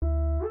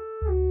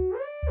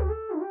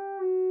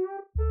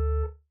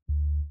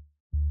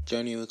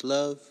Journey with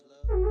love.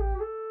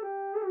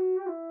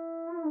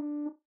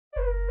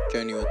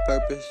 Journey with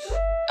purpose.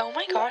 Oh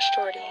my gosh,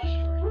 Jordy.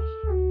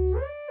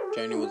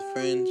 Journey with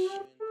friends.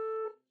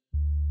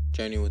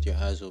 Journey with your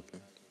eyes open.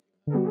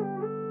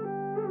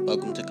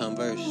 Welcome to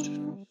Conversed.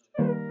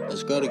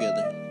 Let's go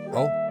together.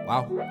 Oh,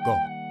 wow, go.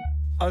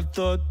 I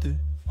thought that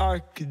I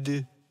could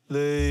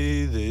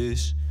delay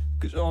this,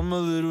 'cause I'm a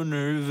little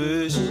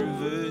nervous.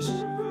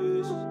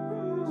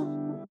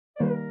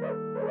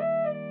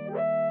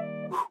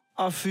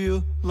 I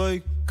feel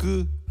like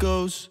a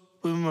ghost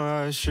with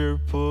my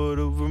shirt pulled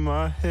over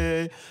my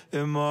head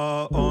and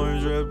my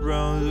arms wrapped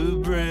around the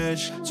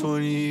branch.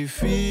 20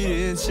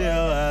 feet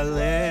until I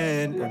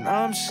land, and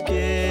I'm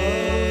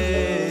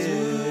scared.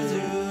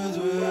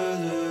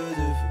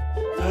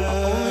 I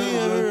only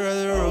ever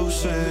rather rope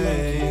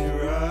swing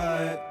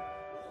right.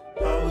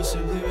 I was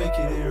simply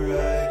making it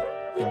right,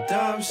 and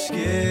I'm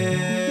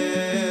scared.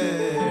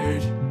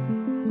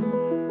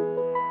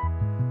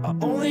 I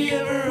only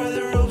ever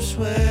rather rope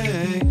swing.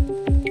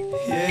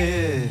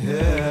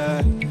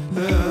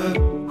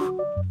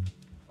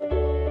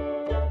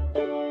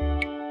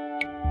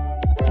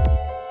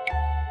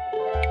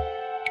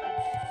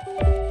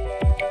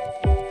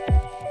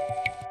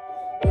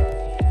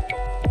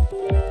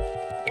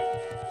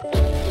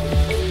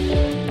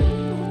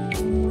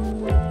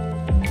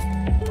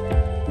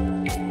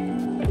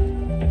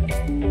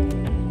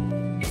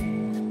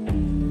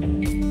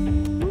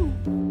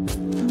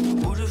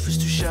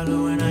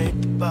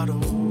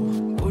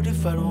 What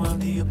if I don't have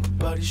the upper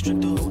body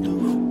strength to hold the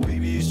rope?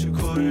 Baby, it's too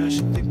cold and I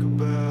should think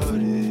about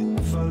it.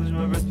 If I lose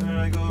my breath when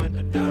I go in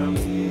the down,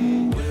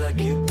 will I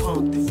get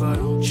punked if I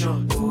don't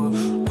jump? Or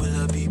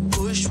will I be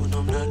pushed when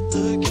I'm not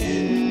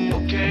looking?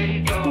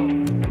 Okay, go.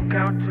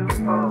 Count to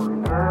 4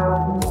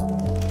 now.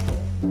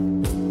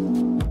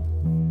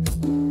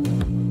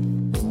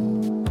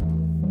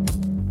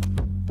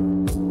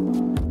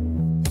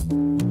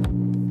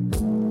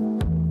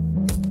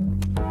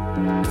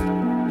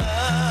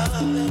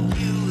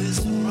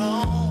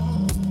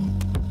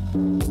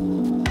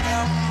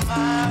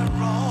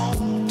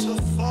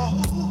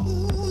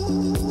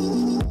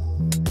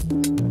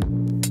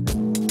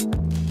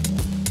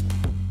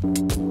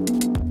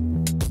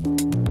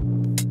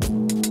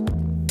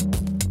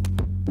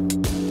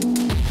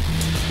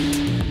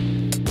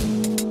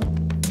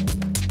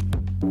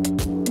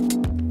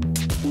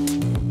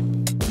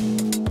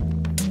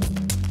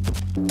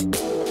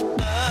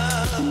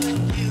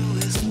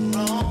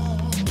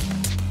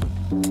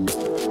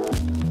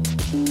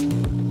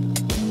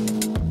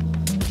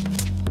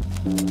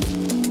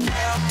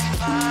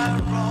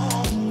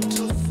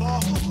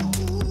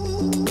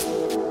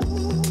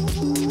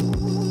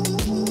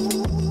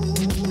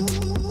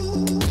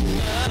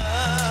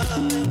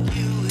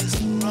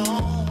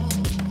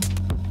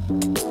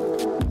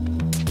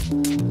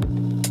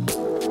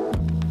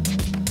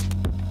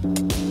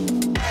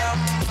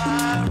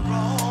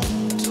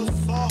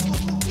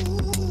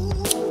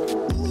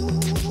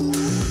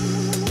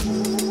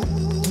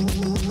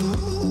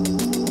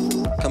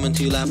 Coming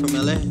to you live from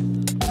LA.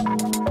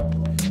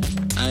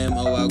 I am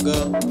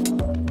Go.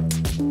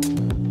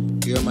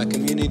 You're my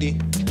community,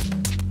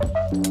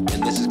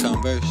 and this is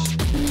Converse.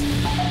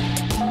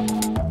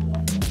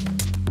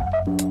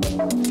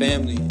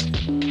 Family,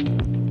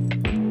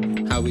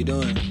 how we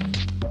doing?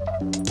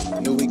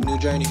 New week, new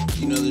journey,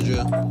 you know the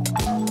drill.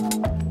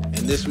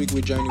 And this week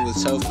we journey with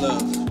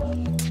self-love.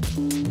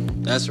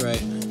 That's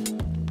right,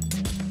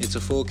 it's a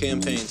full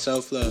campaign,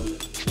 self-love.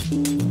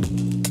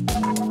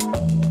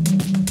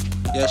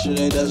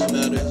 Yesterday doesn't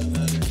matter.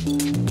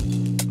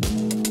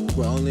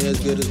 We're only as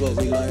good as what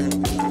we learn,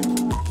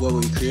 what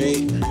we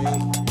create,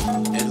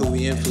 and who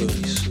we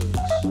influence.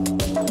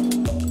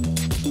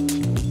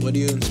 What are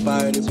you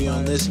inspired to be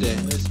on this day?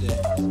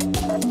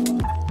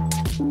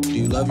 Do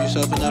you love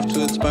yourself enough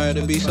to inspire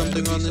to be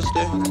something on this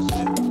day?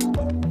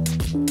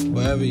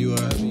 Wherever you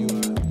are,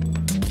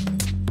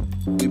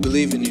 we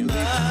believe in you.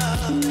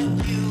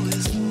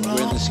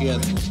 We're in this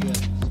together.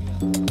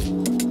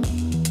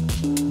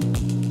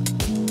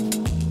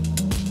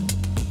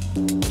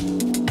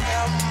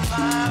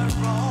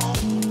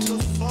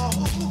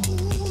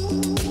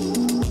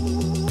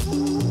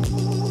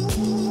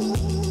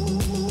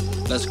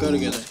 Let's go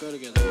together.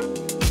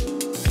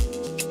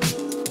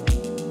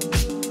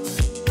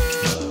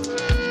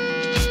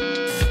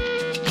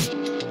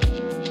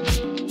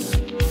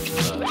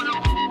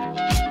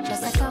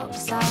 Just let go of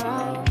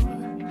sorrow,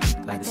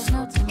 like there's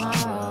no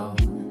tomorrow,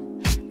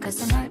 'cause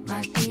tonight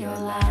might be your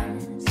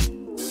last.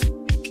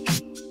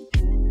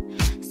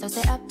 So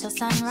stay up till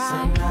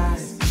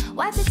sunrise.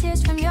 Wipe the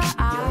tears from your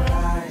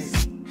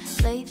eyes.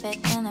 Leave it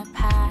in the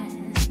past.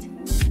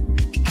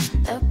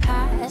 The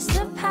past,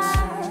 the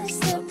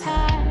past, the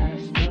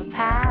past, the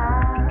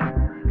past.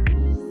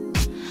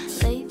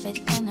 Leave it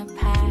in the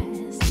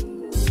past.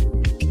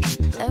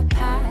 The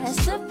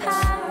past, the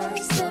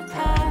past, the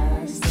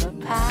past, the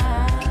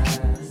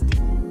past.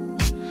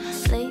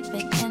 Leave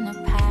it in the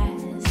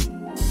past.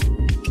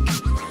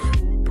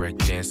 Break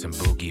dance and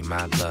boogie,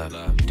 my love.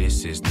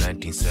 This is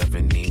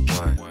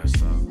 1971.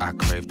 I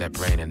crave that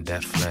brain and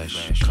that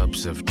flesh.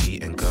 Cups of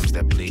tea and gums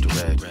that bleed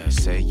red.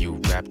 Say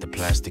you wrap the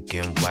plastic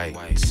in white.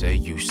 Say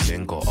you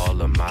single all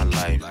of my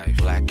life.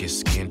 Blackest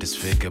skin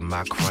disfigure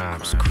my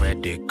crimes.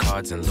 Credit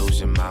cards and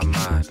losing my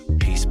mind.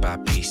 Piece by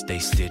piece they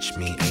stitch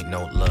me. Ain't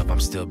no love, I'm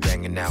still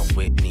banging out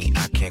Whitney.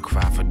 I can't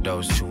cry for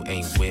those who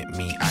ain't with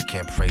me. I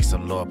can't praise the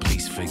Lord,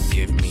 please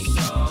forgive me.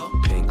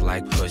 Pink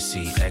like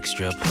pussy,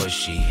 extra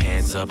pushy.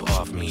 Hands up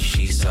off me,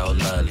 she's so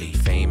lovely.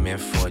 Fame and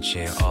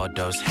fortune, all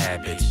those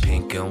habits.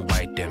 Pink and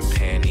white, them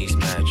panties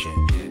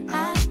matching.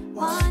 I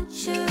want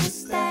you to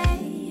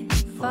stay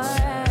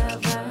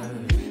forever.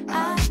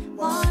 I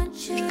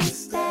want you to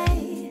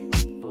stay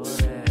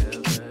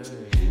forever.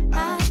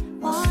 I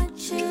want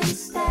you to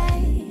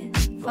stay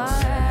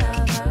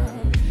forever.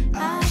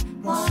 I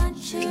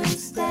want you to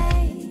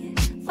stay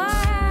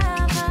forever.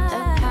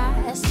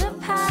 The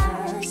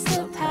past,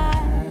 the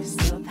past,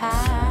 the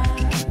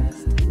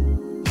past.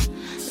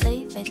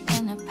 Leave it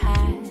in the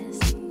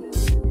past.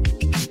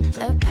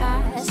 The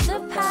past, the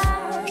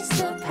past,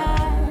 the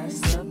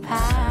past, the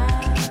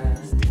past.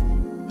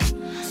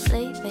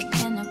 Leave it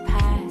in the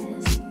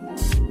past.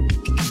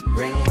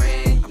 Ring,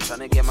 ring, I'm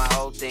tryna get my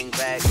whole thing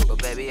back. But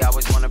baby, I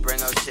always wanna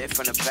bring up shit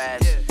from the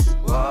past.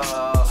 Whoa,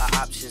 our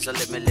options are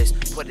limitless.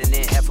 Putting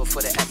in effort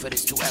for the effort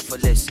is too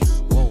effortless.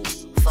 Whoa,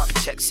 fuck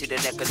check, see the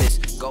necklace.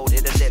 Gold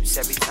hit the lips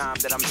every time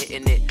that I'm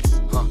hitting it.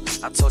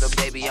 I told her,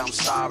 baby, I'm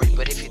sorry.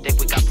 But if you think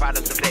we got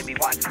problems, then baby,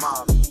 watch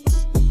mom.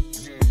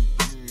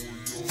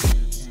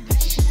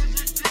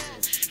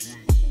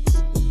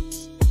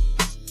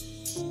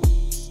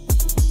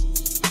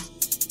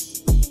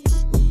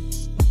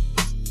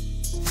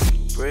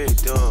 Break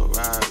door,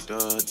 rock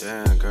door,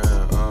 damn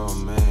girl, oh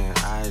man,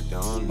 I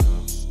don't know.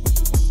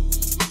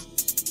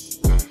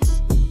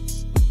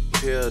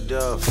 Filled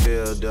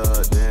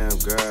up, damn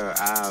girl,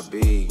 I'll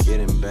be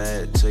getting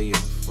back to you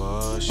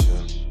for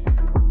sure.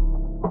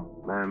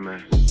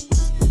 Man.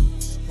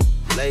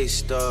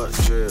 Laced up,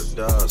 dripped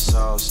up,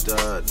 sauced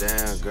up,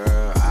 damn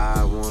girl,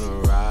 I wanna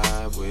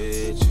ride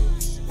with you.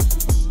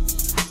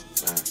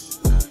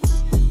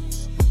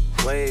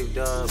 Waved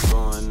up,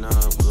 growing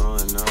up,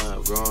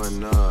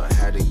 growing up,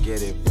 had to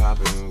get it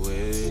poppin'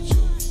 with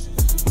you.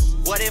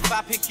 What if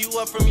I pick you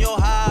up from your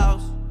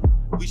house?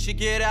 We should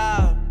get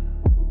out.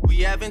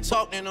 We haven't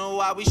talked in a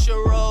while, we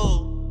should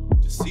roll.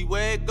 Just see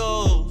where it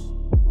goes.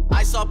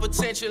 I saw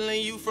potential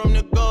in you from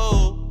the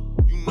go.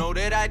 You know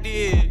that I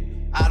did.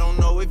 I don't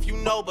know if you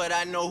know, but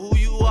I know who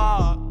you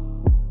are.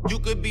 You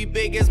could be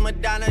big as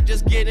Madonna,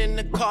 just get in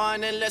the car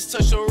and then let's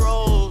touch the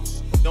road.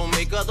 Don't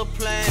make other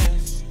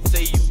plans.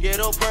 Say you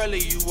get up early,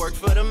 you work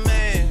for the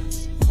man.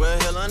 Well,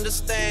 he'll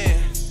understand.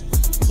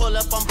 Pull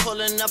up, I'm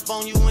pulling up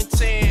on you in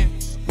 10.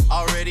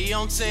 Already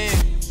on 10.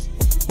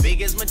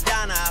 Big as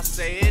Madonna, I'll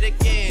say it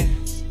again.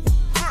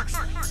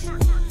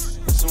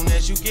 Soon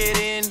as you get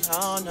in,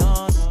 oh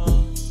no.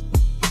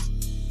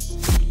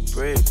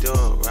 Break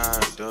door,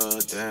 rock door,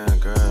 damn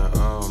girl,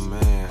 oh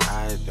man,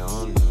 I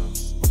don't know.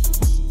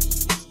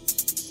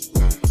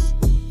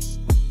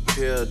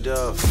 Filled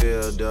up,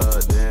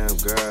 damn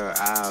girl,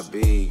 I'll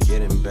be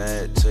getting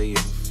back to you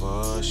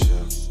for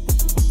sure.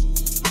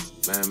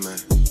 Man.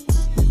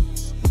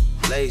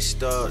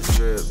 Laced up,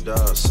 dripped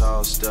up,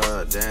 sauced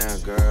up, damn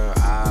girl,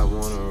 I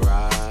wanna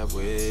ride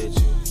with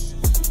you.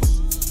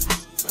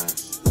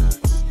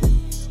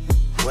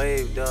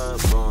 Waved up,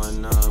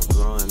 growing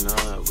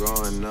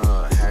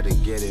up, had to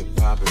get it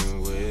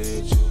poppin'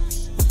 with you.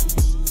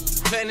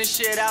 Plan this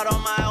shit out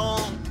on my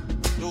own,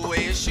 the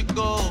way it should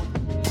go.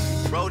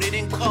 Wrote it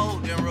in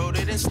code, then wrote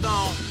it in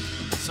stone,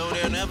 so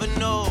they'll never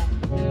know.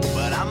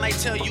 But I might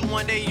tell you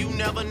one day, you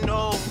never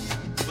know.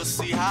 We'll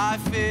see how I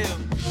feel,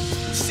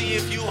 see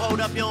if you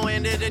hold up your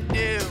end of the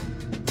deal.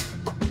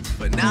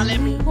 But now let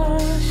me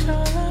wash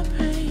all our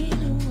pain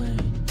away.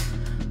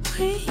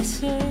 We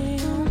say,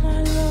 oh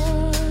my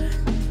Lord,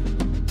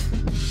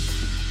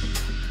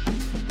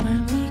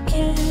 when we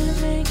can't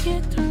make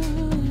it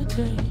through the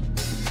day,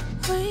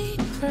 we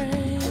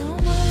pray, oh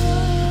my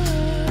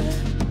Lord.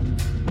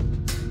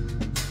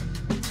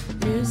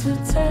 Is the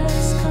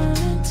test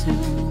coming to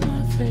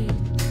my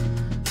faith?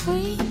 We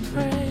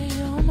pray,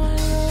 oh my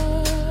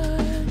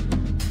Lord.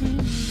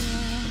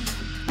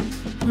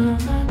 Will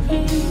my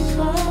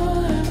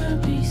people ever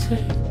be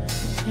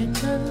safe in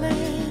the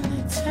land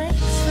that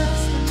takes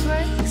us and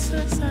breaks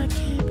us? I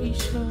can't be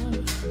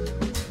sure.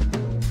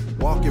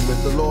 Walking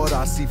with the Lord,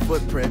 I see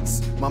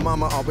footprints. My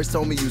mama always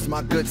told me use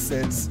my good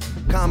sense.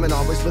 Common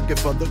always looking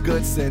for the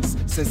good sense.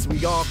 Since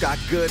we all got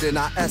good in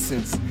our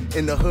essence.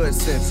 In the hood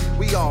sense,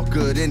 we all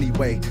good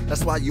anyway.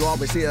 That's why you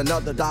always hear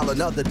another dollar,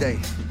 another day.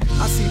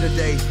 I see the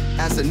day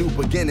as a new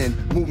beginning.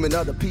 Movement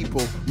of the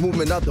people,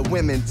 movement of the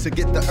women. To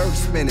get the earth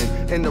spinning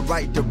in the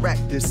right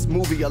direct. This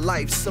movie of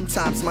life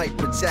sometimes might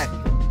project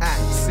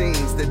acts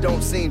scenes that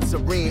don't seem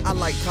serene. I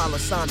like Palo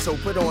Santo,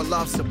 put on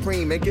Love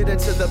Supreme, and get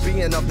into the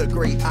being of the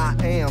great I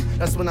am.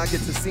 That's when I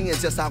get to seeing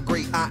just how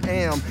great I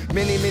am.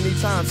 Many, many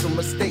times from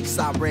mistakes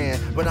I ran,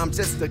 but I'm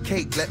just a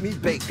cake, let me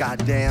bake,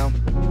 goddamn.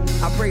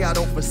 I pray I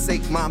don't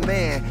forsake my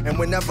man, and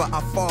whenever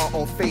I fall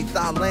on faith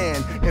I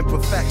land.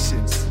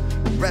 Imperfections,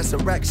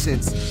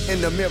 resurrections,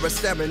 in the mirror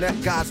staring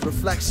at God's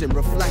reflection,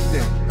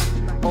 reflecting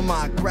on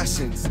my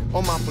aggressions,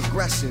 on my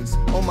progressions,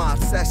 on my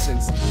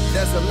obsessions.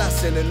 There's a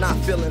lesson in not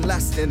feeling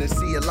less than and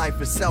seeing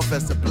life itself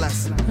as a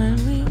blessing. When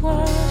we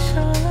wash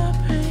all our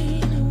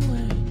pain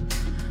away,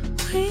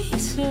 we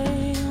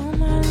say, oh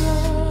my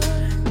Lord.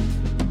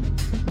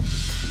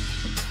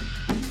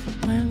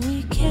 When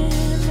we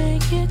can't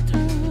make it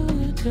through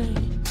the day,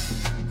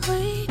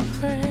 we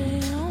pray,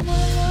 oh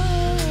my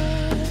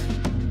Lord.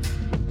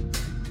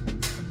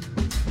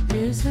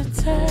 Here's a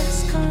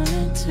test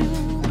coming to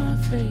my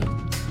faith.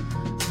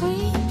 We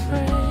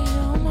pray,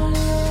 oh my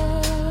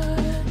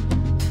Lord.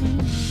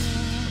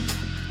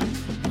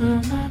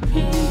 Will my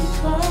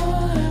people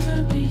ever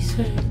be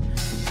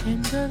safe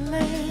in the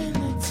land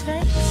that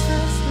takes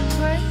us and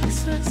breaks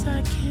us?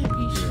 I can't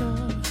be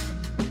sure.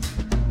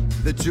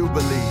 The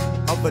jubilee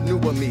of a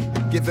newer me,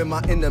 giving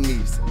my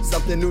enemies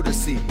something new to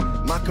see.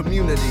 My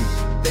community,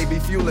 they be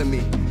fueling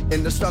me.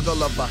 In the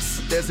struggle of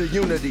us, there's a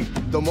unity.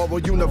 The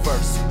moral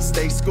universe,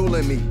 stay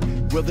schooling me.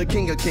 Will the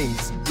King of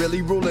Kings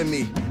really ruling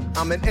me?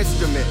 I'm an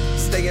instrument,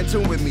 stay in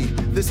tune with me.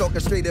 This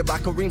orchestrated by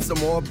Kareem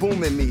Samora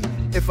booming me.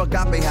 If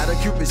Agape had a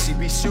Cupid, she'd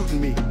be shooting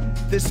me.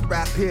 This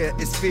rap here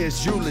is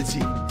fear's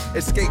eulogy.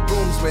 Escape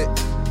rooms with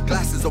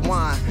glasses of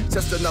wine,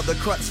 just another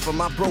crutch for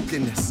my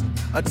brokenness.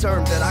 A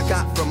term that I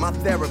got from my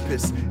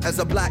therapist. As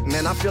a black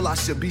man, I feel I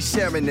should be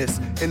sharing this.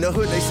 In the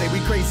hood, they say we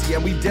crazy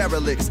and we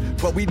derelicts,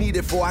 but we need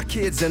it for our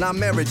kids and our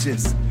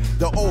marriages.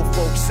 The old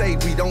folks say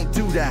we don't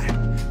do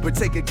that, but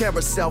taking care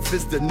of self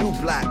is the new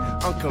black.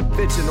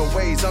 Unconventional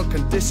ways,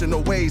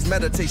 unconditional ways.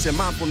 Meditation,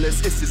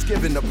 mindfulness, it's just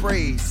giving the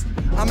praise.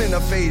 I'm in a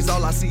phase,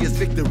 all I see is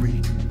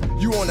victory.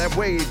 You on that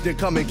wave, then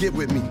come and get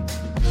with me.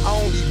 I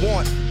only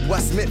want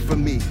what's meant for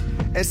me,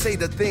 and say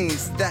the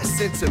things that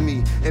sent to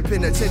me. In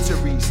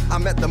penitentiaries,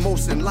 I'm at the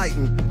most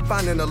enlightened.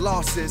 Finding the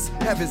losses,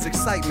 heaven's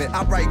excitement.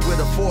 I write with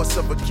the force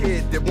of a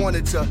kid that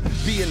wanted to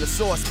be in the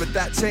source, but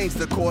that changed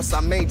the course. I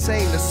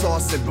maintained the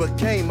source and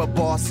became a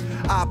boss.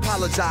 I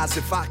apologize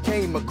if I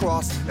came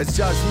across as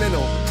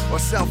judgmental or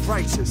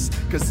self-righteous,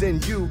 cause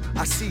in you,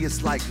 I see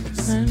His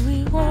likeness. When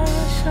we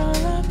wash all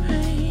our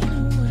pain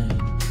away,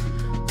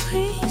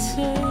 we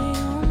say,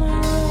 oh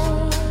my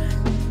Lord.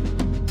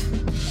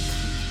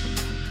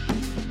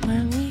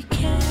 When we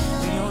can't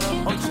make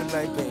it Ocean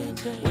like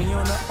that. When you're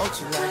on the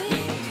ocean like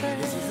that.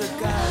 This is a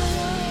God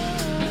dream.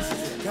 This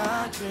is a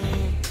God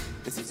dream.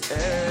 This is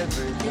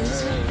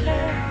everything.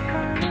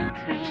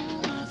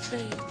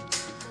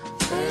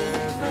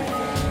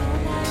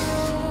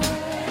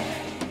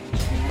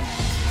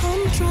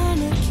 I'm trying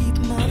to keep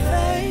my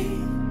faith,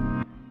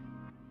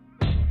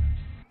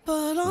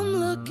 but I'm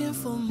looking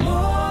for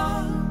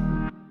more.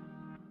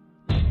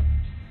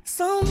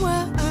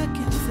 Somewhere I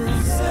can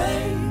feel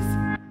safe,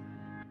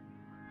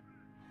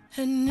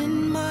 and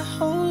in my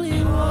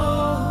holy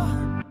war,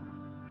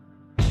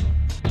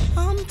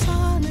 I'm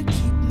trying to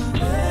keep my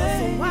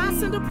faith. Why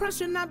send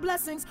oppression, not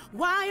blessings?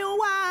 Why, oh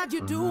why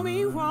you do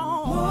me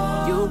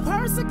wrong? You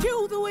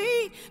persecute the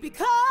weak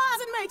because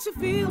it makes you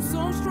feel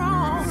so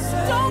strong.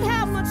 Don't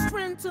have much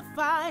strength to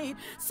fight,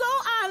 so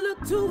I look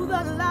to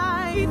the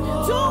light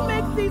to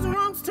make these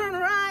wrongs turn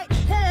right.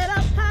 Head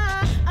up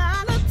high,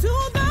 I look to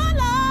the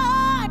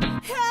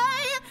light.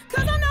 Hey,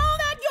 cause I know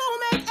that you'll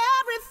make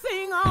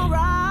everything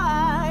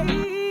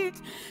alright,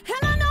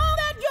 and I know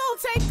that you'll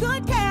take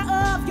good care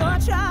of your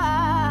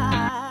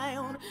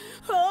child.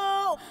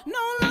 Oh,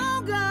 no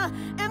longer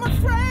am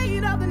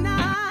afraid of the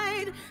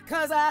night,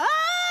 cause I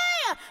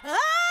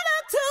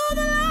look to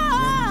the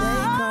light. When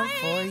they come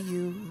for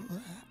you,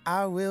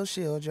 I will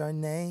shield your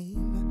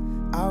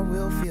name. I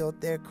will field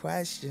their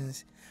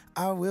questions.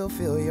 I will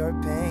feel your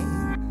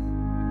pain.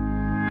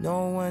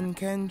 No one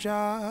can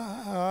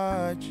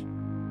judge.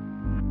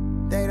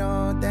 They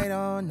don't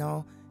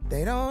know.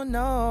 They don't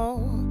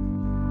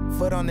know.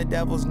 Foot on the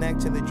devil's neck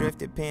till it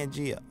drifted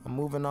Pangea. I'm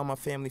moving all my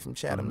family from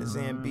Chatham to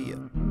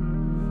Zambia.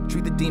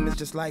 Treat the demons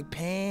just like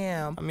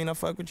Pam. I mean, I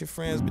fuck with your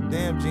friends, but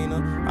damn,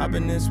 Gina, I've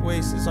been this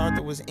way since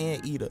Arthur was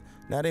Anteater.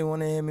 Now they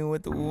wanna hit me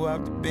with the woo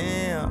out the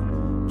bam.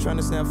 Trying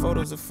to snap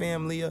photos of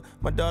family.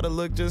 My daughter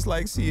look just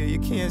like Sia, you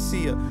can't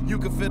see her. You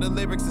can feel the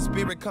lyrics, the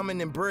spirit coming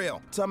in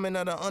braille. Tumbling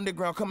of the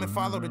underground, come and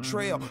follow the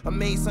trail. I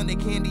made Sunday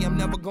candy, I'm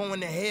never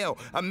going to hell.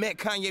 I met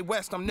Kanye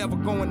West, I'm never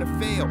going to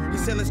fail. He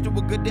said let's do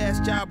a good ass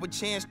job with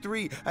Chance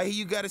 3. I hear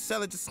you gotta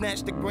sell it to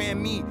snatch the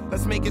Grammy.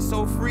 Let's make it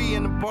so free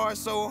and the bar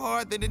so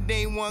hard that it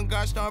ain't one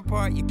gosh darn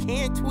part. You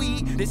can't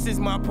tweet. This is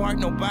my part,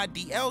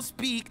 nobody else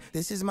speak.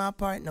 This is my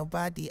part,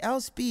 nobody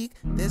else speak.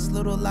 This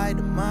little light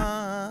of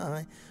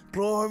mine.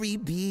 Glory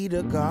be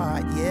to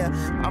God, yeah.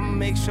 I'ma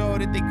make sure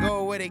that they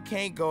go where they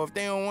can't go. If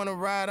they don't wanna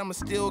ride, I'ma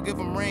still give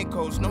them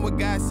raincoats. Know what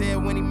God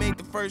said when he made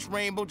the first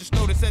rainbow? Just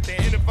notice at the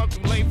end if I'm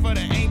too late for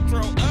the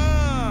intro.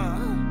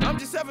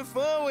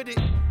 fun with it.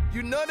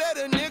 You know that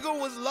a nigga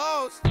was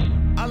lost.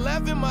 I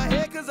laugh in my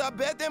head cause I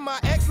bet that my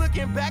ex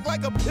looking back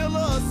like a pillar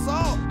of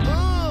salt.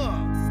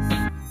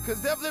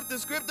 Cause they flipped the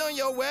script on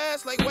your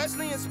ass like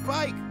Wesley and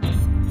Spike.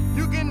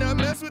 You cannot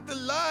mess with the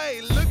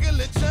light. Look at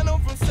the channel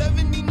from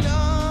 79.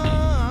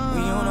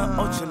 We on a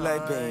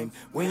ultralight beam.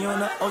 We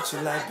on a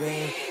ultralight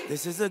beam.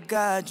 This is a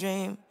God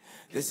dream.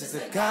 This is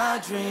a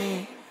God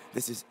dream.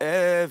 This is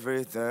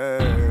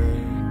everything.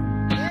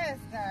 Yes,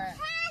 sir.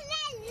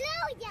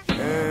 Hallelujah.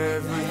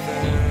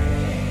 Everything.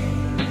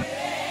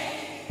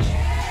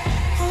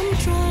 I'm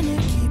trying to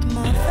keep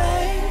my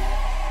faith.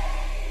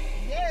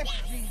 Yes,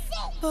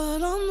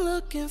 but I'm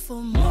looking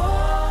for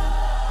more.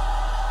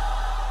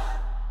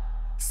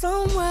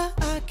 Somewhere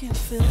I can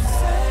feel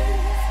safe.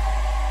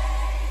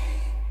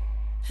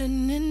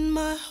 And in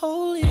my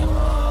holy war.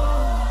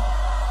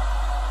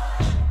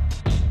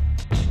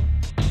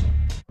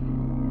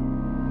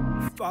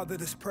 Father,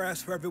 this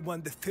prayer's for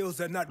everyone that feels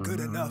they're not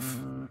good enough.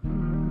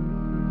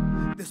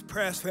 This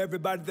prayer's for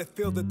everybody that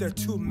feels that they're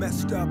too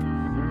messed up.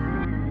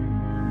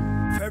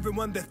 For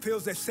everyone that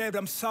feels they said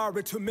I'm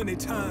sorry too many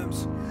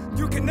times.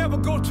 You can never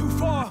go too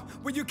far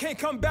when you can't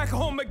come back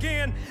home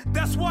again.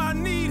 That's why I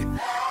need...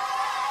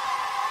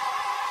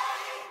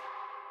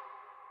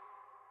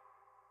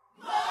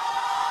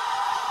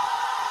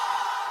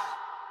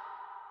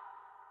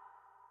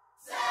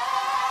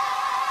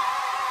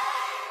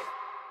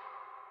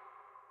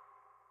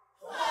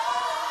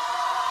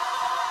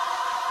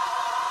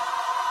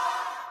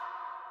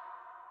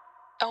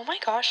 Oh my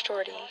gosh,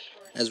 Jordy.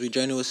 As we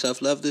journey with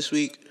self-love this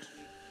week,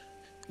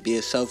 be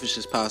as selfish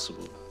as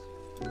possible.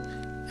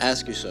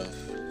 Ask yourself,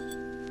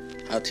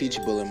 how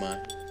teachable am I?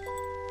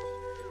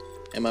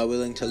 Am I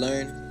willing to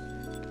learn?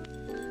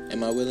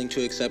 Am I willing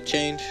to accept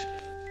change?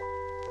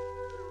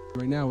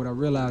 Right now, what I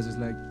realize is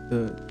like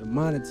the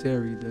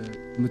monetary, the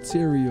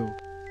material,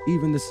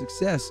 even the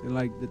success and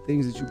like the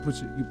things that you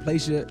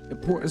place your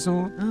importance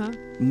on,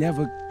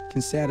 never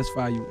can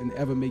satisfy you and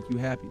ever make you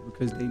happy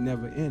because they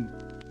never end.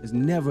 There's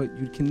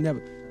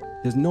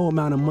no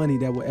amount of money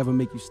that will ever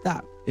make you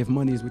stop if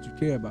money is what you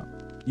care about.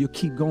 You'll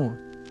keep going.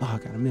 Oh, I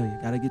got $1 million,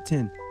 gotta get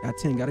 10. Got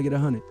 10, gotta get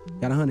 100.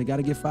 Got 100,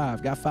 gotta get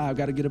 5. Got 5,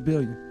 gotta get $1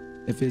 billion.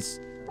 If it's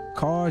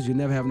cars, you'll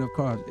never have enough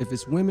cars. If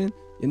it's women,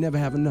 you'll never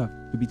have enough.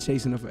 You'll be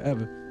chasing them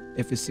forever.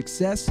 If it's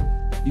success,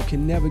 you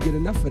can never get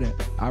enough of that.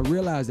 I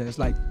realize that. It's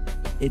like,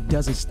 it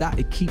doesn't stop.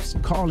 It keeps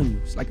calling you.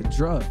 It's like a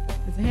drug.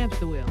 It's a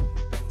hamster wheel.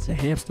 It's a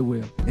hamster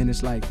wheel. And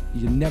it's like,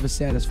 you're never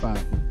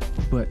satisfied.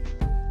 But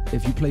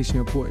if you place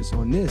your importance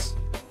on this,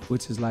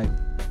 which is like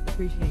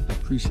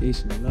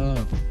appreciation,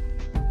 love,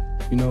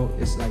 you know,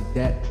 it's like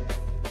that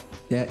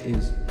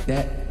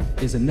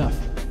is enough.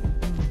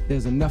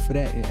 There's enough of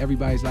that in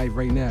everybody's life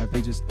right now if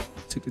they just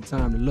took the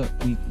time to look.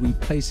 We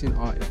placing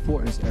our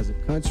importance as a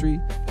country,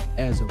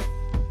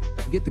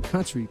 forget the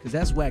country, because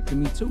that's whack to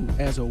me too,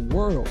 as a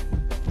world.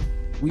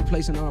 We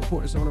placing our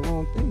importance on the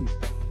wrong things.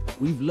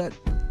 We've let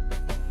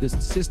this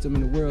system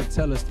in the world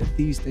tell us that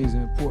these things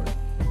are important.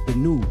 The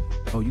new,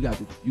 you got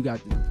the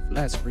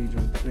flat screen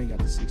joint, you ain't got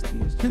the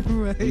 16-inch.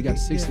 Right. You got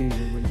the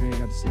 16-inch, you ain't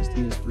got the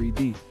 16-inch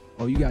 3D.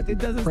 Oh, you got the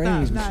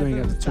cranes, but you ain't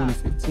got the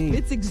 2015.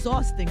 It's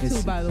exhausting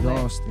too, by the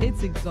way.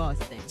 It's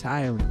exhausting.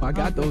 Tiring. I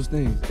got those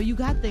things. But you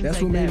got things That's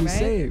like what made that, me right?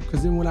 say it.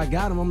 Because then when I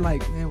got them, I'm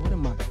like, man, what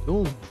am I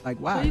doing? Like,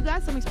 why? So you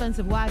got some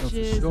expensive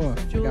watches, for sure.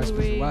 some jewelry. I got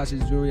expensive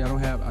watches, jewelry.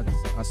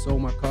 I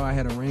sold my car. I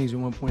had a Range at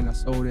one point. I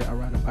sold it. I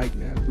ride a bike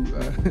now.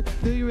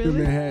 Do you really? Do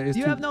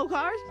you have no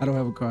cars? I don't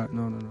have a car.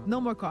 No.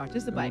 No more car,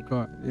 just a bike. No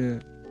car, yeah.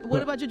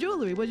 What about your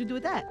jewelry? What'd you do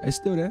with that? It's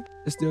still there.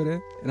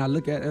 And I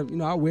look at it,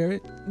 I wear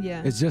it.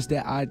 Yeah. It's just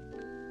that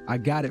I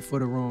got it for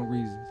the wrong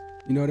reasons.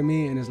 You know what I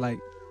mean? And it's like,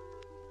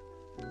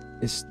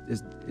 it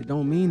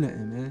don't mean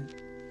nothing, man.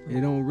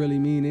 It don't really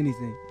mean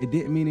anything. It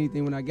didn't mean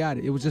anything when I got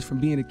it. It was just from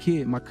being a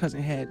kid. My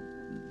cousin had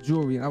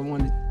jewelry and I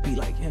wanted to be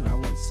like him. I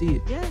wanted to see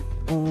it. Yeah.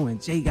 Oh, and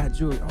Jay got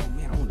jewelry. Oh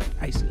man, I want to be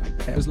icy like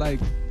that. It was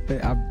like,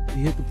 I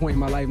hit the point in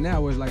my life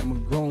now where it's like I'm a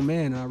grown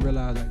man and I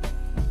realize like,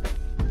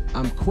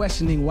 I'm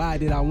questioning why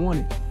did I want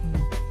it?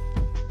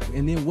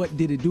 And then what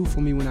did it do for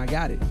me when I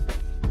got it?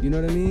 You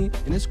know what I mean?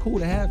 And it's cool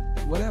to have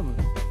whatever.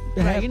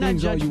 Right, you're not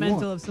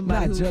judgmental of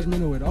somebody. Not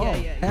judgmental at all.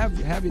 Yeah.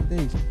 Have your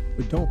things,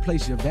 but don't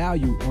place your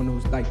value on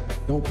those. Like,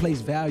 don't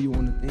place value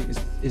on the thing.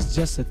 It's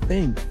just a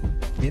thing.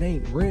 It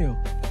ain't real.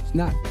 It's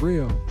not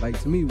real.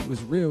 Like to me,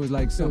 what's real is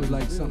like something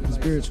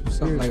spiritual,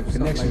 something like a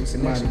connection with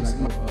somebody.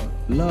 Like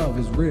love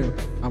is real.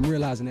 I'm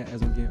realizing that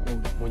as I'm getting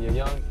older. When you're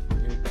young,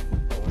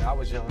 when I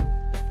was young,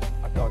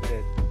 I thought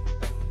that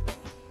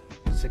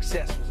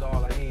success was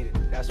all I needed.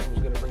 That's what was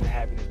gonna bring the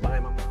happiness.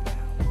 Buying my mama a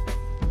house.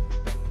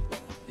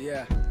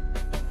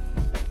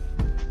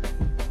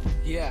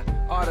 Yeah,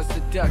 art of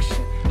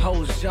seduction.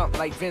 Hoes jump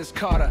like Vince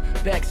Carter.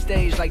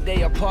 Backstage like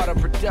they a part of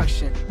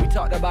production. We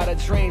talked about her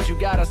dreams, you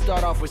gotta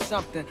start off with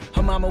something.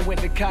 Her mama went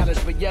to college,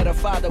 but yet her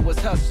father was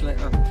hustling.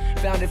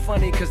 Found it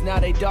funny, cause now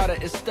they daughter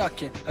is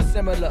stuck in a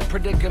similar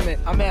predicament.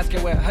 I'm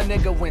asking where her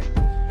nigga went.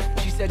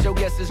 She said your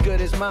guess is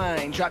good as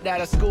mine. Dropped out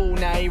of school,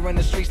 now he run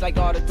the streets like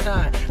all the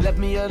time. Left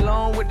me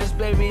alone with this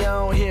baby, I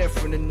don't hear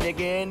from the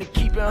nigga. And to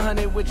keep it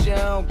 100 with you, I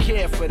don't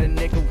care for the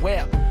nigga.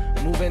 Well,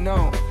 moving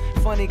on.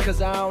 Funny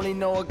cause I only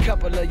know a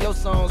couple of your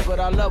songs, but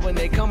I love when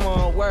they come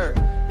on, word.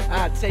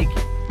 I take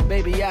it,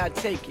 baby, I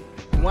take it.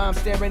 Why I'm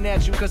staring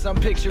at you cause I'm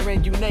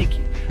picturing you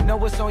naked. Know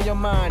what's on your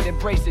mind,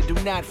 embrace it, do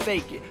not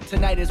fake it.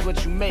 Tonight is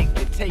what you make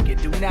it, take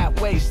it, do not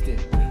waste it.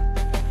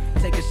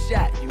 Take a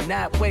shot, you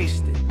not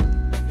wasted.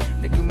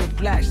 Nigga with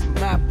blacks in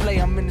my play,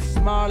 I'm in a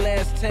small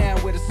ass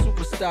town with a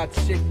superstar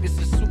chick. This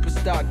is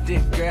superstar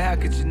dick, girl, how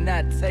could you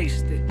not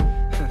taste it?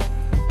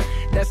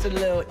 That's a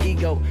little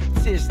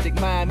egotistic.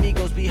 My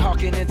amigos be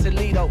hawking in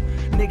Toledo.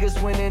 Niggas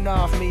winning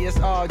off me, it's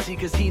RG,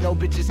 cause he know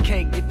bitches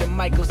can't get the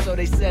Michael, so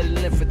they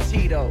settling for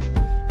Tito.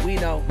 We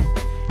know,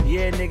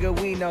 yeah nigga,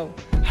 we know.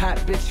 Hot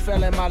bitch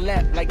fell in my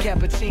lap like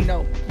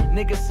cappuccino.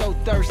 Niggas so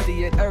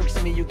thirsty, it irks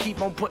me. You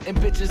keep on putting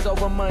bitches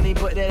over money,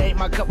 but that ain't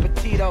my cup of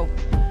tea though.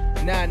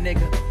 Nah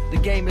nigga, the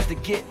game is to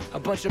get a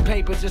bunch of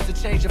paper just to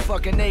change your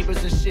fucking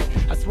neighbors and shit.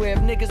 I swear if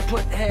niggas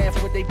put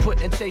half what they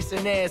put in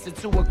chasing ass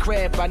into a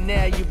crab, by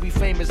now you be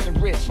famous and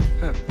rich.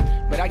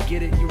 But I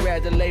get it, you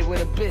rather lay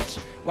with a bitch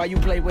while you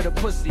play with a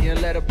pussy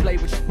and let her play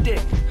with your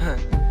dick.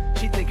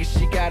 She thinking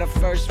she got a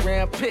first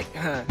round pick,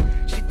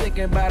 She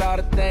thinking about all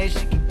the things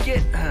she can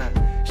get,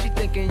 She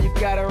thinking you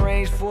got a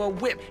range for a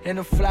whip and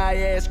a fly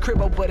ass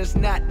cribble, but it's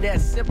not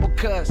that simple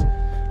cause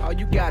all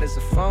you got is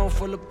a phone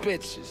full of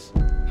bitches.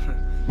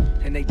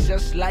 And they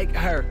just like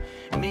her.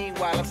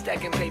 Meanwhile, I'm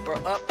stacking paper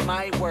up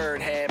my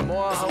word. Had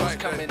more hoes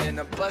coming in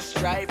a bus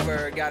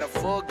driver. Got a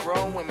full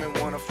grown women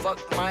wanna fuck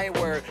my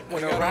word.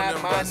 Wanna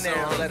ride my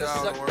nails, let her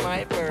suck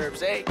my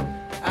verbs. Hey,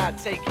 I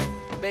take it,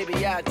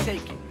 baby, I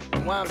take it.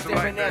 Why I'm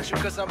staring at you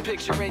cause I'm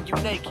picturing you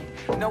naked.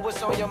 Know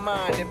what's on your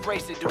mind,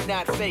 embrace it, do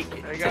not fake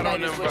it.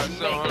 Tonight is what you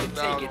make it,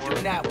 take it,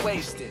 do not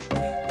waste it.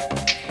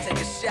 Take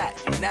a shot,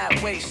 do not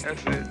waste it.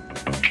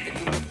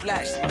 Nigga with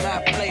flash, do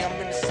not play. I'm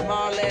in a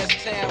small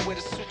ass town with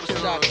a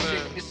superstar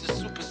chick. This is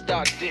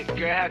superstar dick,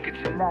 girl, how could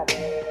you not?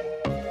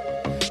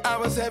 I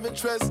was having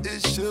trust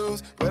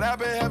issues, but I've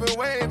been having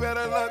way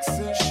better luck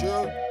since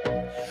you.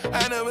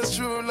 I know it's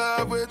true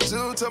love with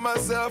you. Told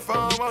myself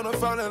I don't wanna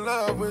fall in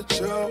love with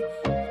you.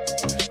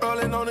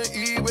 Rolling on the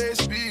E-way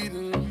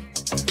speeding.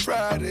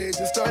 Friday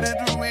just started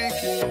the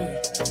weekend.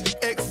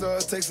 XR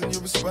texting you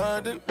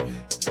responding.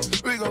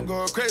 We gon'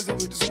 go crazy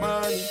with this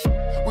money.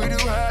 We do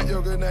hot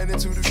yoga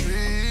 92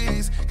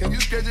 degrees. Can you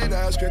stretch it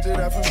out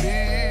for me?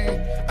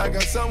 I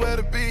got somewhere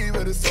to be,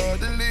 but it's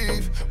hard to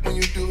leave. When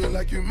you do it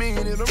like you mean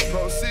it, I'm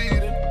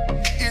proceeding.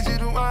 Is you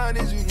the one,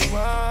 is you the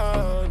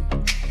one?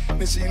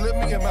 Then she looked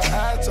me in my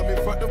eyes, told me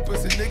fuck them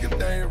pussy niggas,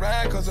 they ain't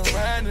right, cause I'm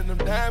riding and I'm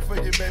dying for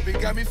you, baby.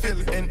 Got me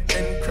feeling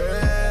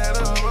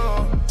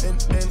incredible,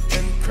 incredible,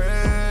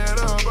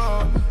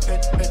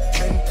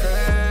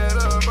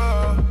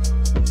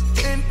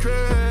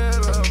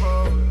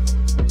 incredible.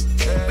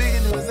 Yeah. We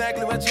can do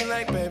exactly what you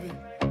like, baby.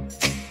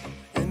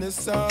 And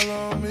it's all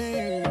on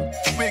me.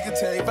 We can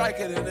take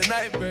Viking in the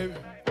night, baby.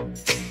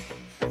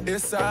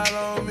 It's all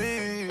on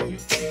me.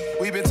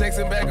 We've been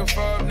texting back and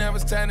forth, now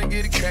it's time to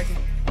get it cracking.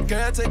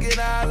 Girl, take it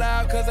all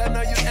out, cause I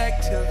know you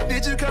active.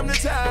 Did you come to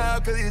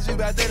town, cause it's you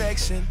about that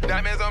action?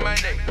 Diamonds on my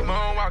neck,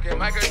 moonwalking,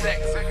 Michael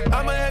Jackson.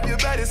 I'ma have your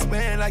body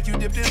spin like you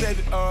dipped in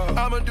baby oil.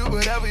 I'ma do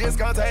whatever it's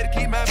gonna take to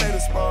keep my baby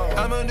small.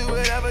 I'ma do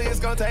whatever it's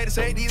gonna take to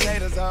shake these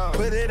haters off.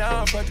 Put it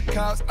on, fuck the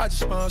cops, I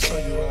just wanna show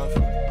you off.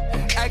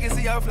 I can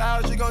see your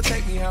flowers, you gon'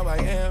 take me how I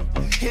am.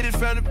 Hit it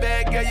from the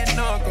back, girl, you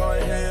know I'm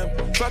going ham.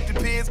 Fuck the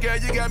pins, girl,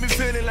 you got me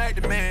feeling like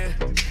the man.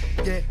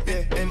 Yeah,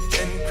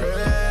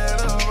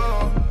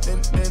 incredible,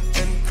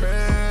 incredible,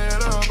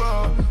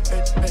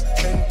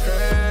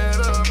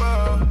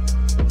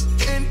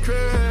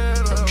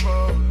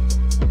 incredible,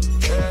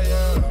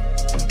 yeah.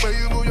 When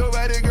you move your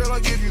body, girl, I'll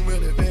give you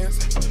an advance.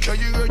 Girl,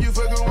 you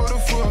fucking with a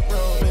full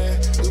grown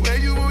man. The way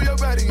you move your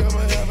body, I'ma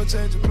have a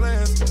change of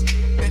plans.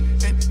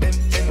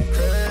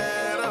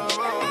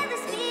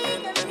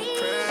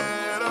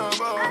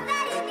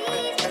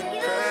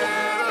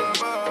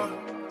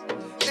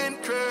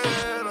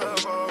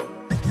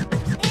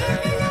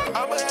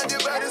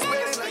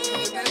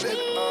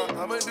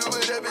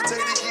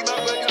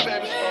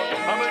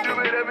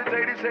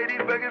 Say these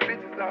fucking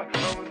bitches out.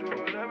 I'ma do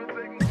whatever it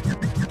takes.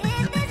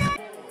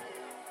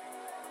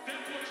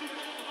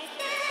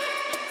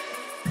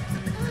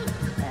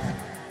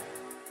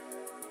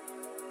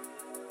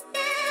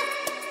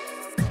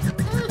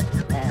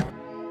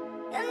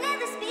 You'll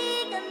never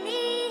speak of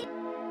me.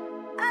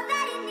 All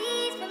that he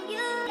needs from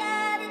you,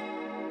 got it.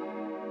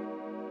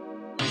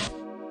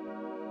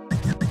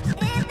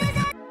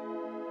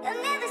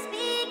 You'll never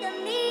speak of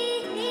me.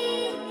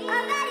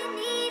 All that he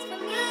needs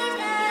from you,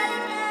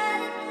 got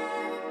it.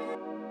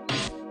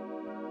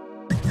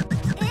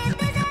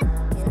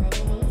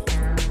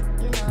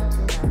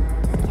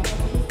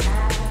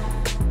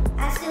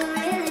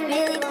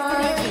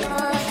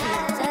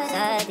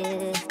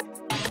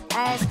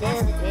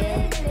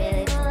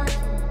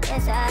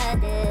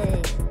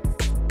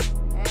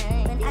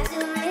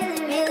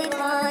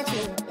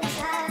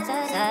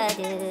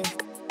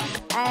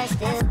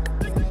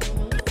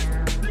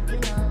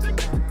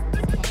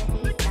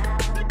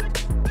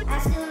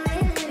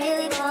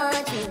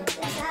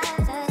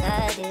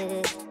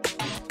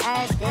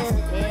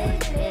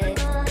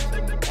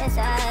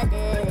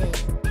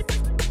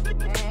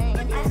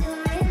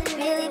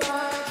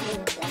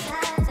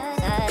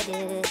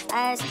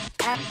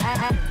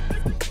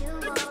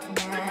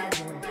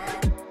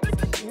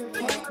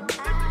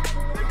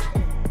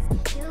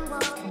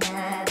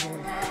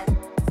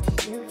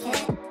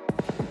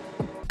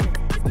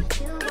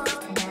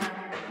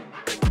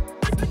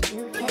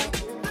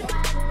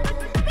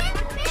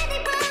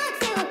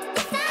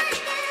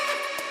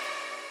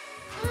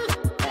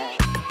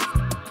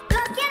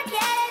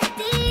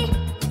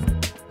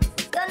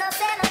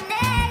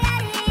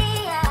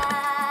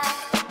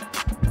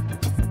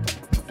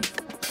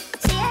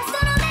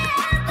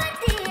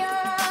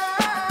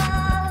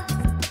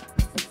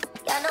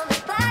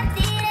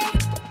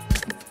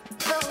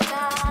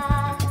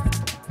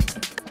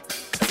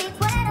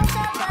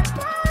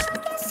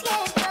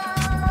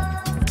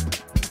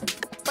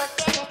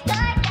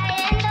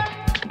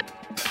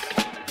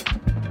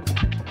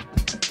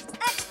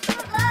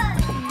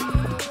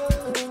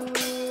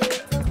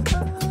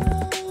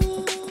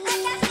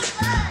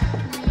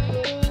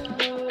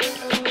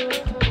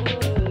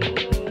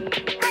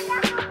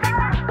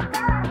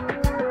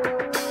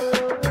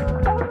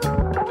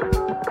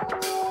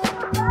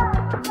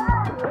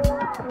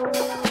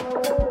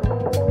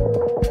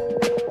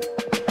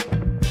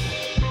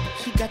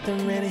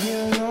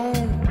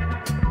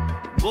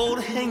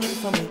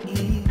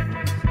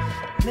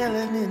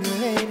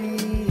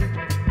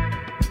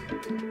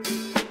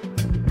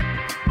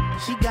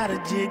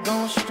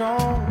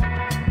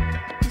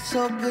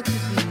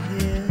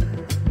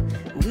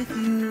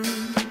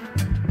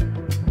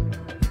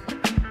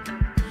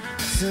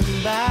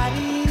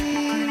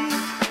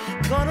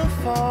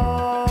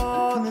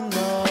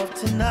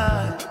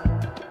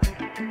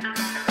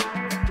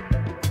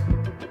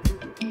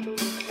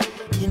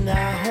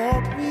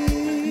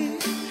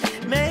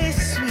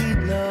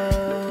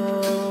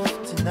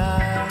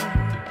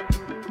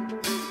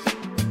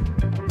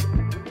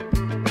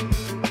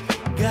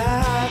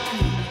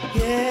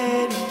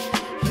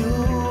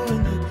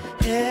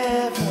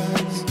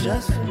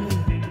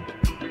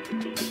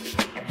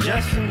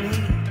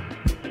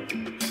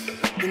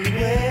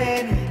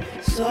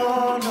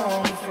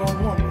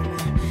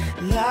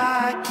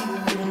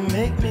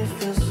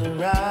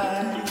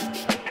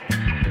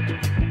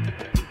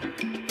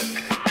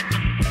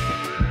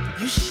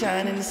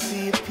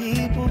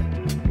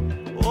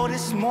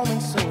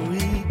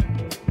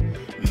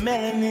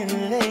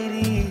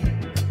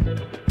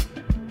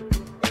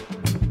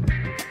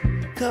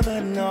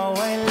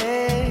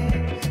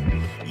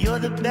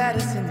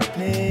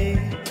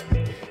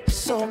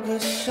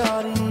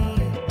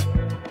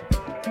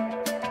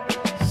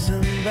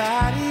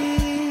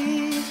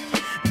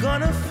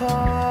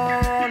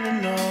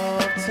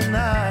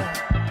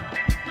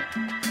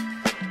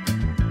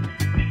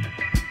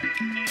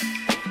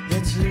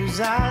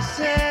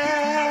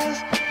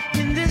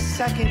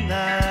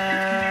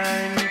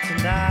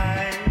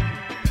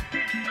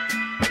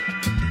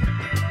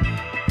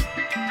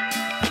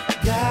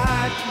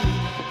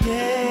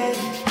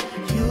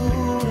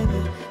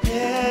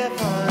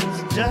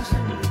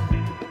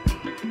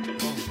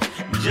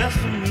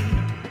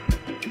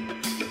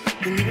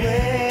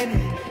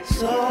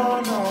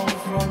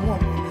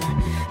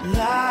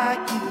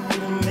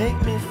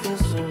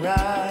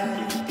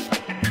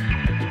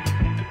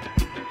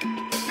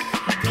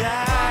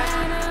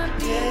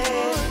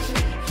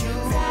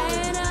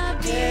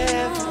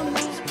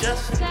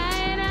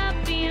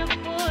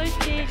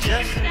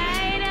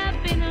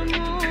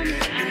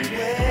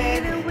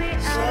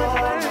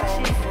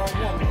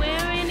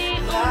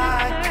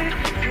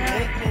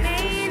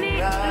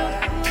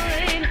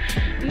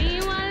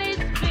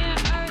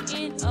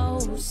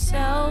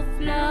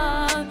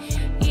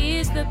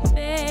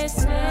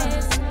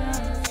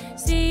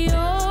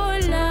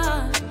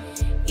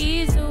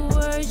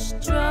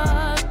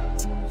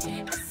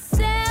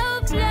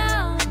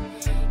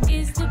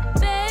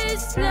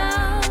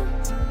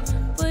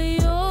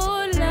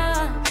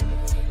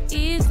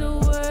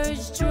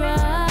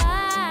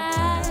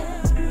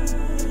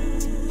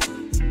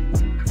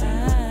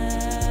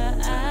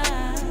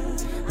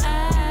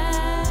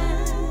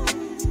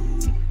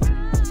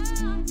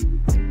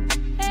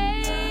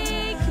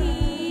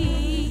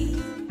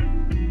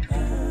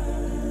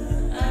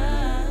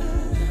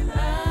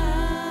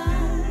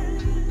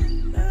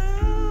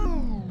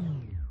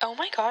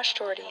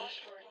 Jordy.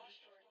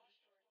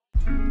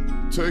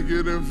 Take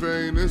it in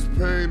vain, this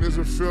pain is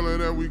a feeling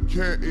that we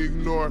can't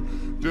ignore.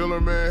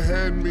 Dealer man,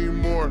 hand me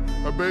more.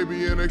 A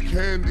baby in a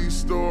candy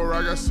store.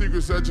 I got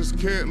secrets that just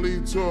can't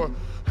lead to her.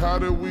 How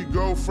did we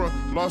go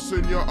from lost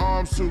in your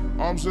arms to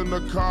arms in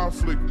the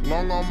conflict?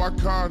 Long on my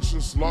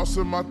conscience, lost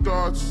in my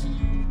thoughts.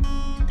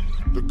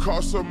 The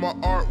cost of my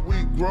art,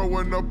 we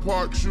growing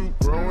apart, you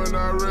growing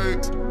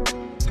irate.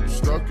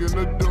 Stuck in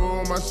the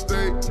door of my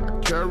state. I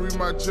carry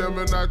my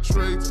Gemini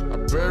traits. I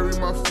bury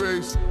my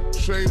face.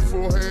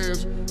 Shameful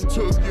hands.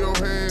 Took your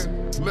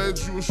hand. Led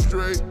you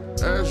astray.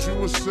 As you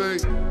would say.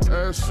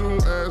 As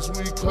soon as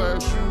we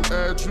clash, you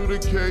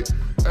adjudicate.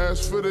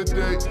 As for the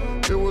date,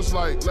 it was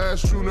like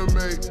last June or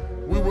May.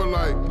 We were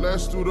like,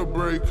 let's do the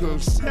break,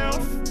 cause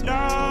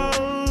self-love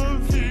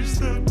is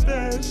the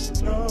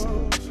best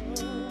love.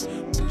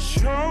 But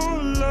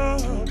your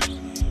love,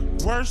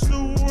 worse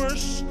the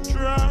worst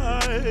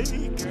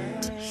strike.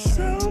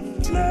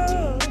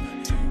 Self-love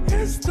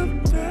is the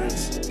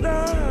best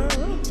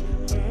love.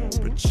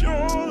 But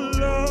your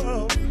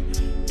love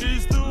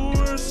is the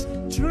worst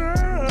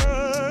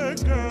drug.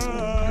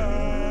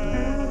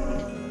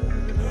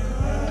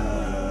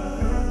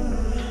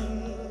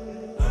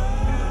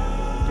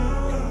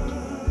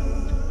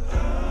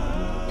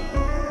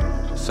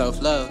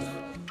 Self-love.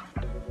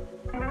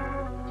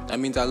 That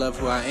means I love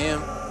who I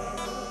am,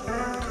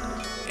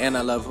 and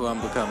I love who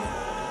I'm becoming.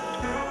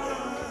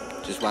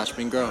 Just watch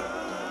me grow.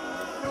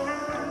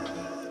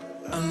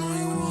 I know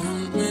you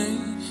want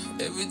me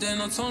every day,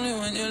 not only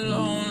when you're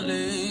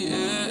lonely.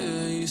 Yeah,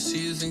 you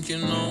see, you think you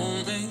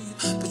know me,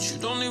 but you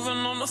don't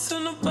even know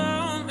nothing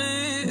about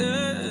me.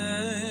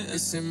 Yeah, you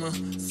see my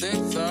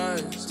thick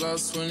thighs,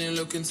 lost when you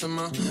look into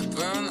my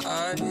brown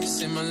eyes. You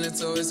see my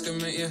little ways can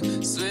make you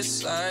switch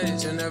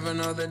sides. You never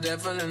know the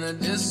devil in a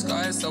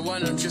disguise, so why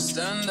don't you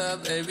stand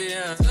up, baby?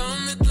 Yeah. Tell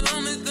me,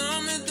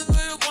 the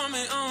way you want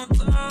me on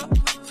top.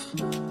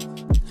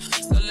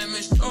 So let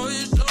me show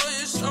you.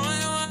 I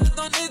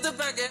don't need to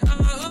back it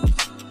up.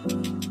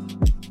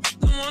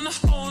 Don't wanna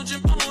hold you,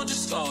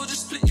 slow,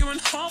 just split you in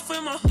half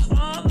with my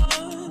heart.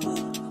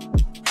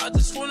 I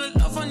just wanna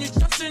love on you,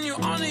 trust in you,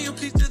 honor you,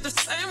 please do the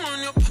same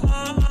on your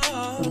part.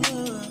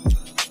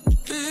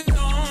 Be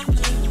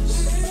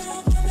honest,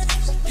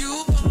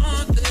 you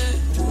want this,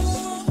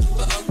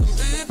 but I can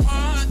be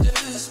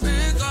heartless,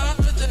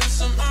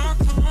 regardless of my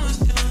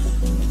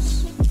conscience.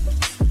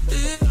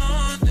 Be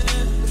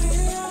honest,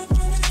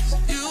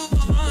 you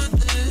want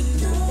this,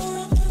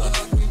 but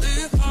I can be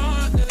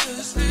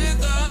heartless,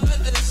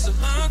 regardless of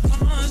my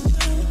conscience.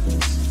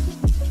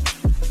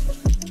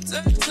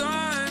 Take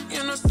time,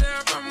 you know, stay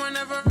around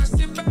whenever I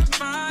see back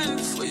mine.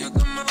 Before you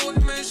come my way,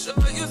 make sure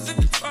you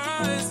think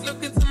twice.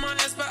 Look into my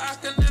eyes, but I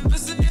can never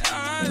see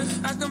eyes.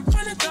 I can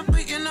point it up,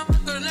 but you know I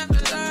could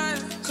never lie.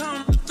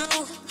 Come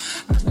through,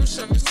 I can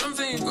show you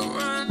something you can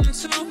run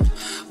to.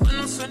 When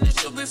I'm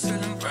finished, you'll be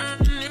feeling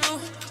brand new.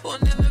 Will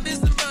never be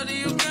somebody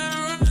you can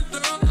run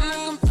through. And I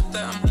can put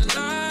that on my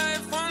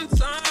life one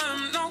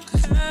time, no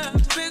cap,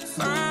 big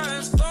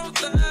five, slow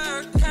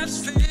that, catch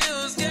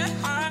feels, get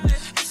high.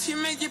 If you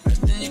make your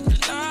breath, then you can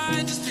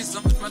lie. Just please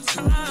don't waste my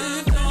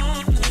time. Be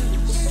honest,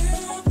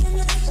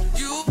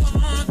 you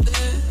want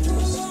this,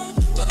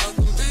 but I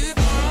can be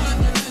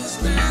honest,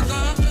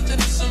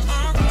 regardless of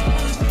my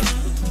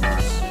conscience.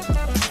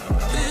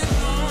 Be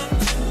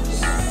honest,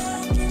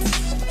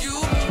 you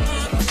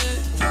want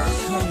this,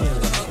 but I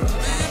can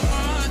be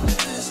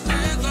honest,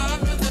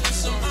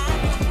 regardless of my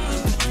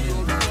conscience.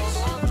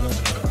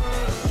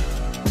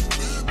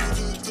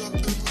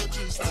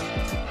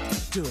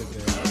 Do it,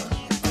 baby.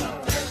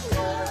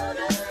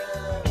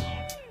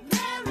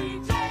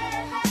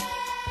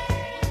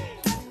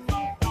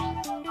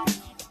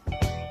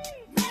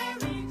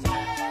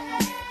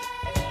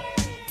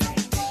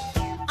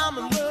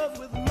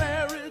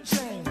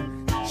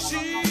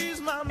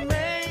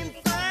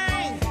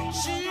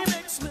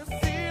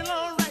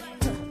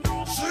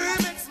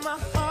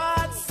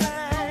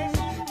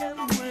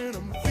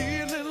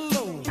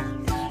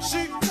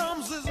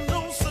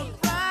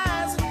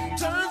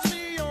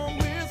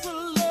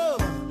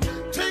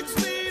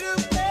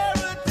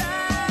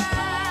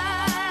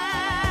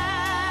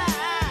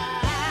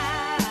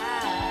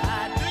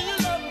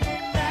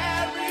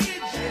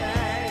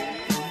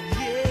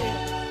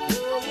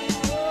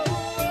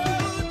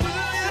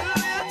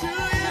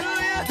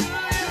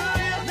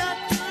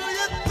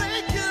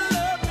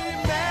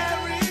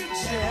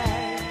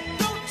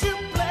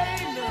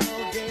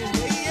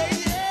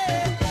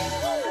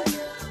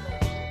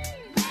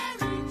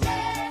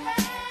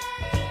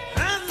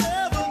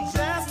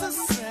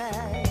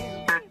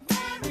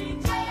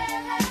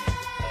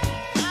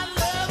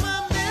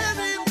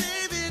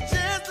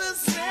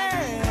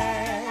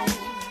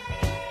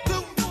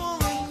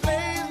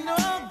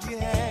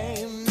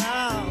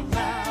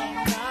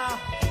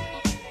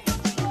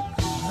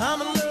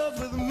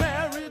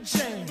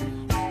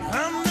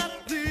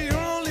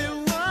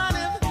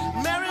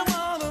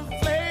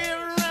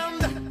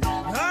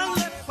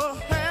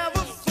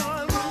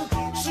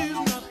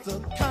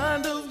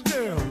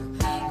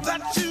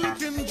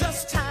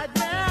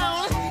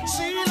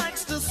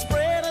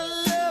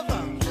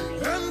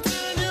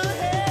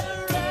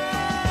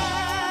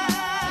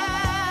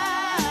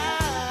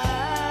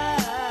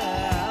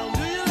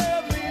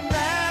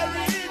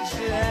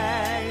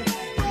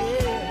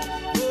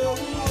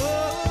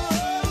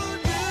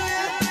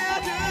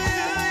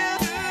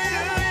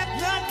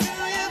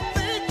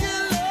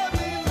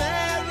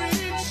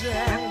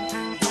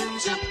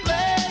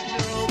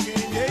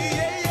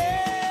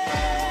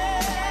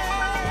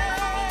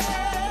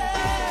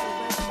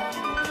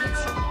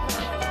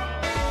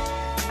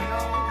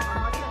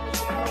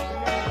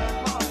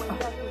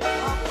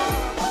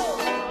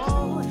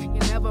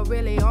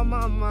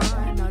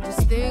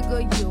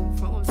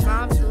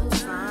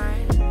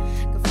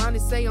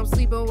 say I'm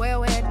sleeping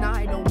well at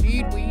night. Don't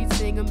need weed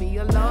singing me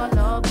a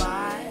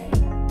lullaby.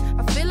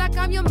 I feel like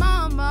I'm your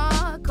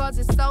mama, cause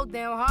it's so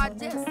damn hard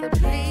just to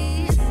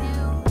please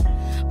you.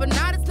 But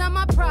now that's not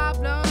my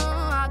problem.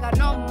 I got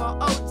no more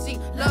OG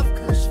love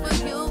kush for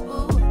you,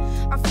 boo.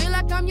 I feel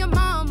like I'm your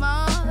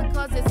mama,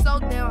 cause it's so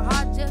damn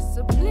hard just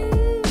to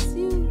please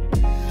you.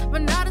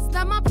 But now that's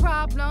not my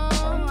problem.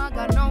 I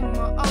got no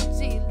more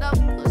OG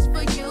love kush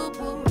for you,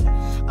 boo.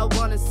 I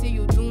wanna see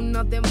you do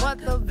nothing but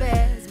the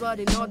best. But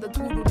in order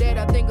to do that,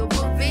 I think it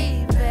would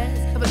be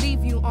best if I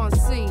leave you on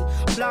scene,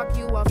 block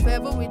you off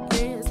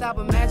everything. Stop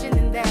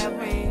imagining that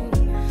ring.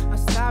 I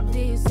stop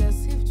this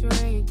excessive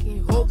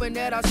drinking, hoping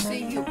that I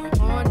see you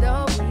on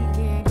the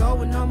weekend.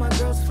 Going on my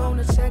girl's phone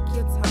to check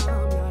your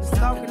time. Now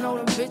stalking all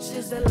them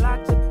bitches that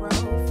like your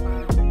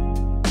profile.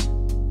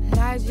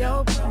 Like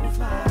your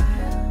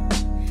profile,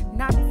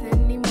 not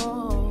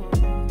anymore.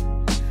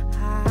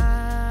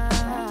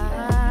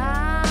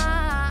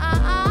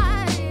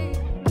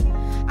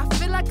 I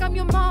feel like I'm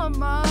your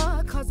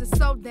mama, cause it's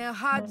so damn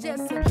hard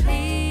just to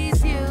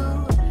please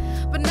you.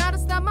 But now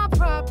that's not my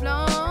problem.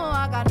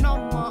 I got no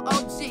more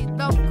OG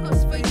love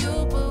kush for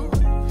you, boo.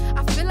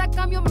 I feel like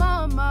I'm your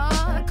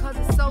mama, cause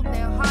it's so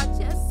damn hard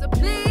just to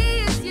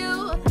please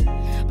you.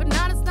 But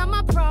now that's not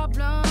my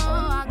problem.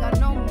 I got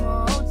no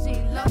more OG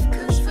love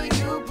kush for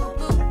you, boo,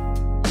 boo.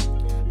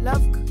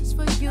 Love kush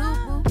for you,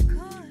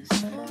 boo.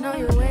 No,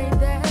 you ain't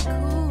that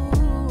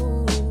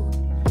cool.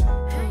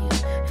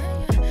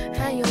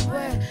 And your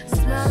breath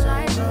smell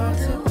like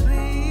you too.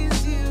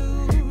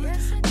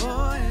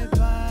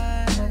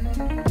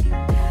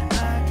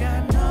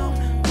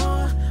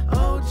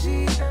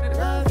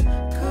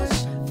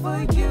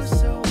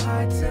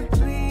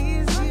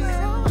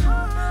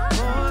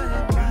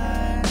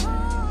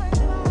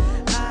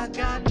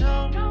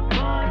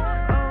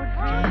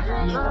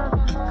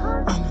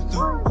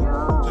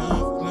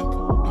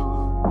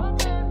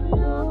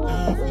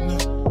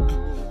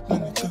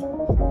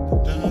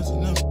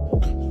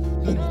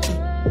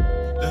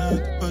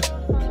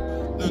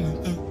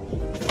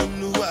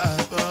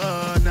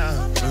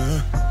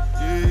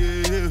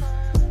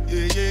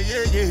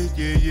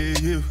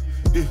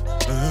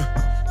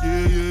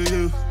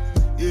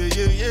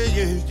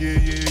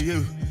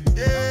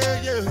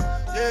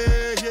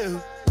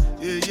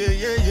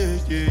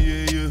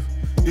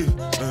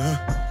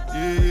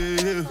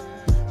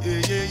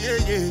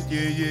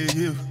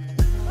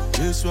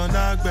 This one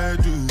I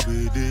do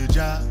with the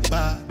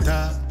jabata.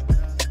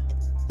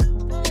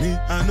 Me,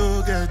 I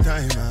no get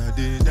time, I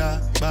did da.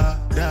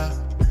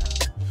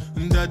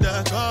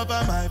 Dada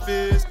cover my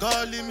face,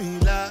 calling me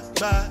la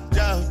ba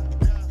ja.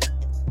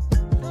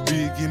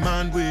 Biggie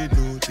man, we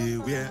know they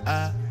wear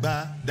a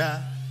ba da.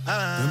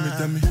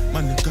 Tell me,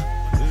 my nigga,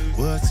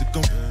 what's it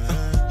gon'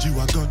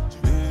 G-Wagon,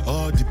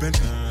 all the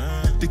Bentley,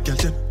 the girl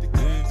them,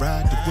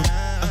 ride the whip.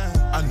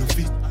 I no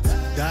fit,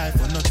 die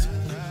for nothing.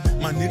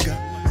 My nigga,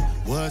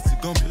 what's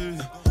it gon' be?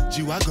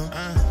 G-Wagon,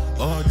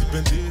 all the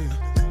Bentley,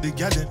 the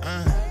girl them,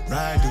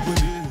 ride the whip.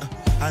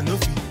 I no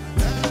fit,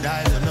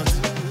 die for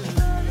nothing.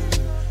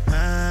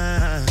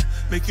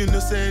 Make you no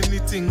say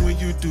anything when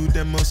you do,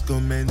 they must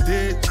commend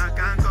it. I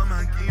can't come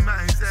and keep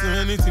myself. So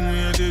anything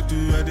when I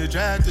do, I they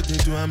try to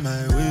do on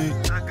my way.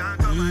 I can't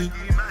come and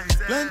keep myself.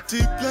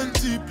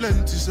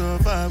 Plenty so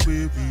far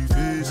we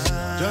face.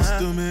 Just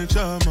to make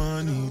sure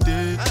money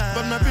day.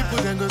 But my people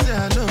can go say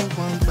I know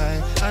one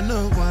buy, I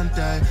know one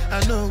die,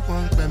 I know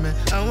one payment.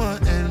 I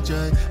want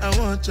enjoy, I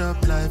want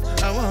job life,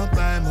 I want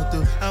buy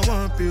motor, I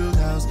want build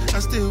house, I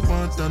still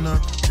want to know.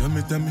 Tell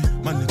me,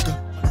 my nigga,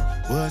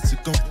 what's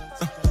it gon'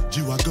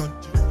 G-Wagon,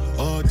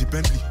 all the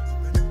Bentley,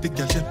 the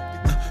girl them,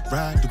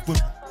 ride the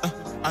whip,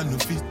 I no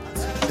fit,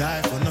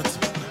 die for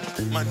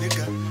nothing. My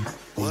nigga,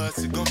 what's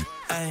it gon' be?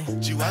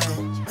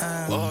 G-Wagon,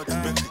 all the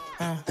Bentley,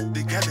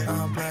 the girl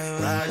them,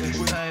 ride the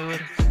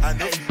whip, I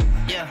no fit.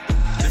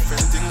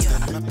 Different things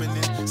that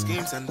happening,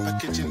 schemes and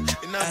packaging.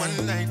 In a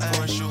one night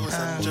for shows,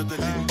 I'm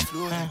juggling,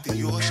 floating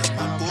the ocean,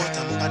 my boat,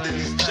 I'm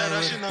paddling. Shout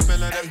out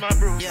Shinabella, that's my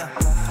bro.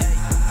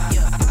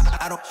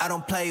 I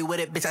don't play with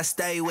it, bitch, I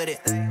stay with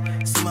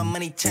it. See my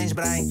money change,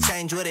 but I ain't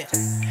change with it.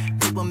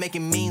 People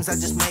making memes, I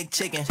just make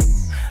chicken.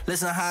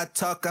 Listen to how I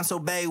talk, I'm so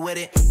bad with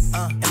it.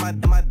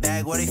 In my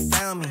bag where they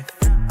found me.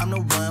 I'm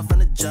the one from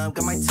the jump,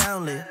 got my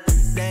town lit.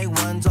 They ain't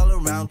ones all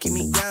around, keep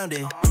me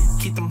grounded.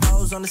 Keep them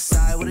hoes on the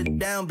side with a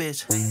down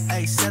bitch.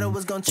 Ayy, said I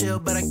was gon' chill,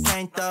 but I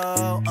can't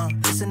though.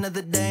 It's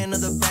another day,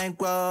 another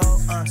bankroll.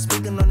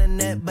 Speaking on the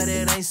net, but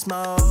it ain't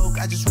smoke.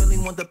 I just really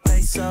want the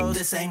peso.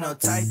 This ain't no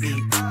type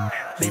beat.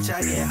 Bitch,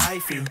 I get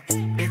hyphy.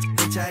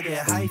 Bitch, I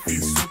get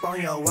hyphy. Swoop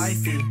on your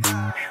wifey.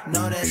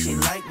 Know that she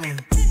like me.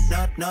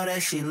 Know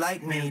that she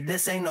like me.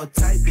 This ain't no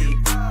type beat.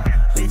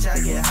 Bitch, I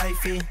get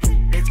hyphy.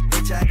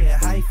 Bitch, I get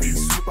hyphy.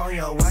 Swoop on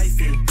your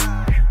wifey.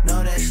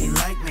 Know that she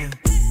like me.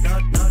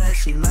 Know that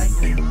she like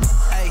me.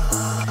 Hey,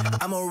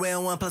 I'm a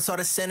real one plus all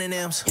the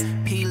synonyms.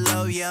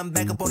 P-Lo, yeah, I'm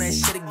back up on that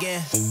shit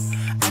again.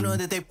 I know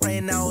that they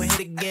praying I will hit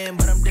again,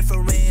 but I'm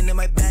different in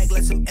my bag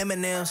like some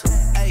M&M's.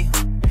 Hey,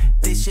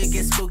 this shit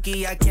gets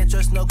spooky, I can't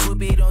trust no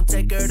groupie. Don't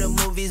take her to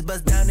movies,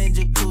 bust down in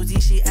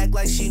jacuzzi. She act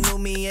like she knew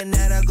me, and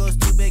that I go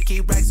stupid.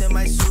 Keep racks in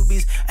my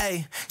Subies.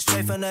 Ay,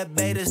 straight from the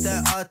betas,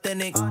 that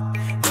authentic.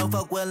 Don't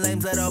fuck with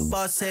lames, let our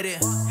boss hit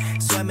it.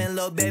 Swimming,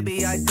 little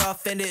baby, I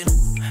dolphin it.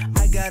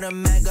 I got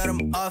him mad, got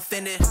him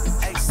offended.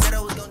 Ay, said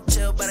I was gon'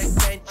 chill, but I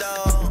can't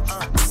though.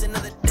 It's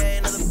another day,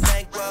 another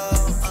bankroll.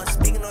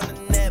 Speaking on the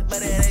net,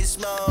 but it ain't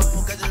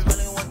smoke. I just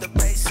really want the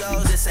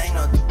pesos. This ain't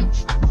no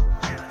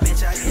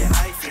bitch, I get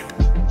hyphy.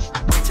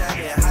 Bitch, I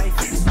get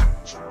hyphy.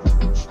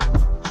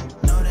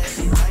 Know that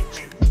she like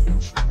me.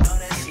 Know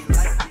that she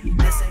like me.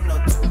 This ain't no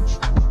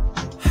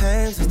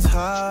hands are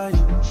tied.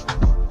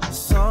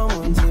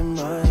 Someone's in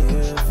my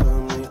ear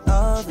from the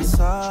other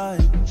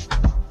side,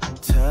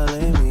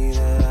 telling me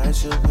that I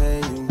should pay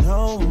you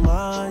no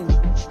mind.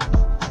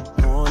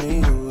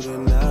 Wanting you to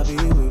not be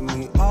with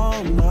me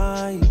all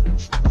night.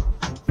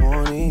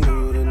 Wanting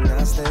you to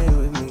not stay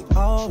with me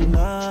all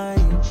night.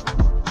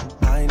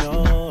 I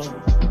know,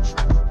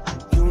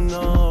 you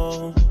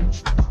know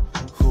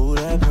who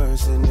that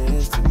person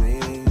is to me.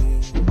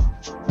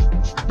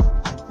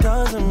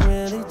 Doesn't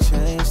really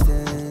change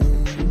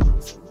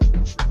things.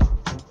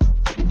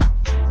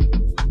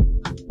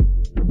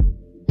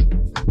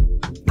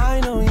 I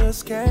know you're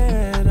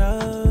scared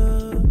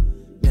of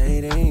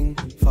dating,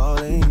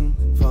 falling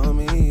for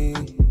me.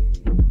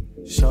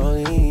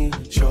 Surely,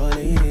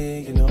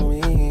 you know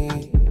me.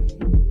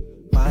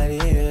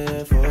 Right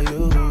here for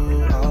you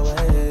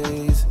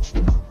always.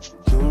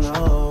 You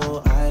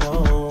know I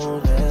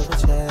don't ever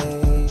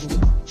change.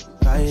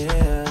 Right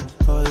here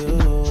for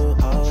you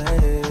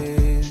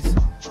always.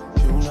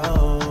 You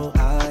know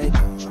I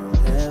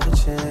don't ever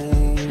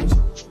change.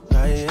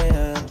 Right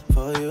here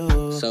for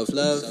you.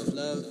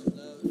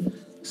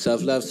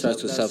 Self-love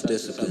starts with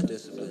self-discipline.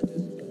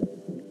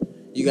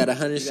 You got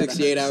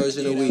 168 hours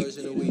in a week.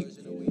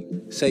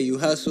 Say you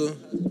hustle,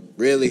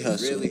 really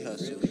hustle.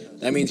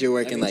 That means you're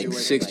working like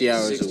 60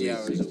 hours a week.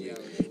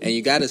 And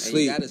you gotta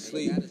sleep.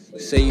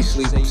 Say you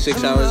sleep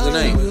 6 hours a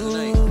night.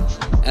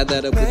 Add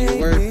that up with your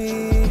work.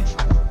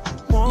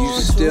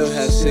 You still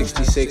have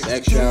 66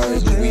 extra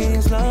hours a week.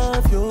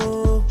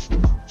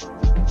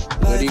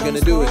 What are you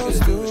gonna do with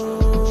it?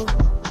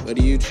 What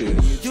do you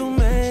choose? You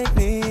make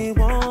me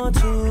want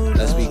to.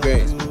 Let's be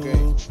great.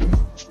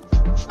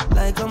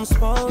 Like I'm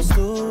supposed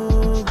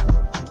to.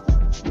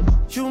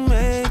 You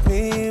make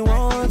me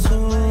want to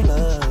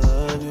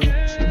love you.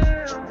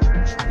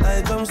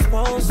 Like I'm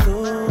supposed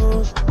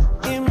to.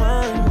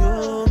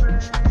 Emmanuel.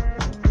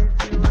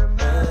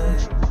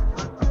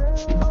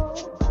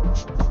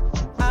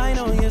 I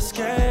know you're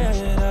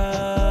scared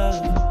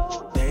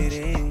of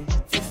dating.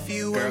 If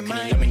you were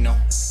mine, let me know.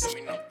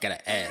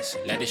 Gotta ask,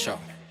 let it show.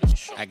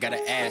 I gotta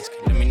ask,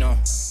 let me know.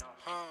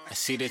 I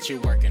see that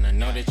you're working, I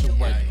know that you're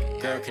working.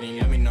 Girl, can you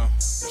let me know?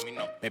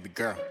 Baby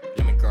girl,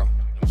 let me grow.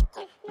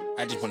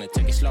 I just wanna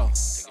take it slow.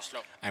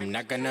 I'm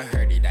not gonna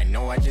hurt it, I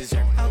know I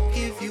deserve it. I'll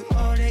give you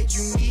all that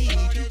you need.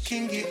 You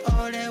can get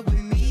all that with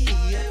me.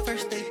 At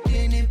first they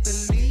didn't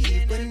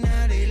believe, but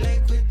now they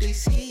like what they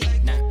see.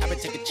 Nah, I'ma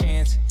take a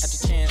chance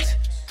after chance.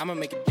 I'ma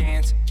make it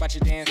dance, watch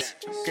you dance.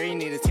 Girl, you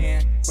need a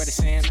tan, where the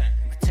sand.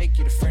 I'ma take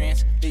you to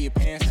France, leave your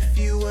pants. If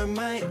you were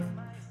my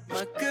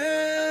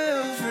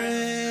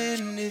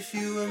girlfriend, if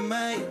you were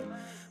my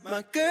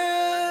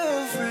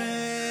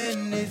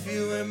girlfriend, if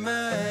you were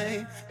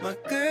my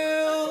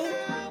girl,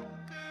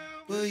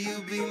 will you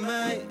be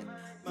my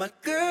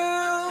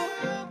girl?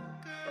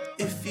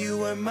 If you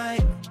were my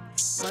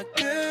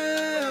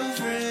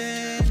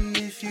girlfriend,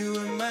 if you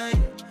were my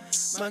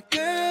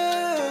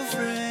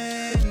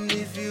girlfriend,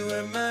 if you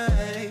were my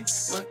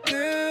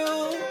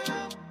girl,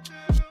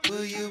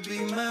 will you be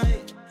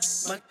my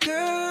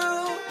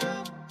girl?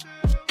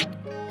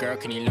 Girl,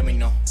 can you let me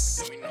know?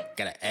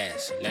 Gotta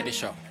ask, let it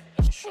show.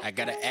 I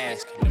gotta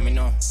ask, let me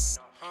know.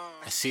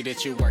 I see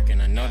that you're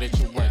working, I know that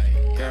you're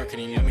working. Girl, can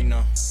you let me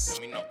know?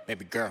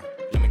 Baby girl,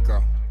 let me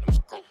grow.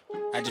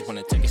 I just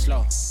wanna take it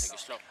slow.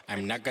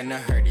 I'm not gonna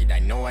hurt it, I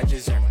know I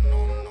deserve it.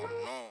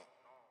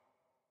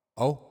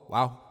 Oh,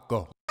 wow,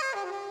 go.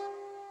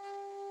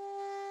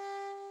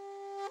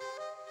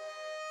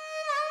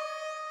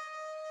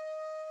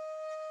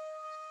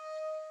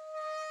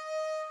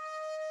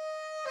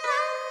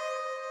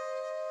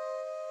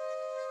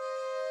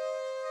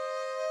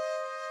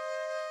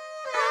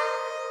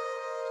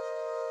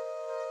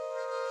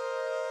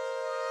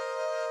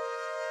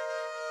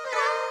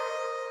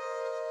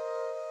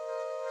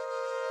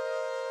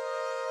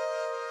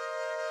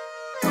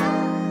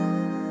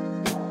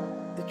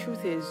 The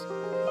truth is,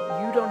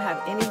 you don't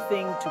have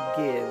anything to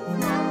give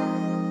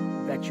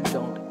that you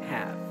don't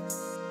have.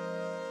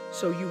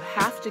 So you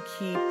have to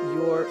keep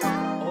your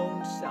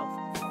own self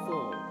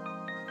full.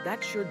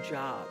 That's your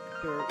job.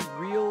 Your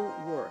real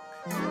work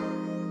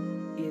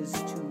is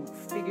to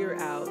figure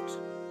out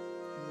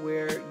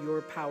where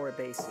your power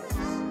base is.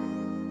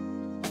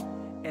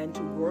 and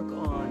to work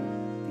on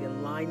the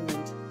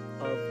alignment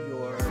of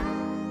your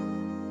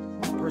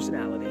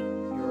personality,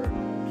 your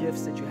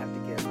gifts that you have to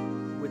give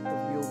with the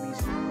real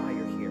reason why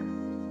you're here.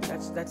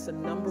 That's the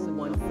number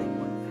one thing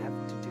you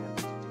have to do,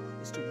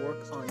 is to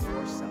work on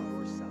yourself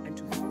and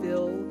to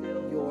fill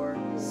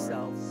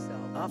yourself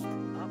up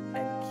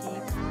and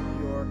keep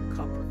your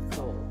cup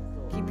full.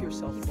 Keep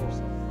yourself full.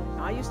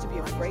 Now, I used to be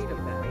afraid of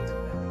that.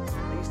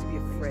 I used to be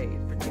afraid,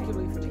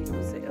 particularly for people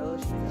who say, oh,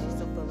 she's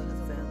so full of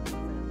herself.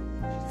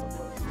 She's so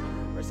full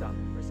of herself.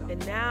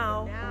 And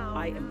now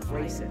I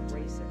embrace it.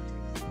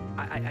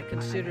 I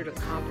consider it a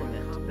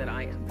compliment that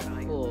I am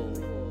full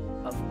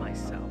of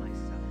myself.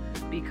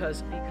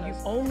 Because you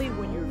only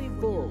when you're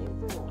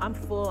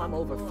full, I'm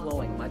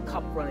overflowing, my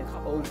cup runneth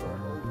over.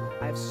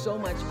 I have so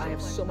much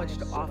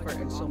to offer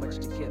and so much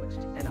to give.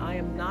 And I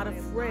am not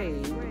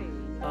afraid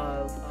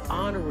of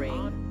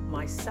honoring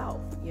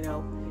myself. You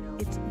know,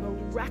 it's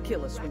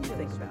miraculous when you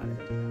think about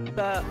it.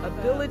 The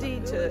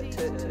ability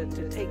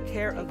to take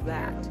care of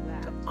that,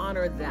 to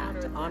honor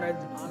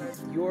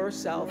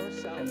yourself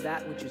and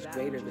that which is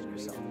greater than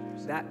yourself,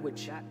 that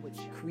which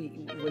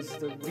was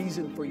the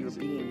reason for your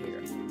being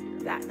here.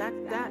 That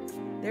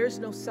there's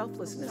no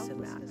selflessness in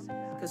that,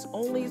 because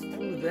only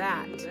through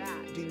that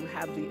do you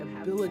have the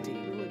ability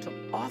to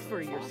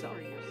offer yourself,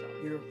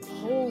 your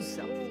whole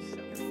self,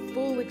 your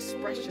full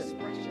expression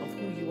of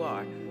who you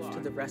are to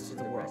the rest of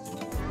the world.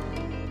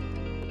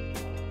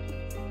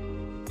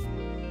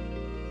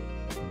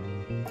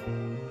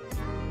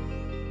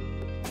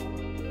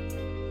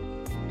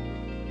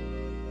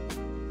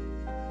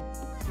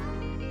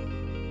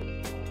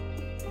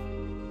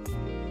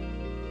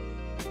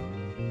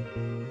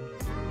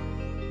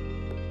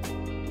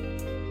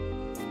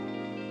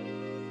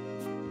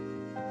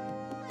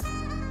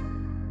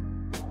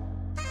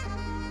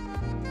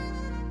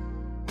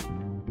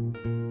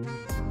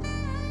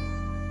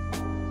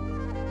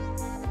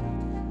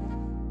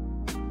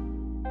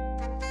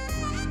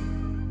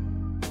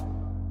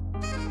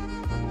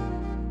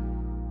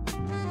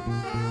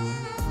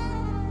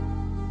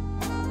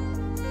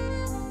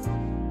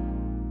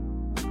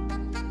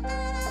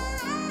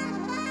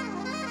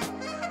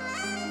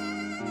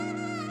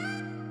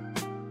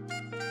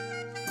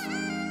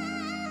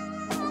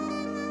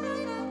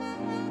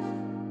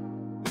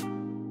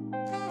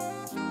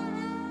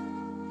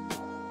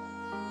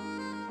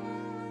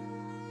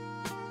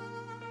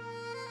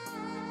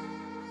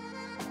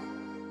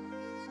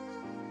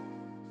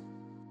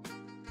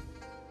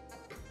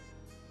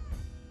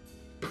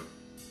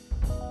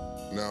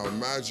 Now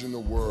imagine a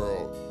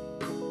world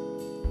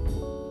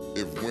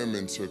if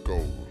women took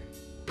over.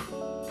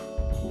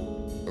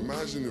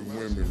 Imagine if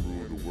women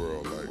ruled the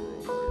world, like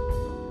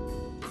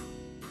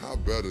how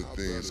better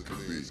things could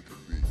be.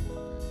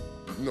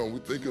 You know, we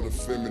think of the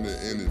feminine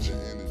energy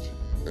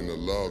and the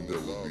love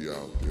that would be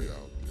out there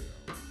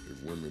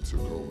if women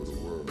took over the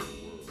world.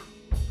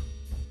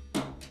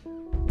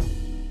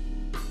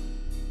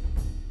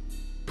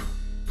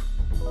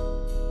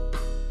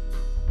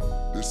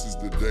 This is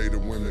the day the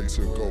women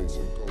took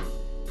over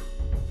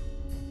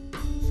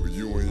for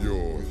you and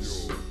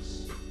yours.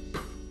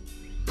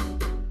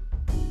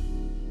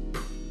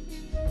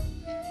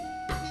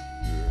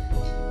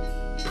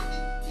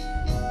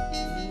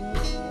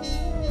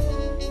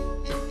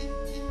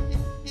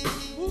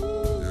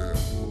 Yeah.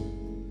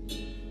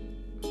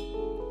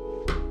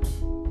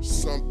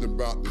 Something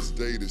about this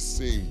day that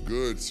seemed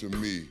good to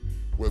me,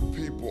 where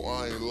people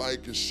I ain't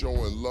like is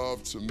showing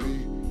love to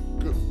me.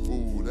 Good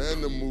food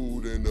and the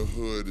mood in the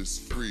hood is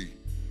free.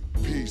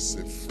 Peace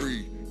and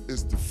free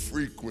is the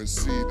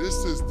frequency.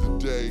 This is the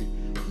day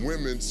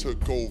women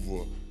took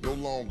over. No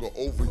longer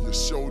over your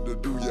shoulder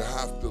do you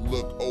have to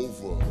look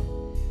over.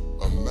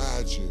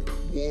 Imagine,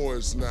 war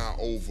is now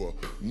over.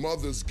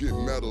 Mothers get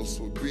medals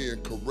for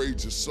being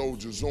courageous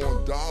soldiers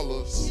on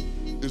dollars.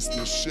 It's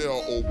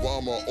Michelle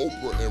Obama,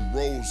 Oprah, and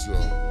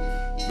Rosa.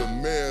 The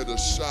mayor, the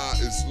Shah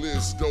is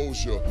Liz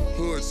Dozier.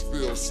 Hoods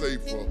feel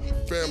safer,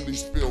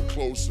 families feel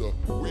closer.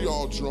 We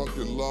all drunk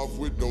in love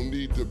with no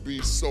need to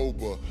be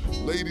sober.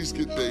 Ladies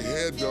get their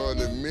hair done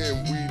and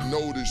men, we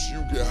notice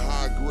you get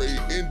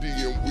high-grade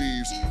Indian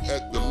weaves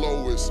at the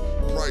lowest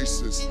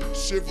prices.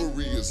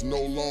 Chivalry is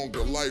no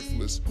longer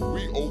lifeless.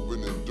 We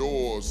opening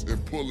doors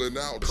and pulling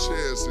out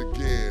chairs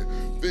again.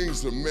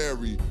 Things are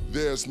merry,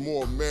 there's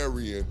more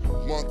marrying.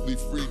 Monthly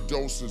free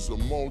doses of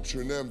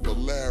Motrin and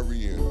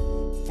Valerian.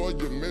 For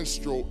your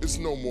minstrel, it's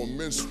no more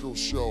minstrel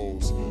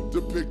shows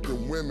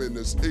depicting women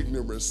as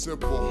ignorant,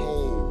 simple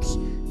hoes.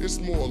 It's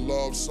more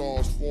love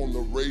songs from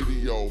the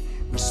radio.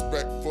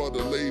 Respect for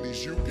the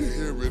ladies, you can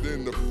hear it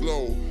in the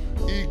flow.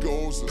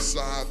 Egos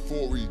aside,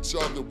 for each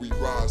other we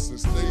rise.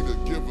 Since they the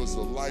givers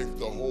of life,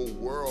 the whole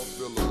world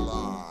feel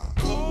alive.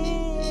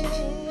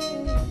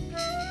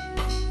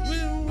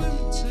 When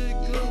women take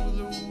over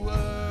the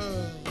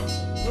world,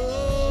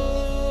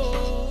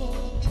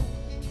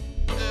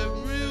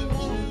 every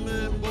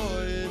woman,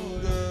 boy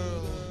and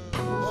girl,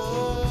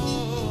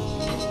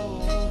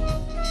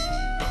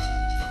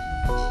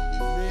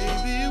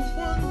 maybe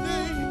one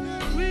day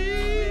we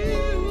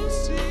will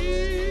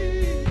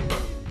see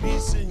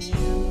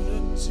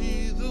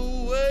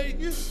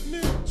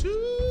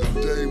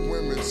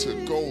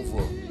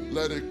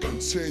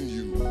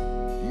continue.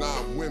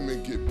 9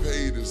 women get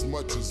paid as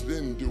much as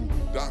men do.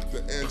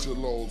 Dr.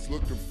 Angelo's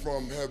looking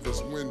from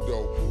heaven's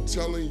window,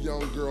 telling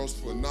young girls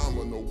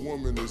phenomenal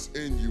woman is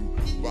in you.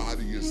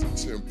 Body is a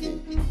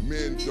temple,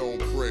 men don't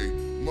pray.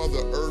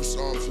 Mother Earth's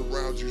arms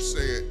around you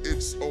saying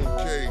it's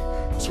okay.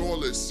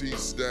 Toilet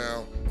seats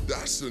down,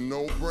 that's a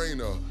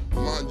no-brainer.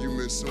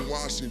 Monuments in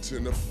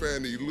Washington of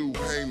Fannie Lou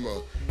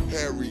Hamer.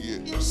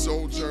 Harriet,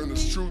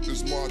 Sojourner's Truth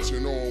is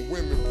marching on.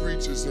 Women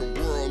preachers and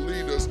world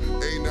leaders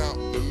ain't out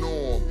the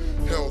norm.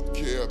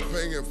 Healthcare,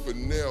 paying for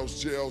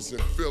nails, jails,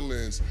 and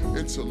fill-ins.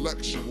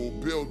 Intellectual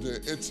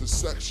building,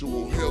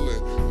 intersexual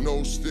healing.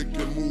 No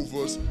sticking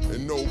movers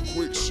and no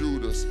quick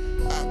shooters.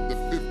 After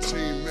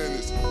 15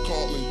 minutes,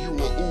 calling you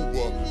a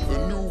Uber.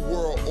 The new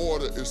world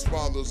order is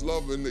fathers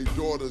loving their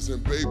daughters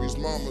and babies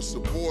mama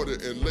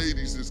supported, and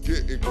ladies is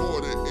getting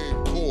courted in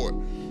court.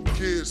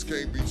 Kids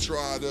can't be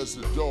tried as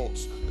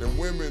adults, and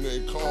women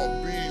ain't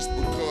called bees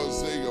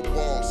because they a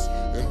boss.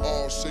 In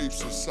all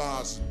shapes and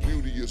sizes,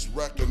 beauty is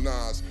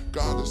recognized.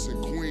 Goddess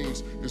and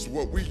queens is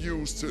what we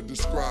use to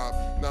describe.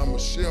 Now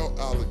Michelle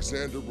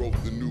Alexander wrote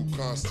the new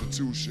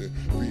Constitution.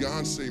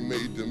 Beyonce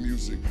made the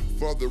music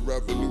for the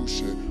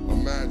revolution.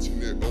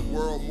 Imagine it, a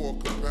world more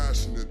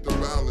compassionate. The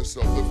balance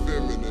of the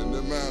feminine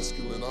and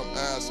masculine. I'm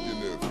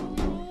asking if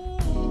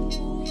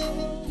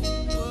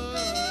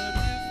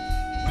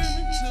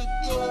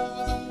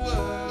over the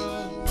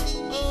world.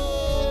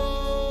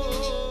 Oh,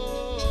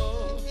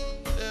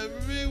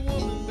 every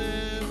woman,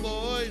 man,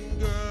 boy, and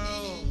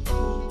girl.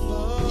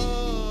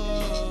 Oh,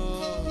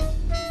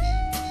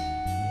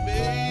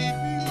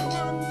 maybe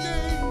one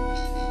day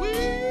we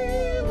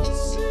will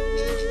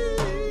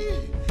see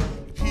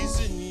peace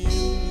and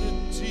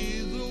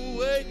unity the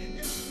way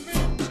it's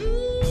meant to.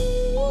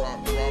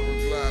 Robert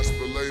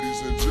Glasper,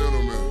 ladies and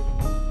gentlemen.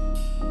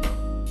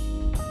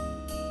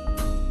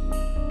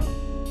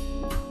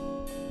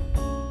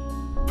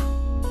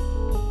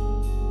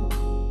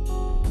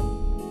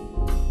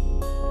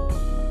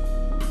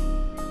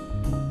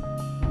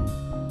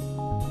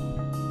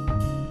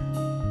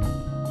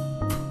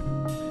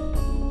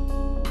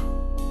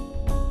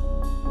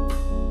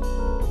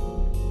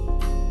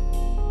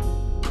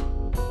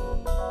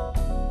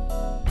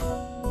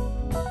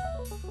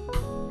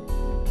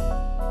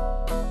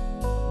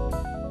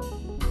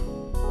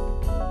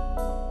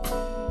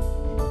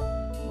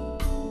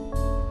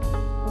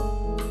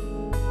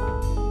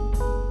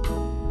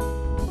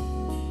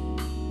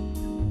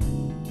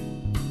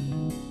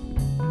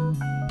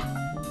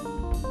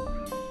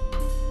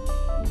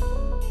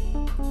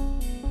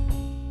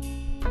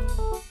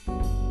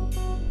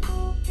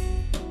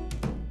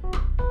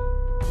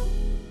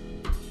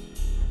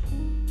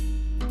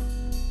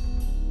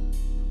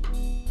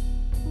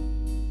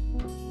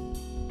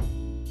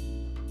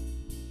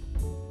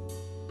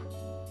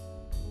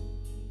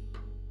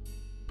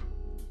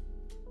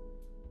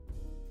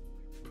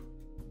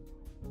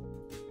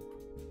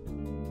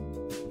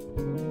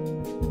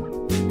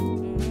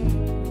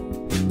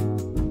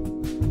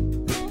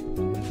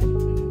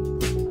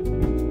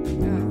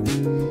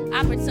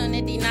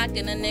 Opportunity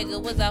knocking, a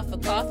nigga was out for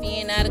coffee,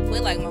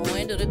 inadequate like my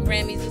window. The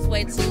Grammys is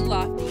way too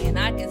lofty, and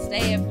I could stay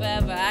here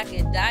forever, I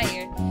could die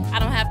here. I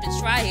don't have to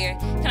try here.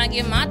 Can I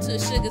get my 2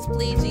 sugars,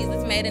 please?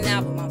 Jesus made an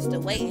album, I'm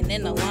still waiting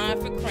in the line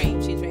for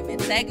cream. She's dreaming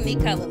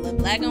Technicolor, look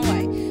black and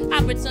white.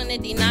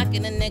 Opportunity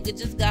knocking, a nigga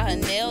just got her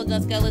nails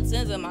done.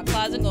 Skeletons in my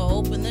closet, go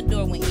open the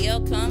door when Yale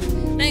comes.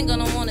 They ain't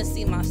gonna wanna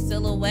see my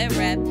silhouette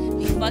rap.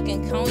 Be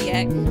fucking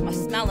cognac, my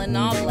smelling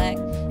all black.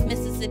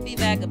 Mississippi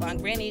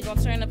vagabond, granny gon'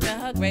 turn up in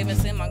her grave and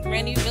say my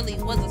granny really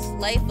was a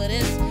slave for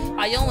this.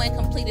 All your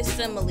incompleted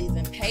similes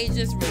and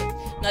pages ripped.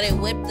 No, they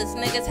whipped us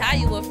niggas, how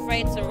you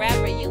afraid to rap?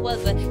 Or you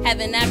was a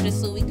heaven after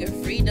so we could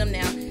free them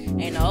now.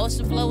 Ain't no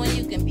ocean flowing,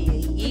 you can be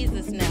a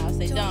Jesus now.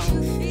 Say don't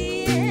you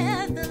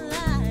feel the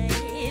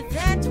light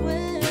that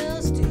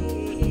dwells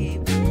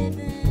deep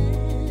within?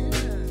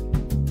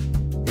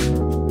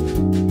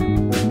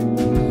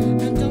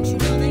 And don't you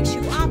know that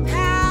you are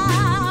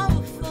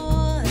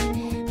powerful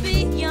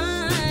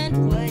beyond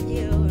what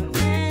you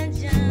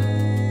imagine?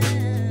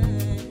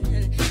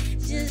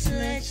 Just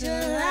let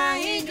your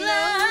light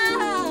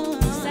glow.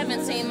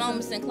 17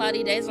 moments and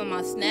cloudy days on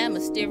my snap.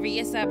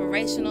 Mysterious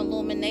aberration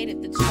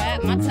illuminated the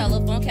trap. My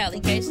telephone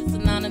calications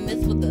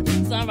anonymous with the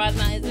sunrise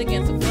nights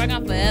against the frog.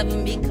 I'll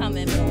forever be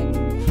coming back.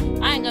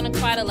 I ain't gonna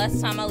cry the last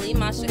time I leave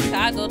my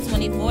Chicago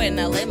 24 in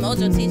LA.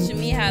 Mojo teaching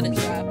me how to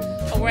drive.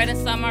 A word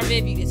inside my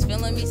review is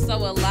feeling me so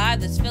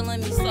alive. That's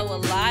feeling me so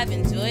alive.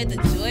 Enjoy the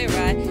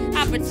joyride.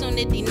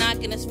 Opportunity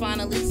knocking. It's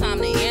finally time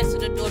to answer.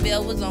 The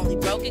doorbell was only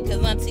broken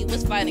cause auntie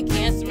was fighting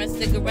cancer and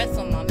cigarettes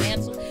on my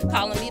mantle.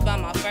 Calling me by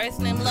my first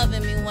name,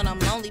 loving me when I'm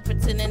lonely,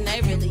 pretending they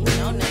really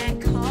know me.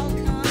 That call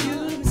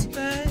comes,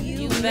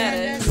 you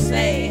better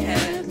say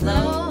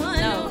hello.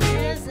 No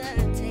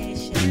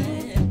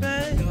hesitation,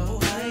 no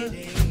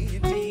hiding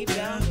deep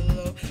down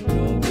below.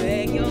 No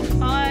beg your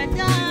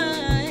pardon.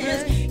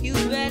 You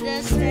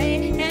better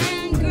stay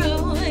and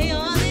grow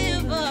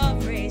your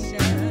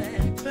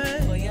vibration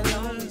for your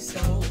lonely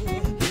soul.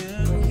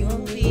 Or you'll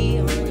be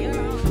on your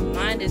own.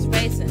 Mind is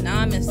racing.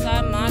 I'm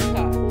inside my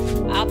car.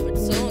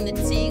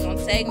 Opportunity gon'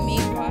 take me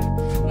far.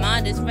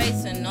 Mind is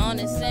racing on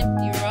this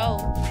empty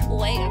road,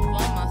 waiting for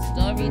my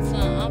story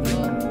to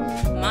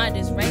unfold. Mind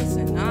is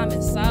racing, I'm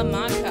inside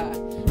my car.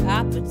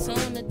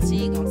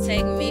 Opportunity gon'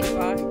 take me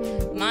far.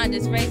 Mind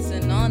is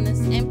racing on this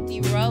empty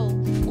road,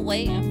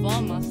 waiting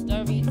for my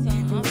story to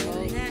unfold.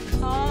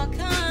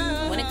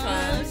 When it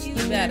comes, you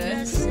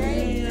better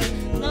say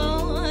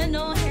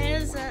no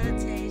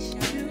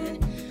hesitation,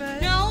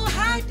 no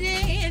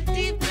hiding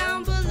deep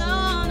down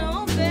below,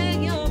 no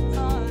beg your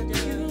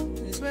pardon.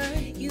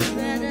 You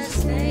better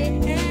stay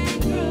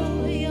and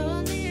grow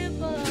your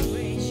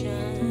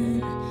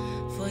liberation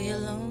for your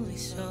lonely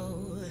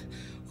soul,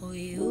 or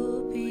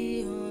you'll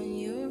be on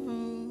your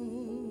own.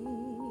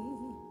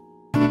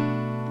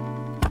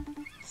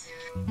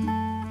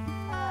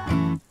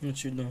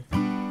 What you doing?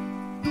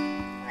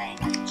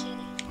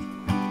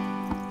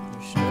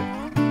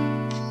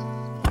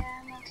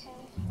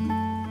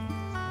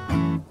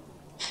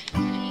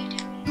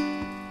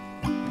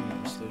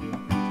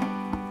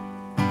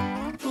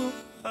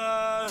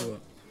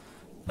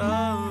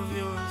 Love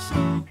you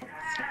so.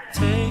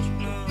 Take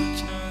no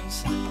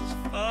chances.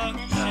 Fuck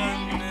that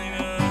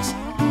niggas.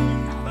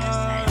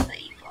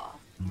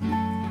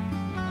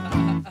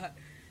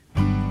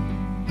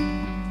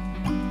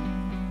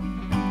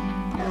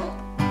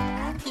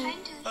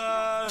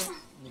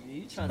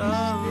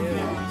 Love you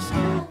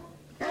so.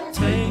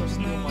 Take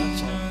no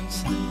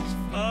chances.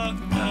 Fuck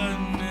that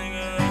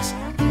niggas.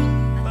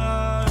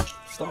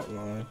 Stop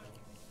lying.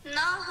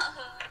 No.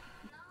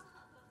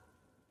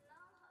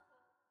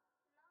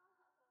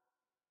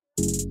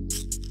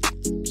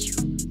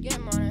 Get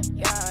money,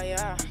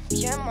 yeah.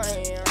 Get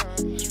money,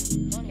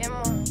 Get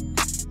money.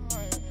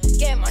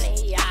 Get money,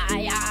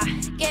 yeah.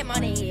 Get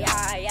money,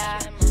 yeah.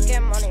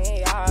 Get money,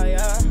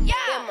 yeah.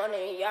 Get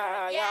money,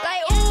 yeah.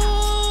 Like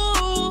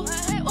ooh,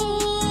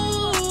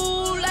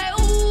 like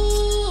ooh.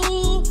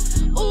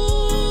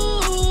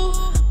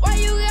 Why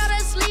you gotta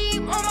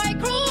sleep on my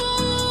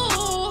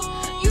crew?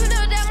 You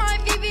know that my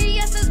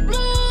VVS is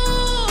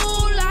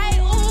blue.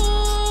 Like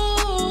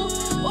ooh,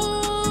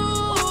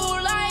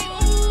 like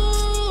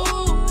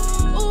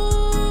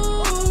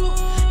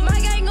my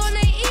gang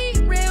gonna eat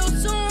real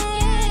soon.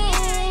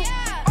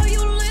 All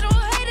you little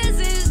haters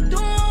is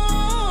doomed.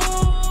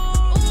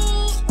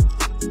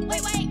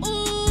 Wait,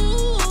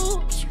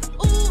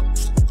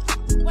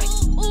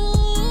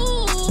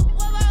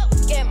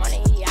 get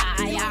money, yeah.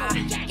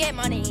 Get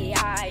money,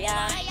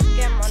 yeah.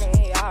 Get money,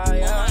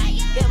 yeah.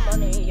 Get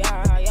money,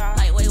 yeah.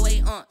 Like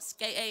wait,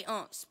 skate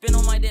spin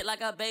on my dick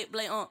like a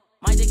Beyblade,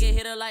 my dick get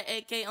hit her like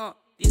AK,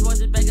 These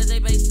voices beggars, they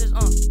bases,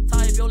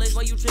 Tie up your legs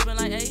while you trippin'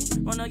 like,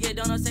 ayy. Run get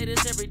done, I say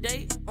this every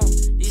day,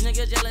 These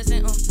niggas jealous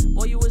and,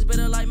 boy, you was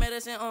bitter like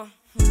medicine, Are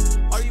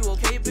you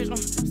okay, bitch,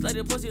 Slay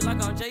the pussy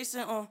like I'm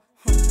Jason,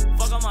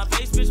 Fuck on my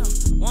face, bitch,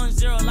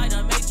 1-0 like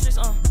the Matrix,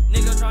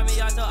 Nigga try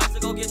me, I tell I to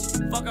go get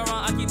you. Fuck around,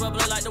 I keep a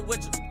blood like the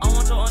Witcher. I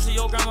want your auntie,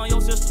 your grandma,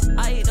 your sister.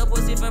 I eat the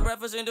pussy for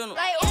breakfast and dinner.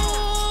 Like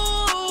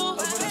ooh,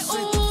 like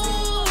ooh.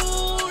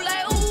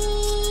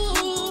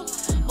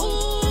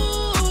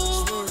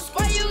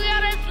 Why you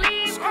gotta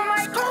sleep on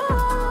my crew?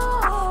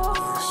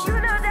 You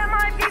know that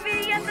my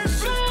VVS is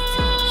blue.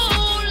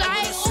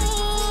 Like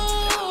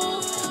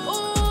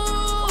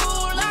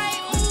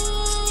like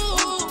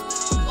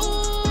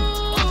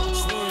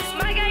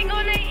my gang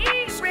gonna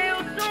eat real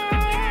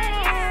soon.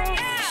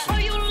 All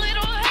you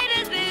little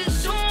haters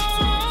is doomed.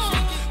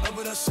 How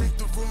about I shake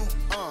the room?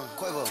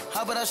 Quavo.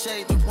 How about I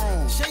shake the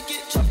room? Shake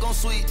it. Chuck gon'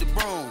 sweep the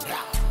broom.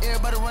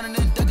 Everybody running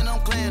and ducking,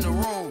 I'm clearing the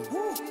room.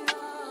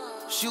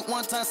 Shoot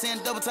one time, saying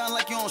double time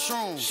like you on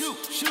shrooms. Shoot.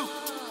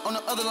 On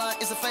the other line,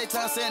 it's a fake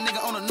time, saying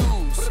nigga on the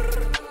news.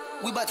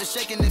 We bout to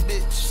shake in this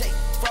bitch. Shake.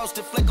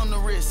 Frosted flake on the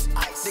wrist.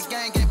 Ice. The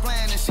gang ain't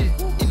playing this shit.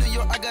 In New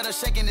York, I got a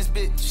shake in this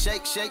bitch.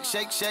 Shake.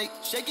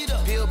 Shake it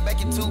up. Peel back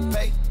your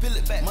toothpaste. Peel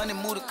it back. Money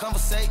move to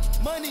conversate.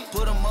 Money.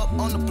 Put them up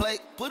on the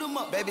plate. Put them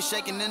up. Baby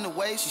shaking in the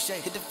waist. She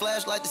shake. Hit the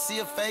flashlight to see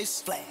her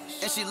face.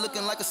 Flash. And she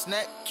looking like a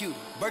snack. Cute.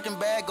 Birkin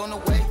bag on the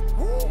way.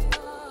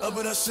 Up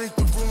and I shake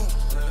the room.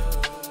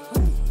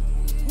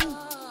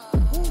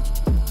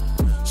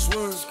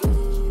 Swerve.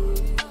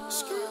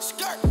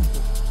 Skirt.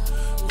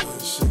 Go ahead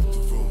and shake the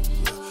room.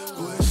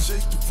 Go ahead and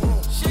shake the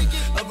room. Shake it.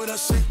 Up and I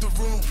shake the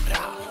room.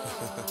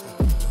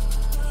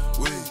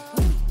 Wait.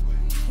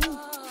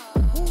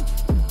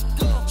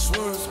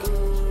 Swerve. Go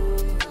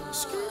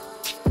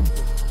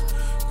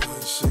ahead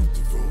and shake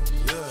the room.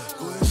 Yeah.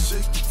 Go ahead and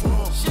shake the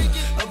room. Shake it.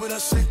 Up and I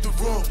shake the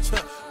room.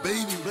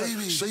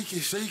 Baby, shake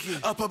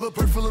it. I pop a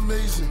bird full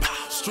amazing.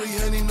 Straight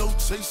honey, no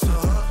chaser.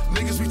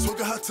 Niggas be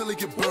talking hot till they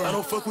get burned. I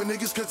don't fuck with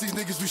niggas cause these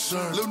niggas be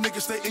sure. Little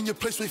niggas stay in your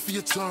place, wait for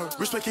your turn.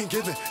 Respect ain't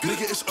given,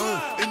 nigga it's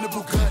earned. In the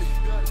Bugatti.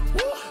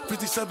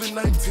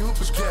 5719 with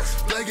push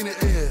gas. Flag in the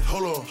air,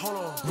 hold on.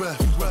 Ref.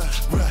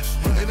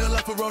 Ain't a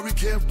lot Ferrari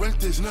can't rent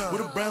this.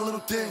 With a brown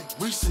little thing,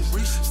 Reese's.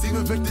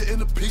 Steven Victor in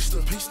the pista.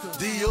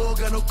 Dior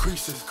got no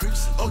creases.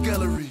 Oh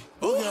gallery.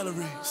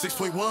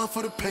 6.1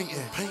 for the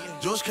painting.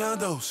 George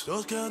condos.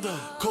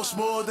 Cost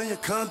more than your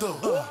condo.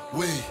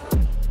 Wait.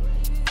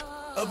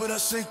 Up and I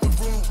shake the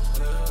room.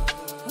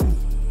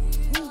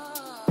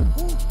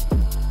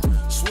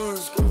 Swerve.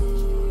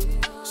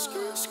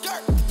 Skirt.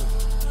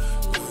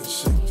 Go ahead and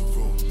shake the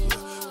room.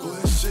 Go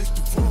ahead and shake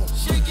the room.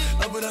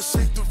 Up and I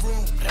shake the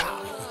room.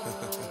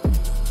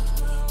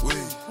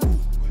 Wait.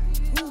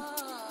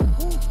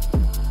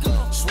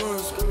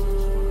 Swerve. Go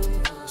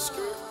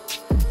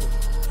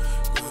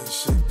ahead and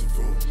shake the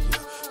room.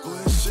 Go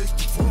ahead and shake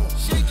the room.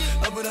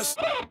 Up and I.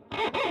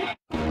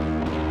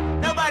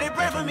 Nobody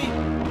pray for me.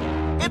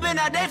 It been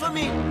a day for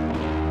me.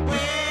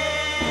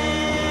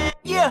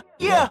 Yeah.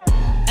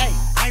 Hey,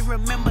 I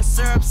remember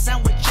syrup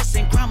sandwiches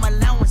and crime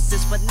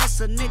allowances.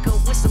 Finesse a nigga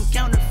with some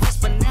counterfeits,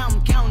 but now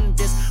I'm counting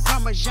this.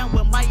 Parmesan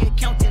with my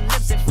accountant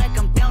lips. In fact,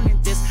 I'm down in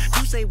this.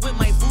 You say with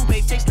my boo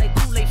babe tastes like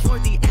Kool-Aid for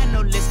the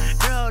analyst.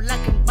 Girl, I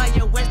can buy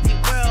your Westie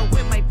world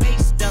with my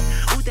base stuff.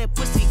 Ooh, that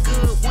pussy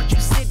good. Once you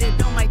sit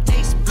it on my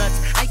taste buds.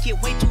 I get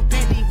way too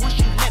petty once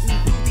you let me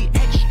do the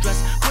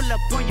extras. Pull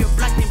up on your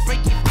block and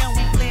break it down.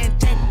 We playing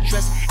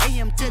Tetris.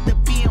 AM to the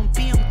PM,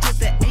 PM to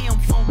the AM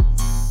phone.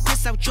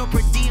 Piss out your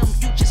per diem,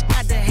 you just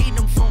gotta hate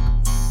them phone.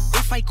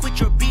 If I quit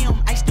your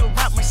BM, I still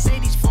rock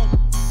Mercedes phone.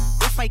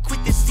 If I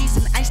quit this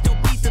season, I still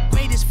be the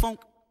greatest funk.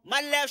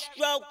 My left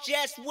stroke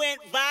just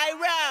went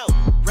viral.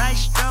 Right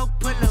stroke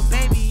put a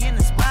baby in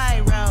a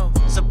spiral.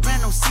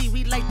 Soprano C,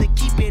 we like to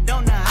keep it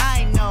on the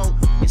high note.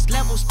 It's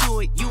levels to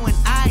it, you and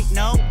I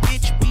know.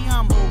 Bitch, be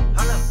humble.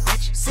 Hold up,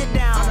 bitch. Sit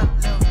down.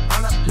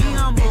 Be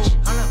humble.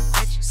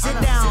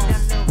 Sit down.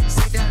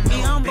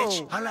 Be humble.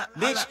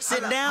 Bitch,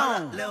 sit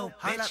down.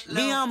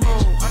 Be humble.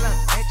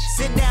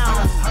 Sit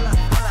down.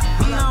 Be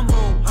humble.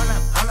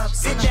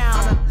 Sit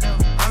down.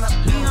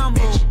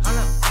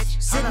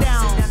 Be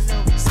humble.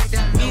 Sit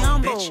down. Be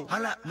humble.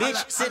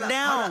 Bitch, sit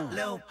down.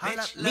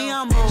 Be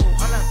humble.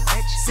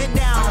 Sit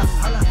down.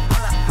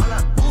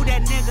 Who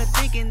that nigga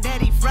thinking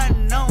that he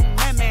frontin' on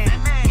women?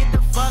 Get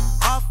the fuck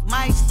off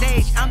my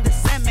stage, I'm the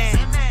Sandman.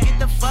 Get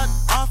the fuck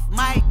off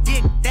my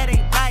dick, that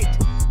ain't right.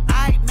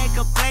 I make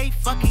a play,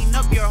 fucking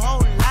up your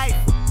whole life.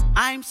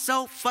 I'm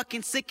so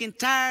fucking sick and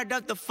tired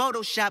of the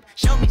Photoshop.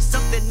 Show me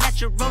something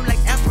natural like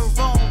Afro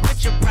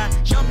with your pride.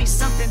 Show me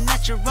something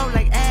natural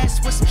like ass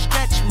with some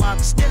stretch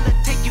marks. Still'll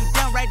take you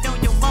down right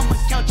on your mama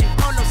couch in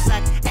polo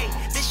sock. Hey,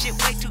 this shit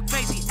way too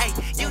crazy. Hey,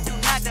 you do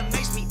not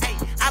amaze me. Hey,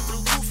 I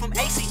blew through from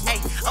ACA.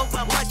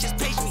 Obama just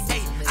page me.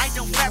 Hey, I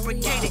don't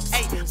fabricate it.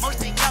 Hey, most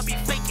of y'all be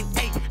faking.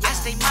 Hey, I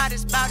stay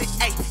modest about it.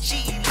 Hey,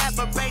 she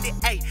elaborated.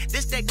 Hey,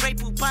 this that great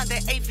poop on the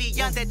AV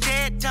on that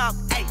TED talk.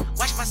 Hey,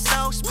 watch my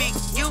soul speak.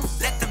 You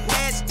let the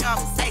meds talk.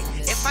 Hey,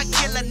 if I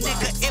kill a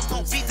nigga, it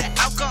won't be the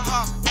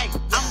alcohol. Hey,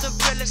 I'm the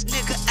realest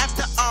nigga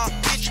after all.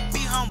 Bitch, be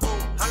humble.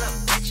 Hold up,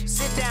 bitch.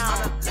 Sit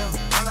down.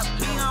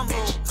 Be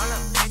humble.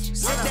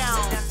 Sit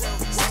down.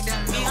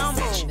 Be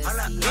humble.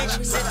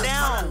 Bitch, sit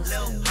down.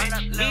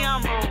 Be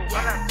humble.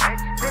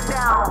 Sit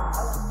down.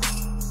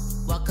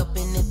 Walk up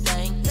in the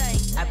thing,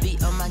 I be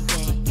on my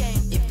game.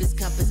 If it's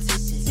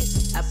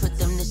competition, I put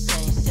them to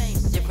shame.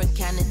 Different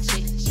kind of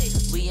chick,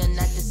 we are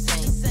not the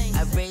same.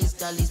 I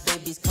raised all these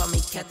babies, call me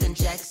Captain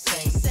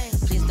Jackson.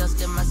 Please don't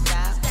steal my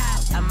style,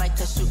 I might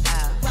cuss you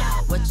out.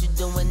 What you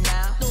doing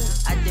now?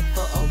 I did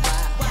for a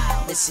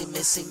while. Missy,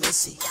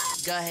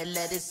 go ahead,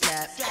 let it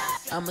snap.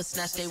 I'ma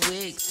snatch they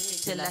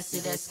wigs till I see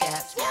that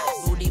scap.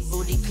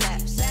 Booty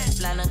claps,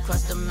 flying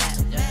across the map.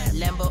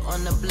 Lambo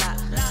on the block,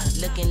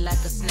 looking like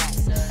a snack.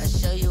 I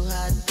show you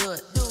how I do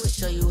it,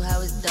 show you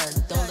how it's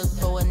done. Don't look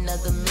for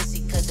another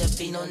Missy, cause there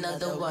be no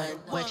another one.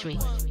 Watch me,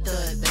 throw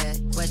it back,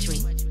 watch me,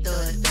 throw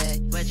it back,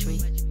 watch me,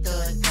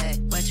 throw it back,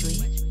 watch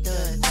me, throw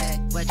it back,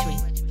 watch me,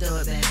 throw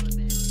it back,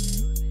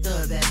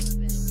 throw it back,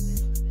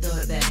 throw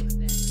it back,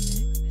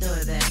 throw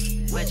it back,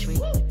 watch me,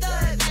 throw it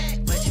back,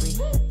 watch me,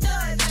 throw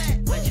it back,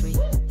 watch me,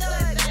 throw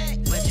it back,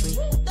 watch me,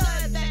 throw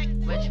it back,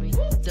 watch me,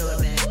 throw it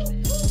back,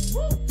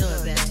 throw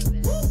it back,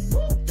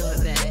 throw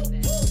it back,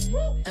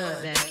 throw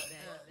it back.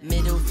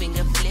 Middle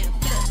finger flip,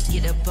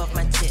 get up off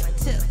my tip.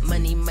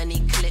 Money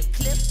clip,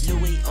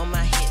 Louis on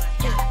my hip.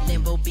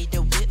 Lambo be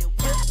the whip,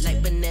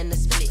 like banana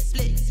split.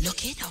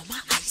 Look at all my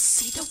eyes,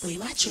 see the way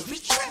my jewelry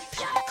trip.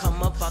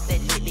 Come up off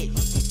that lit,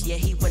 yeah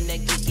he wanna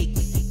get it,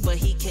 but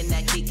he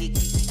cannot get it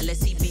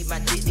unless he be my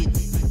digit.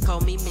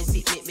 Call me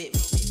Missy,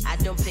 I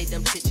don't play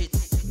them chit-chit.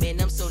 Man,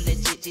 I'm so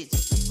legit.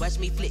 Watch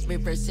me flip,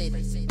 reverse it.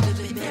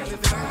 Between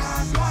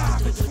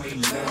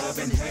love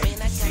and hate,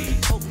 man, I got the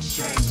potent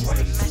shit. I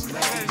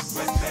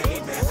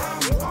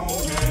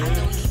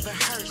don't even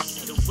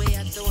rehearse the way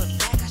I throw it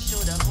back. I show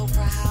the whole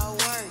crowd how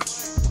it works.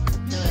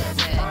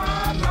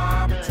 My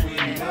line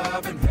between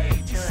love and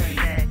hate, you see.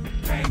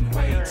 Can't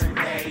wait to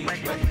late,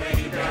 but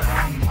baby,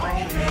 I'm on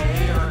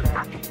it.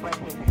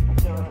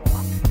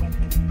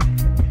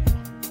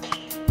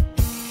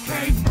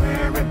 Can't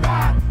worry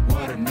about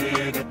what a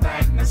nigga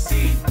think to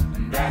see.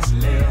 That's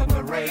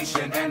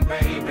liberation, and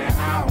baby,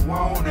 I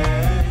want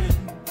it.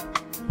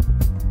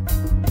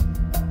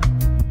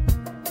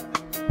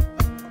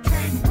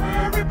 Can't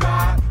worry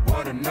about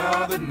what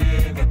another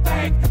nigga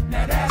think.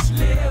 Now that's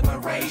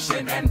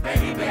liberation, and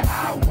baby,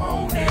 I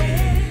want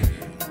it.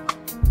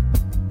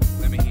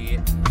 Let me hear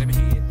it.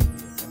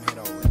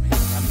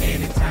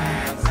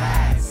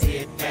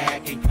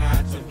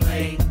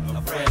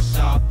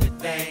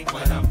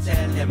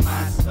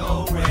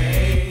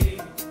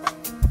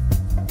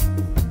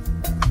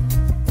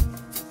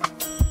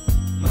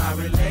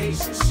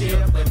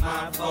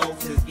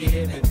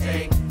 give and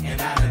take,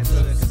 and I done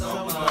took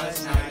so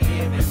much, not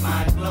giving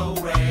my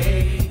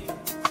glory.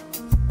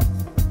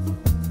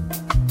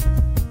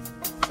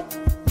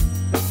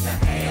 To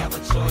have a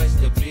choice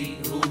to be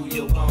who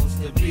you want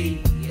to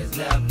be is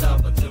left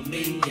up to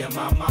me, and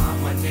my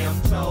mama and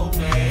them told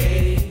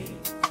me.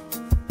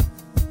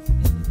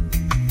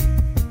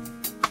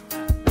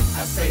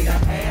 I say to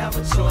have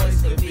a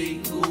choice to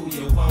be who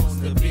you want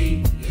to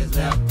be is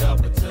left up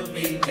to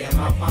me, and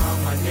my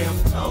mama and them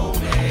told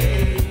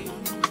me.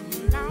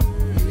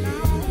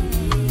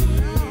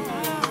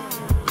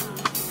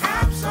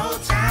 I'm so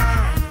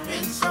tired,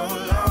 been so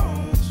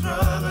long,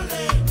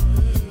 struggling,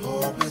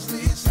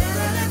 hopelessly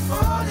settling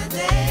for the day.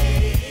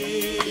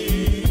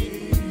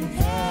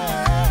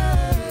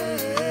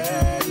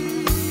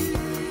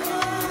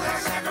 I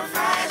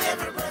sacrifice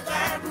every breath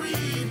I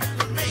breathe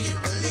to make it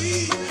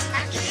believe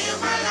I give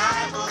my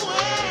life away.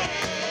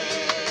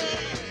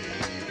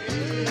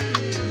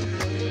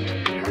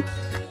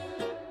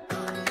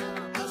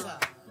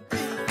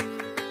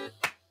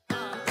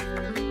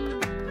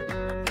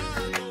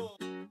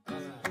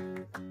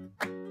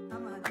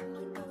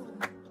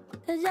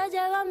 Ya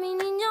lleva mi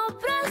niño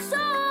preso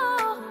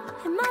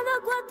en más de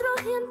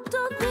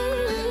 400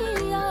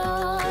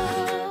 días.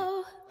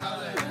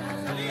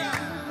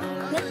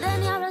 Le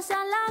tenía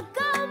abrazada en la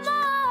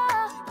cama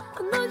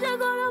cuando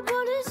llegó la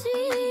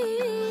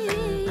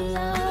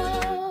policía.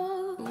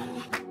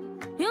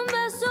 Y un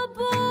beso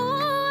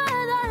pude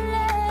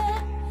darle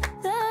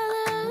de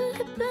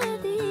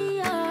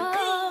despedida.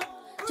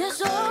 Y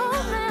eso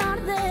me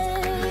arde.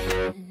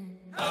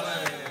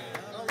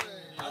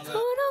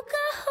 Juro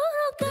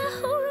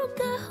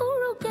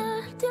que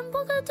el tiempo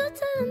que tú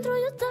estés dentro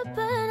yo te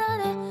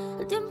esperaré.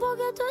 El tiempo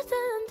que tú estés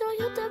dentro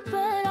yo te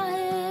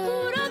esperaré.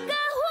 Juro que el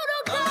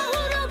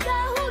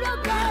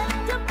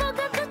tiempo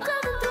que tú estés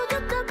dentro yo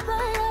te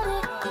esperaré.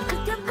 El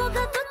tiempo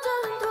que tú estés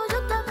dentro yo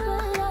te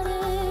esperaré.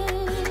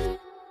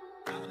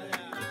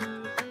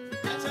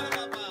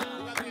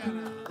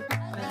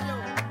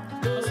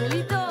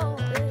 Joselito.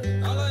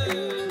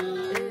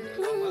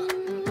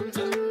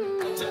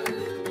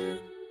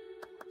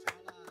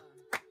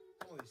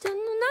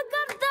 Una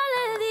carta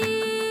le di.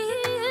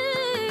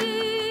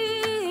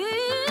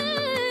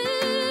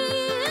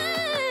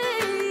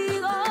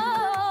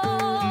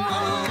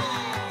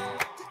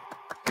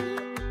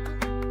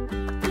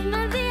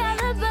 Primer día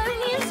de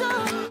permiso,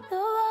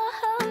 lo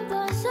bajando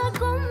a hacer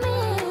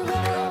conmigo.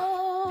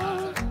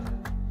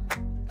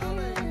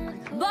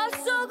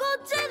 Bolso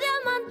Gucci,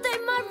 diamante y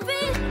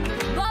marfil.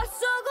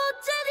 Bolso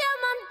Gucci,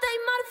 diamante y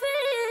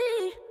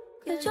marfil.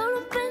 Que yo lo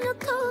empeño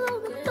todo,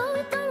 que todo y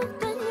te lo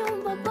empeño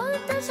para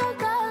poderte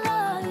sacar de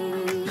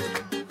ahí.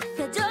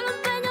 Que yo lo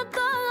empeño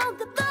todo,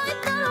 que todo y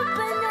te lo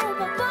empeño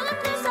para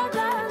poderte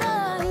sacar de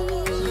ahí.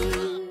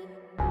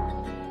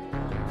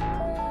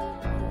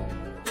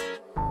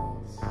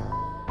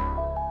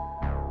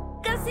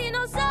 Casi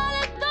no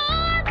sale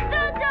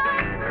todo ya,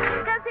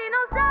 casi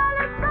no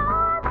sale todo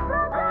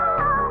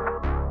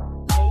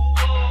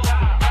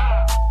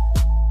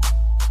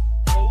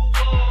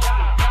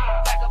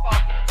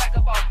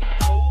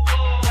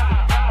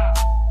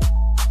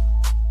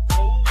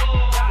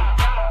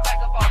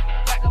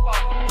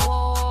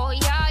Oh,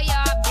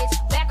 yeah,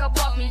 bitch, back up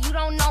off me. You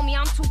don't know me,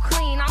 I'm too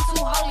clean, I'm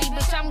too holy,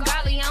 bitch, I'm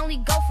godly. I only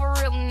go for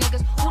real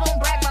niggas who don't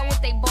brag about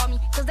what they bought me,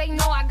 cause they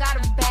know I got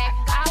a bag.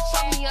 I'll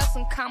fuck me up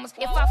some commas.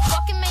 If I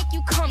fucking make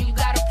you come, you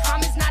gotta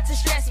promise not to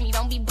stress me.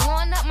 Don't be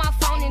blowing up my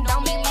phone and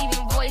don't be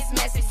leaving voice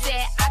message.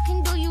 Said I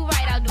can do you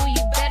right, I'll do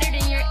you better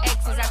than your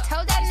exes. I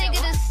told that nigga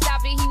to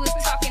stop it, he was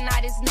talking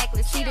out his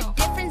necklace. See, the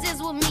difference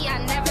is with me, I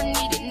never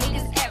needed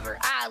niggas ever.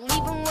 I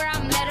leave him where I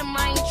met him,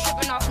 I ain't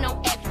tripping off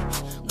no extra.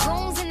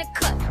 Goons in the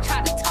cut,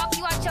 try to talk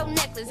you out your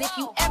necklace. If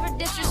you ever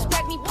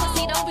disrespect me,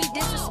 pussy, don't be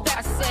disrespect.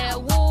 I said,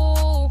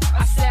 woo,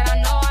 I said,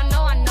 I know.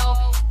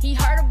 He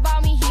heard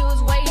about me, he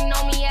was waiting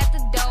on me at the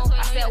door.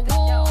 I said,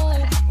 woo,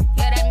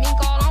 yeah, that mink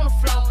all on the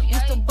floor.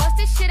 Used to bust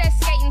this shit at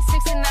skating,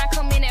 6 and 9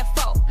 come in at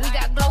 4. We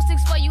got glow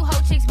sticks for you hoe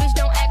chicks, bitch,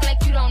 don't act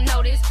like you don't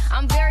know this.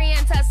 I'm very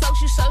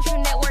antisocial, social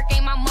network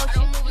ain't my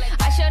motion.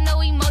 I show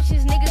no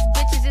emotions, niggas,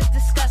 bitches, it's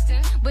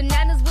disgusting.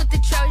 Bananas with the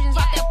Trojans,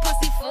 pop that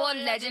pussy for a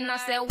legend. I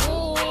said,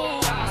 woo, I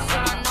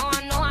said, I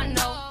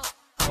know.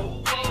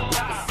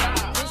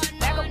 Bitch,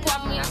 back up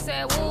off me, I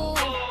said, woo.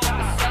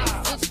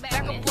 Bitch,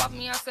 back up off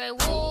me, I said,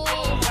 woo.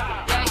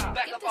 Yeah,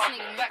 get this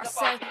nigga back. I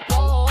said,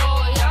 whoa,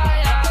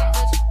 yeah,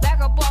 bitch, back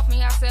up off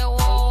me, I said,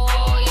 whoa,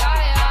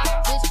 yeah,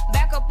 bitch,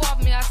 back up off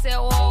me, I said,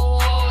 whoa,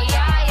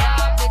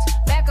 yeah, bitch,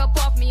 back up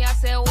off me, I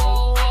said,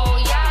 whoa,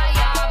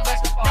 yeah,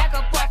 bitch, back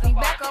up off me,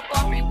 back up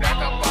off me, back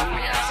up off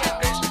me, I said,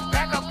 bitch,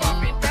 back up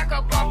off me, back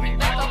up off me,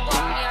 back up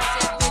off me, I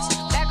said, bitch,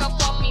 back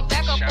up off me,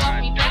 back up off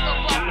me, back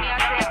up off me, I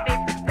said,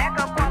 bitch, back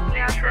up off me,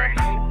 I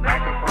said,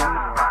 back up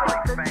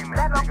off me,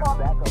 back up off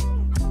me.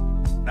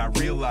 I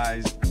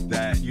realized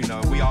that, you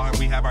know, we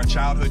have our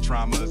childhood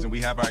traumas and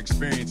we have our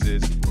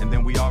experiences, and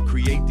then we all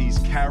create these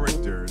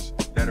characters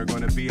that are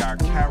going to be our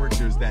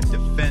characters that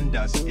defend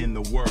us in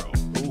the world.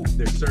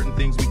 There's certain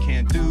things we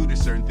can't do,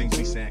 there's certain things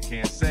we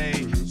can't say,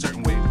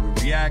 certain ways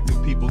we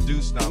reactive. People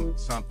do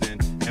something,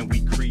 and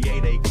we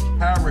create a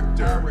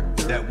character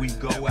that we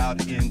go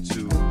out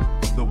into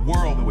the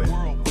world with.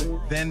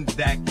 Then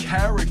that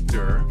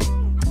character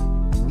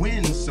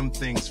wins some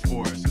things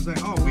for us. It's like,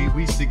 oh,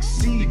 we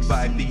succeed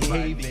by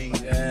behaving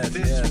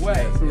this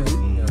way.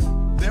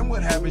 Then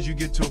what happens, you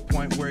get to a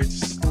point where it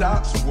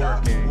stops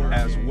working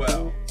as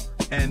well.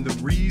 And the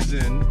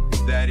reason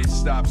that it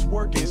stops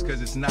working is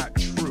because it's not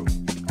true.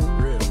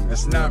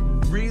 It's not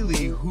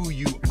really who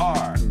you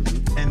are.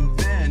 And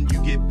then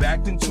you get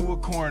backed into a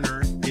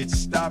corner, it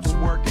stops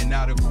working.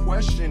 Now the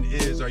question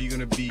is, are you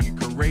gonna be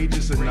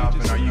courageous enough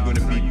and are you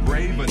gonna be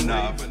brave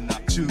enough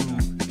to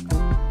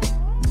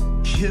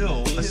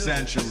kill,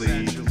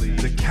 essentially,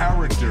 the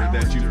character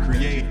that you've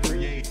created?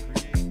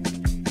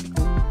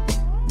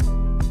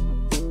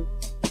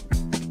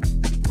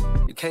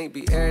 Can't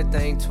be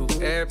everything to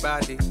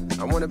everybody.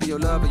 I wanna be your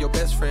lover, your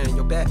best friend,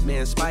 your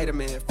Batman,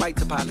 Spider-Man. Fight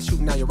to pilot,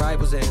 shooting out your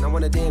rivals in. I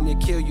wanna damn near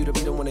kill you to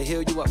be the one to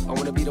heal you up. I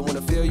wanna be the one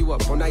to fill you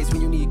up. On nights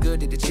when you need good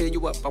to cheer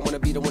you up. I wanna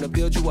be the one to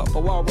build you up. A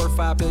wall worth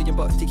 $5 billion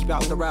to keep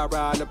out the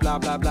rah-rah and the blah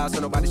blah blah. So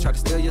nobody try to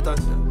steal your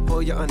thunder,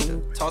 pull you under,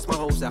 toss my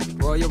hoes out,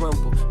 Royal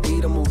Rumble.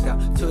 We done moved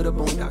out to the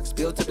boondocks,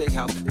 built a big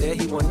house. There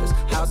he wonders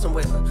how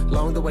somewhere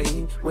along the way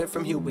he went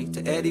from Huey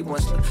to Eddie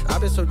Winsler.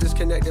 I've been so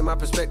disconnected, my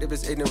perspective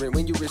is ignorant.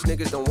 When you rich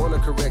niggas don't wanna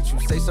correct you.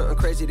 Say something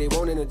crazy, they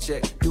won't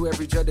interject. Do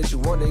every drug that you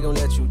want, they gon'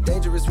 let you.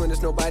 Dangerous when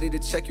there's nobody to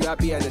check you. I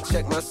be having to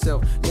check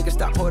myself. Niggas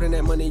stop hoarding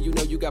that money, you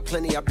know you got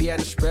plenty. I be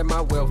having to spread my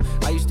wealth.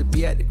 I used to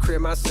be at the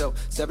crib myself,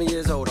 7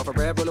 years old, off of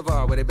Brad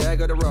Boulevard, where they bag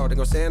of the raw. They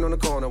gon' stand on the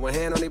corner, one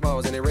hand on their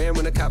balls, and they ran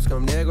when the cops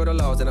come. There go the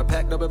laws, and I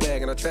packed up a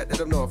bag and I tracked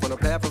it up north on the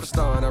path of a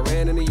star, and I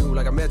ran into you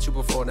like I met you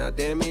before. Now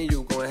damn me and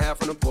you going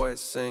half on the boys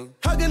sing.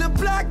 Hugging the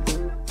block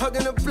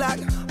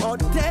all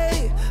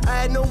day.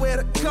 I had nowhere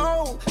to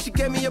go. She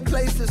gave me a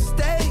place to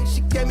stay.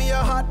 She gave me a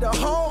heart to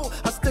hold.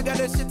 I still got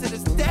that shit to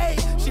this day.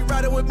 She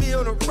riding with me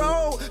on the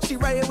road. She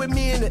riding with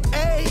me in the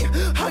A.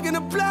 Hugging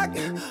the block,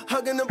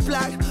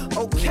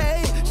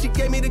 okay. She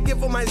gave me the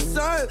gift of my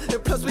son,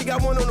 and plus we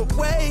got one on the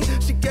way.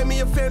 She gave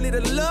me a family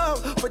to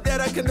love, but that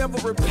I can never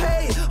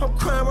repay. I'm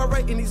crying while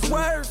writing these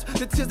words.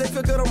 The tears, they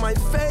feel good on my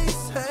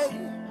face, hey.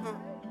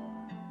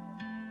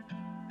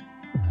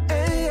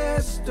 And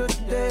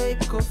yesterday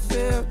could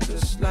feel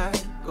just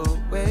like a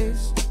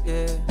waste,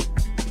 yeah.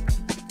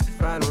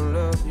 If I don't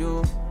love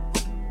you,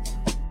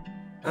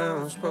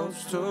 I'm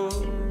supposed to.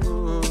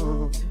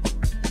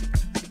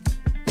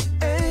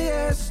 And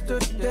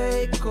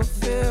yesterday could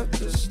feel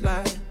just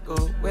like a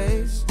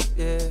waste,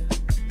 yeah.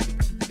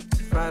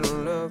 If I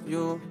don't love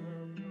you,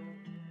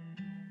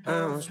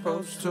 I'm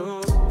supposed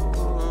to.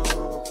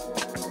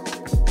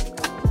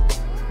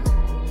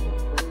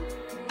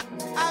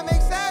 I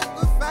make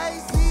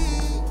sacrifices.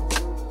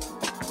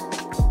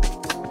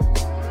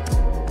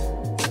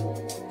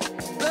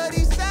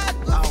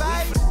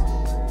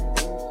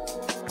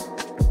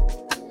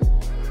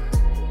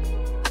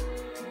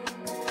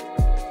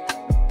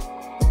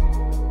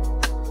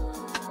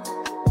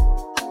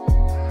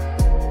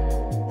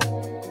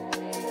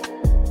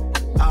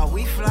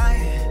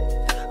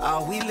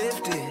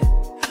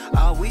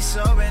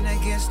 Soaring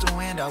against the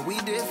wind, are we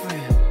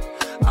different?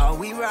 Are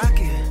we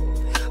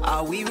rocking?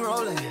 Are we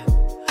rolling?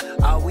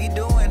 Are we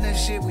doing the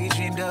shit we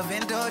dreamed of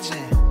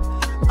indulging?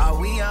 Are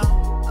we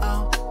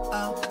Are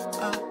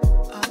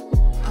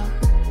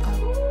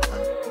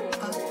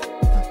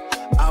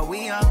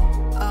we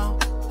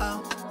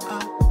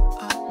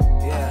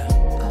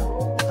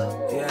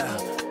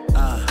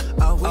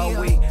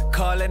Are we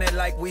calling it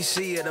like we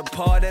see it?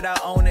 Applauded our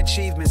own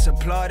achievements,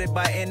 applauded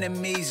by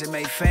enemies, and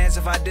made fans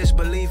of our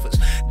disbelievers.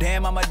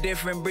 Damn, I'm a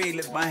different breed.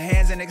 Lift my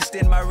hands and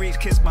extend my reach.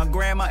 Kiss my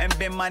grandma and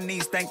bend my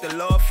knees. Thank the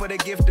Lord for the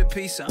gift of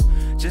peace.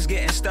 I'm just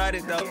getting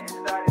started though.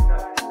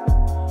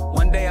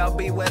 One day I'll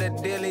be where the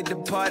dearly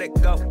departed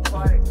go.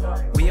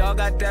 We all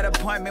got that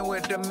appointment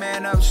with the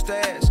man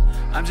upstairs.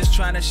 I'm just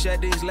trying to shed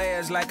these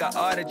layers like an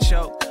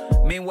artichoke.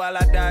 Meanwhile,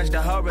 I dodged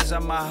the horrors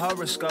of my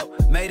horoscope.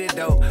 Made it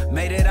dope,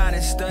 made it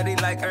honest.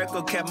 Studied like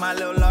Urkel, kept my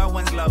little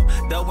Larwins low.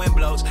 The wind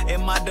blows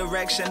in my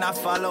direction, I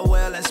follow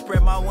well and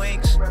spread my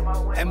wings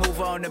and move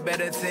on to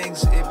better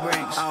things it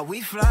brings. Are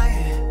we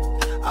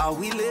flying? Are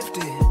we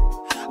lifted?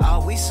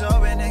 Are we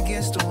soaring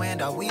against the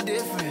wind? Are we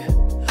different?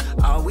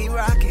 Are we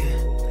rocking?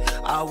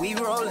 Are we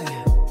rolling?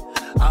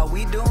 Are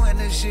we doing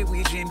the shit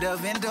we dreamed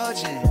of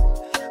indulging?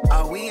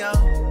 Are we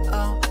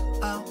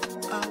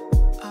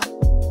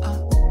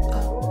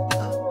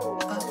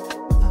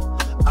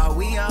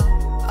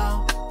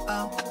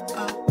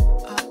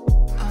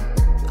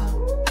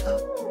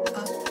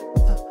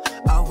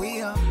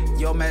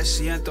Yo me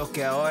siento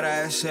que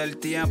ahora es el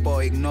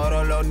tiempo.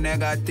 Ignoro lo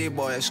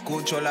negativo,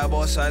 escucho la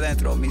voz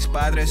adentro. Mis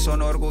padres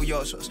son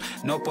orgullosos,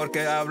 no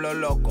porque hablo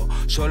loco,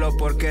 solo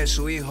porque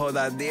su hijo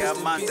da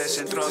diamantes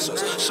en trozos.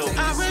 So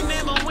I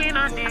remember when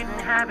I didn't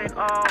have it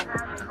all.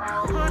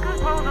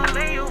 Couldn't hold a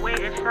layaway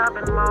at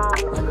shopping mall.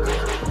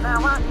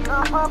 Now I eat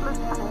a public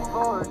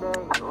for a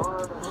day.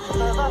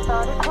 Never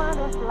thought it fun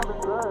until the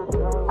good day.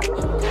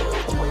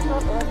 Wake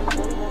up every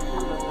day and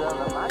see the girl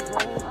of my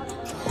dreams.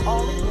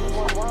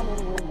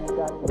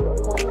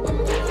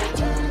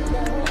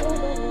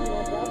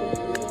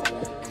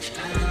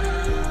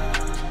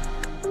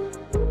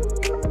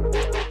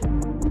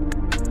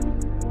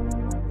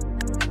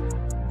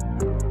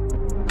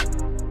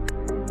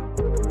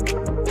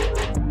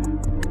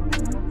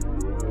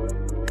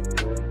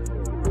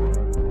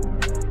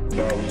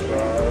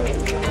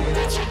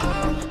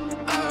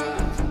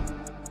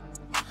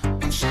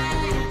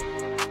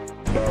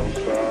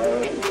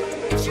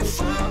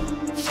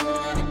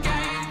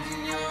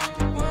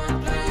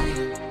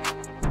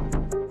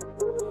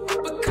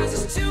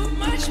 Because it's too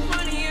much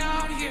money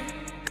out here,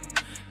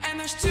 and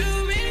there's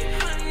too many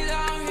honeys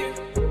out here.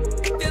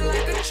 Feel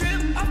like a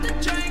trip off the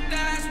drink,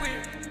 that's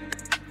weird.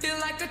 Feel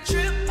like a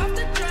trip off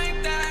the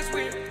drink, that's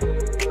weird.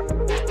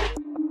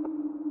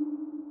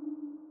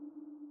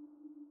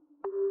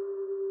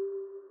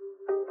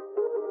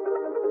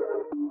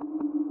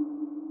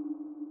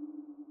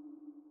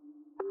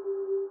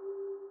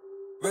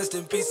 Rest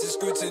in peace, it's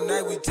screw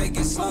tonight, we take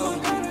it slow. Oh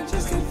my God, I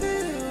just can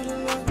feel the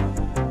love.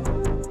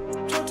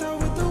 Dropped out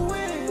with the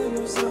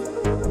windows up.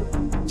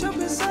 Jump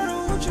inside, I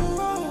want you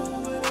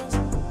roll with us.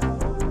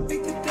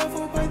 Make the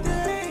devil bite the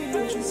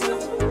angels up.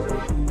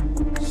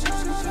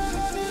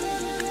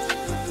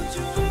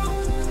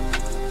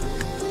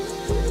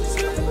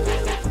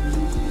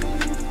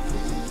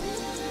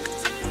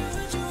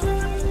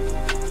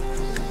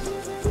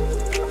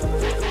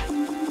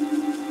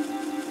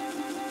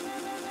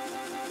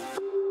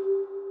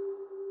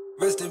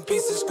 Rest in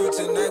peace, it's screw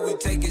tonight, we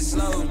take it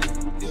slowly.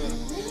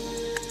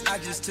 I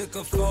just took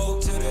a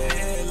fold to the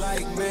head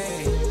like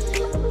man.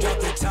 Drop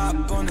the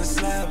top on the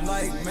slab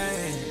like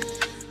man.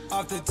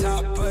 Off the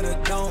top of the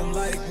dome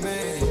like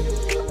man.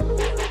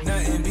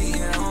 Nothing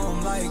beating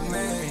home like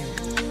man.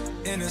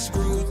 In a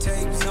screw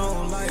tape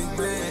zone like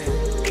man.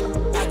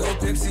 I go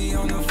Pepsi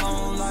on the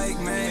phone like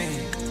man.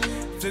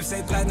 Flip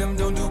say platinum,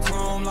 don't do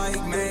chrome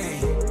like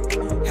man.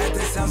 At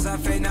this house I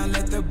fade, now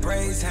let the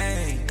braids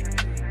hang.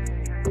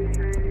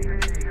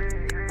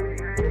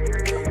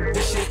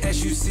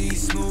 SUC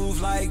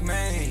smooth like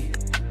man.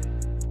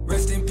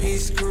 Rest in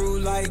peace, screw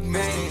like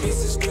man. Rest in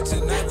peace, screw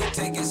tonight, we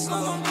take it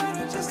slow.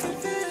 I just can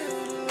feel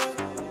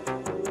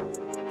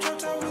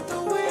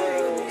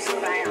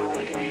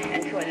sound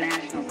into a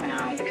national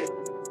sound because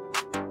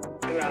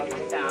throughout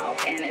the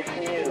South, and it's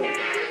new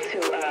to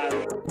us.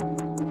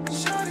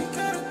 Shawty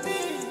got a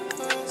thing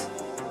for us.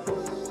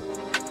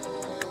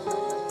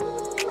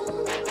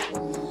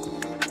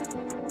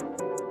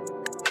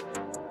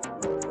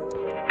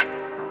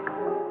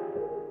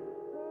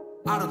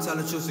 I don't tell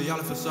the truth, so y'all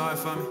feel sorry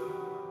for me.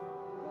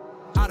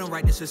 I don't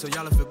write this shit, so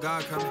y'all feel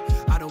God coming.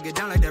 I don't get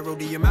down like that road,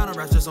 the amount of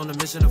raps just on the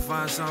mission to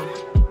find something.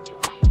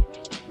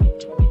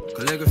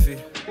 Calligraphy.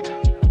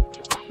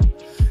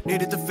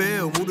 Needed to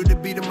feel, moved to the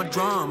beat of my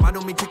drum. I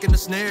don't mean kicking the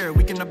snare,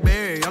 we cannot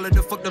bear all of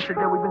the fucked up shit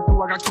that we've been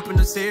through. I got keeping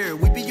us here.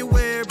 We be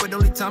aware, but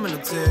only time will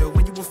tell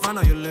when you will find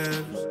all your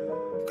lives.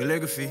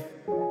 Calligraphy.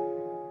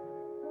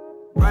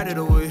 Write it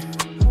away,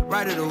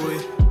 write it away.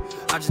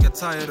 I just got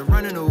tired of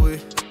running away,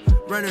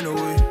 running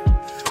away.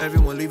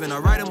 Everyone leaving, I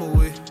write them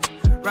away,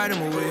 write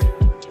them away.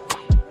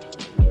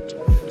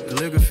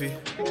 Calligraphy.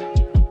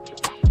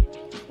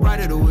 Write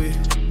it away,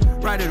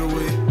 write it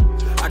away.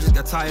 I just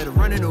got tired of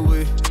running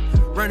away,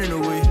 running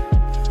away.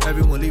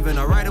 Everyone leaving,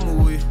 I write them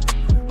away,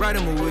 write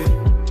them away.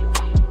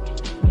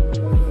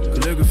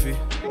 Calligraphy.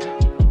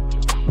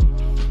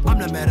 I'm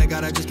not mad at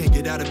God, I just can't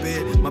get out of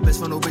bed. My best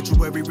friend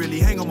obituary really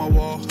hang on my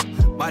wall.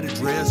 By the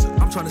dress,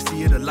 I'm trying to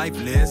see it a life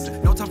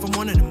lesson. No time for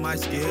morning in my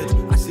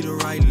schedule. I see the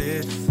right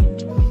list.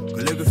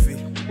 Calligraphy.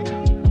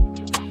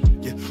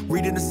 Yeah,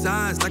 reading the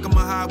signs like I'm a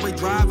highway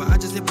driver. I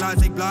just hit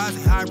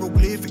blase,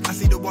 hieroglyphic. I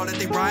see the wall that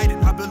they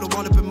writing. I build a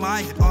wall up in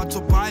my head,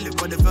 autopilot.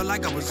 But it felt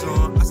like I was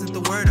on. I sent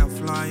the word out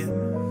flying.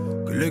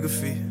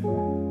 Calligraphy.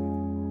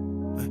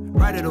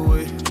 Write it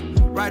away,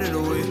 write it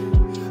away.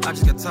 I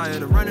just got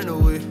tired of running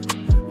away,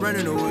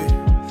 running away.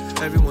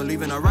 Everyone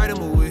leaving, I write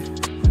them away,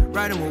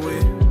 write them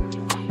away.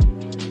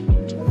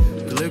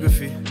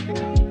 Calligraphy.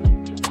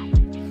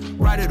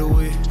 Write it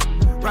away,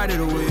 write it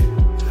away.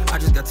 I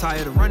just got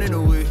tired of running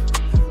away,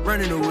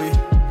 running away.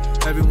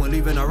 Everyone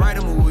leaving, I write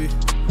them away,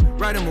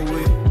 write them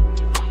away.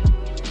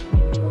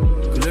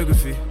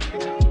 Calligraphy.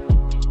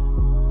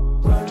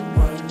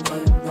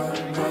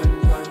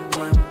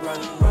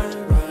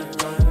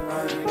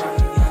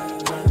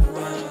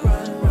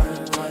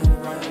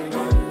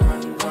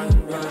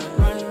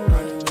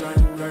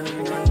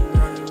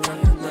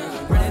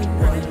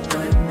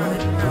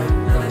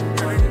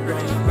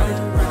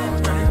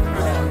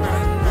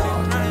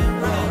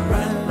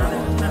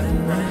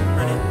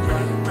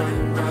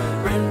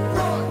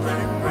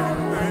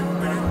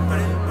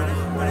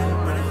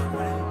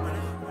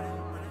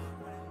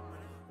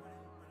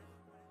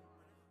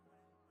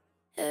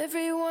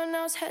 Everyone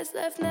else has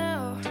left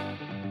now.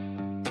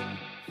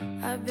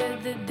 I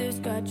bet that this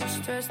got you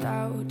stressed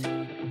out.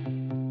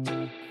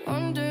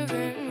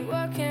 Wondering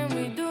what can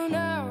we do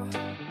now?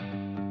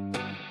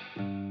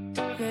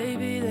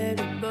 Maybe let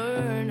it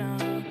burn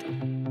out.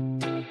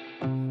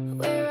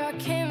 Where I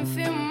can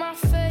feel my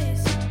face.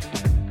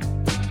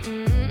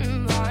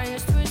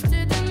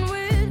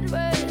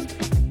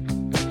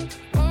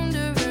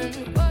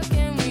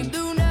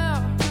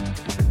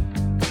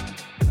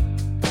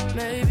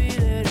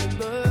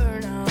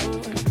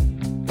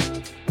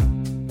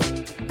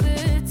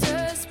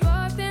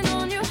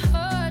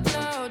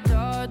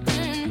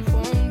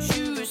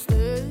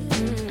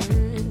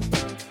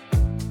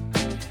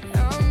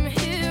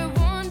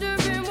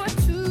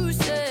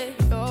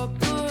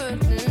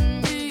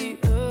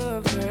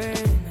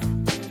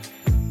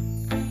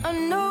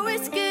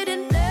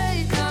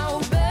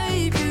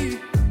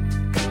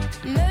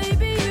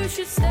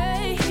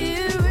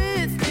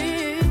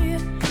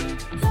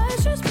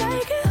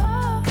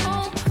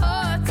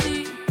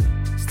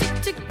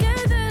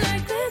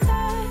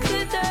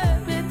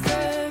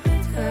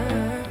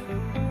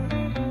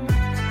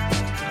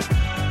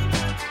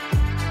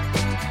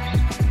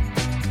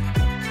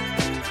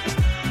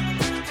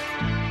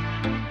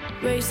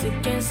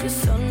 against the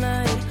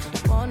sunlight.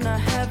 Wanna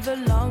have a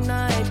long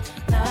night.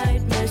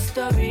 Night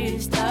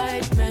mysteries,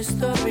 night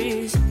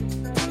mysteries.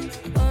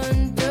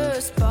 Under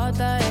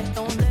spotlight,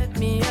 don't let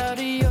me out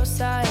of your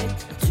sight.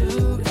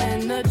 Two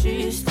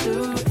energies,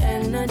 two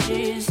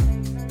energies.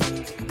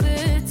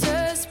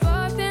 Glitter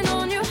sparkling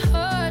on your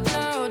heart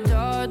now,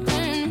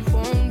 darling.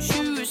 Won't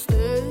you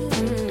stay?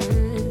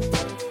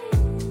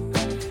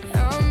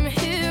 I'm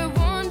here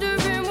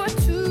wondering what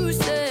to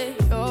say.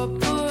 You're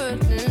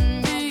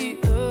putting me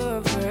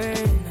away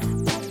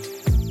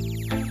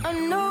now. I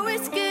know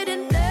it's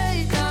getting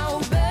late now,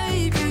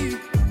 baby.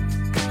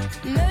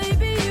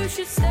 Maybe you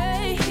should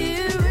stay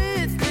here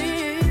with me.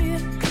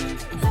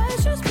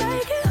 Let's just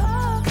make it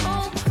our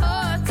own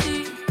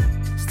party.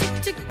 Stick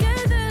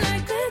together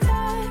like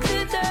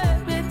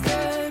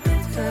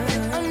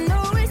I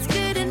know it's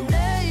getting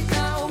late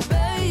now,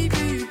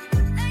 baby.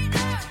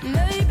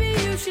 Maybe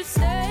you should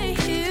stay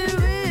here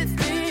with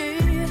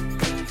me.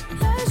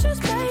 Let's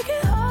just make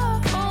it our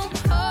own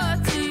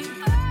party.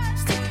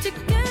 Stick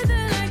together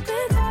like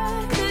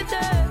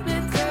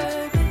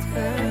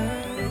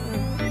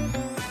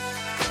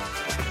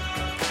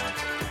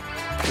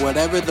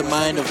Whatever the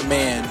mind of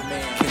man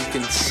can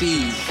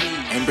conceive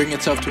and bring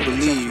itself to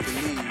believe,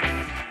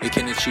 it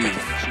can achieve.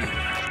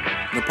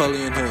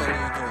 Napoleon Hill.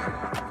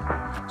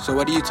 So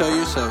what do you tell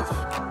yourself?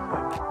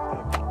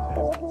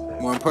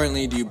 More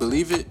importantly, do you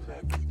believe it?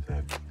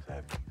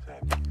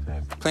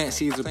 Plant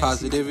seeds of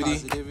positivity,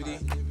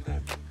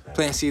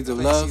 plant seeds of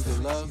love,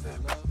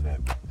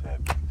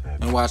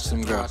 and watch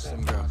them grow.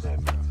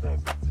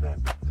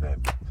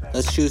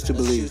 Let's choose to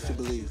believe.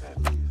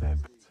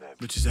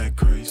 Bitches act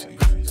crazy.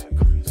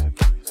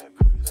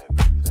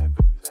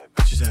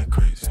 Bitches act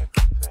crazy.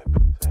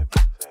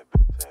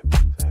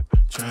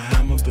 Try to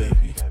have my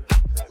baby.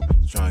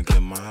 Try to get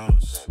in my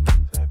house.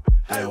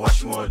 Hey, why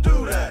she wanna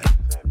do that?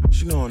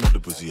 She know another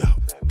pussy out.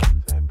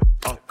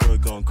 Oh, girl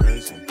going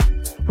crazy.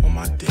 On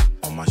my dick,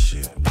 on my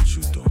shit. What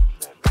you doing?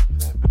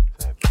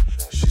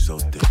 She so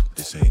thick,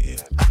 this ain't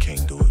it. I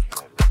can't do it.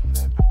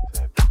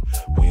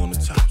 We on the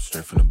top,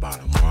 straight from the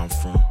bottom. Where I'm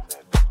from.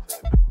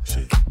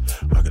 Shit,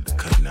 I got the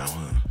cut now,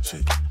 huh?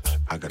 Shit,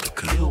 I got the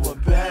cut. You a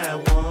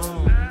bad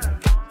one,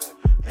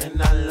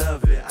 and I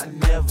love it. I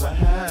never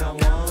had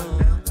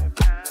one.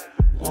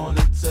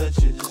 Wanna touch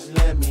it, just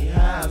let me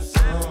have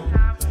some.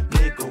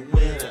 Nigga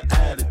with an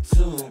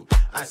attitude.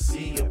 I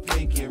see your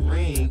pinky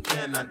ring.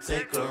 Can I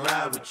take a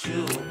ride with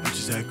you?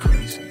 Bitches act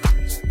crazy.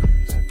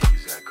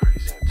 Bitches act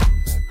crazy.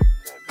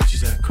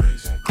 Bitches act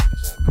crazy.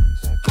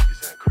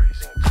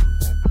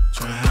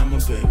 Try to have my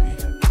baby.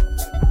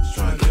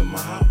 Try to get in my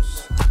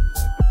house.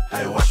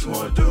 Hey, why she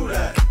wanna do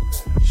that?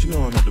 She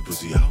know another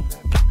pussy out.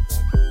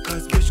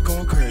 Cause bitch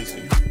going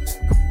crazy.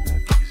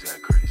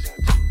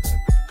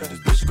 Got this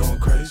bitch going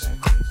crazy.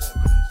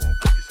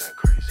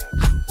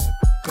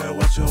 Gotta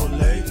watch your old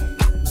lady.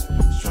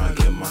 She's trying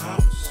to get in my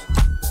house.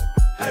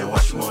 Hey, why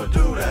she wanna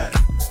do that?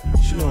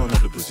 She know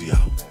another pussy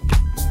out.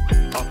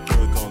 Up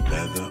girl gon'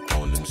 leather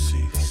on them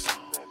seats.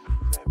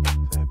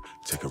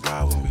 Take a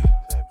ride with me.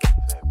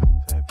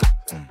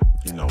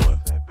 You know what?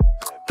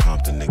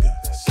 Compton nigga,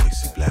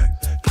 sexy black,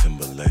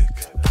 Timberlake.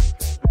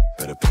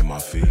 Better pay my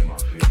fee.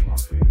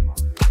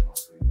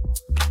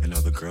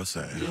 Another girl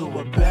say, You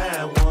a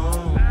bad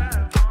one,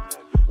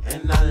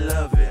 and I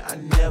love it. I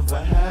never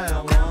had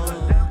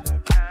one.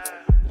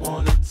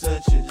 Wanna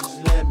touch it,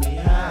 just let me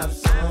have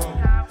some.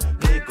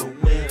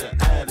 Nigga with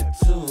an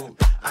attitude.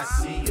 I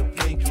see your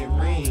pinky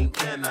ring.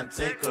 Can I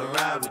take a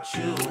ride with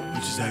you?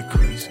 bitches act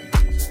crazy.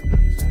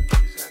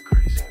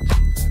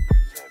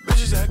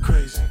 Bitches act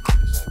crazy.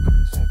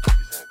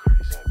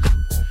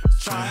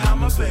 Try to have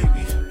my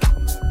baby.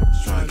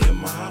 Try to get in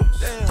my house.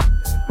 Damn.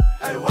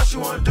 Hey, why she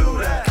wanna do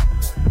that?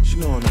 She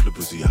know another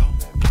pussy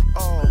out.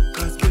 Oh,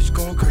 cause bitch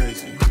going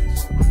crazy.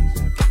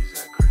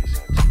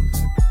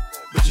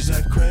 Bitches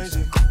act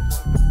crazy.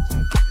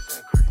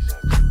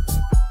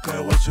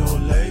 Gotta watch your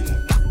old lady.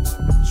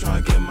 Try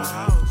to get in my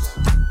house.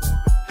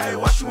 Hey,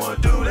 why she wanna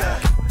do that?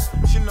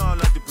 She know I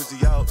like the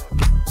pussy out.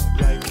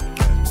 Like,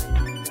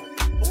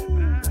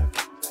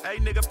 Hey,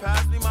 nigga,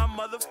 pass me my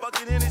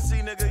motherfucking Hennessy,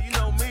 nigga. You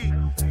know me.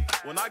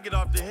 When I get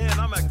off the hand,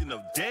 I'm acting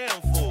a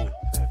damn fool.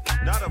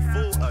 Not a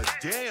fool, a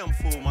damn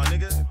fool, my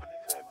nigga.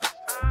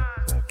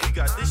 We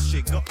got this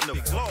shit going the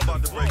floor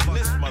about to break in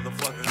this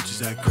motherfucker.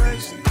 bitches act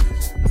crazy.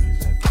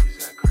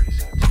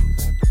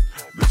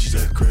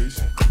 Bitches act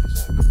crazy.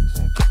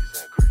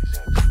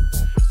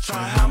 Try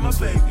to have my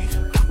baby.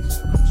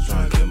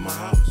 Try to get in my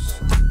house.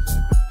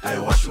 Hey,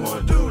 why she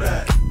wanna do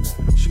that?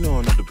 She know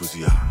another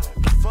pussy out.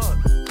 Fuck.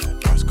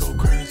 Hearts go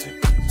crazy.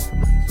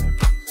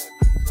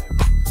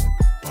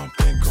 Bump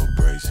and go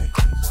crazy.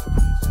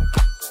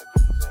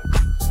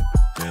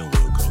 Then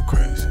we'll go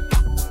crazy.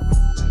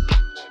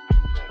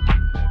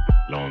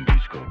 Long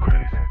Beach go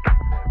crazy.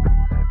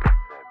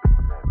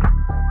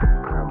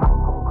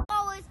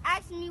 Always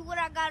asking me what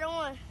I got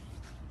on.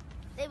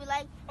 They be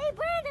like, hey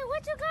Brandon,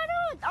 what you got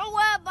on? Don't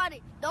worry about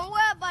it. Don't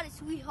worry about it,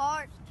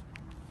 sweetheart.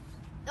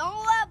 Don't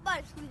worry about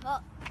it,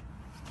 sweetheart.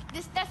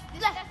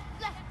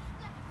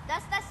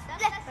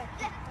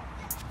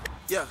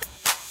 Yeah.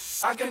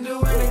 I can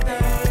do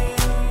anything.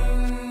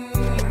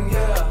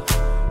 Yeah.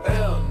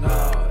 Hell no,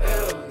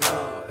 hell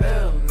no,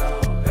 hell no,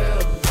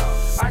 hell no.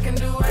 I can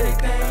do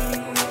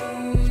anything.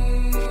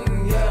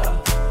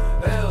 Yeah.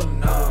 Hell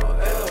no,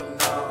 hell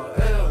no,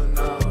 hell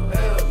no,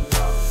 hell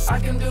no. I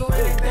can do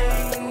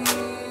anything.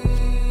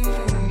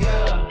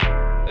 Yeah.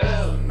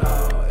 Hell no,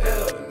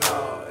 hell no,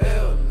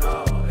 hell no,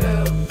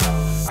 hell no.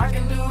 I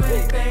can do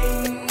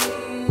anything.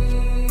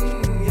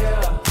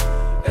 Yeah.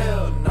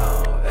 Hell no,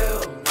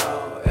 hell no,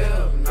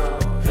 hell no.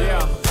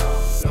 Yeah.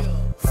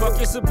 Fuck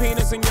your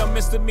subpoenas and your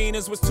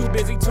misdemeanors. Was too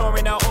busy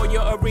touring out all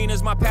your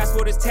arenas. My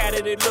passport is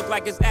tatted, it look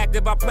like it's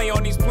active. I play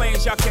on these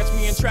planes, y'all catch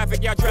me in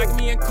traffic. Y'all drag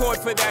me in court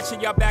for that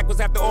shit. Y'all back was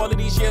after all of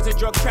these years of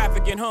drug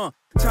trafficking, huh?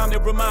 Time to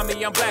remind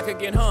me I'm black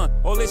again, huh?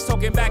 All this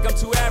talking back, I'm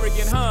too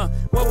arrogant, huh?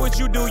 What would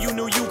you do? You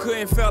knew you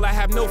couldn't fail. I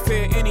have no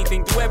fear of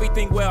anything, do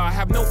everything well. I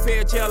have no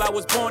fear of jail, I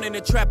was born in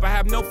a trap. I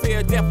have no fear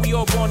of death, we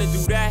all born to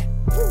do that.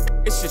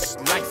 It's just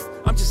life,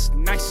 I'm just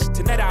nice.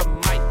 Tonight I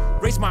might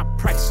raise my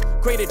price.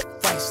 Great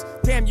advice,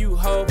 damn you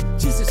ho,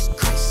 Jesus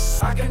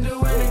Christ. I can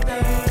do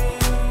anything.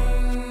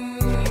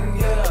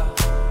 Yeah.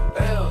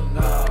 Hell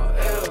no,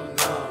 hell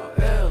no,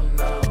 hell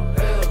no,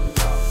 hell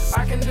no.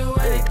 I can do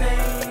anything.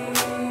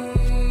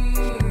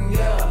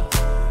 Yeah.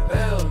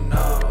 Hell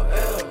no,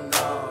 hell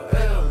no,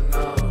 hell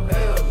no,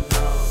 hell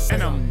no.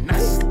 And I'm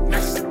nice,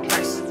 nice,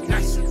 nice,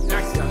 nice, nice,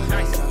 nice,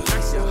 nice.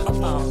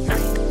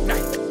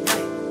 Nice.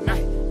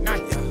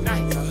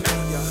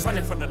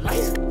 Running from the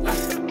lights,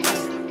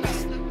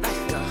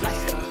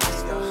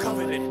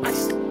 covered in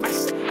ice,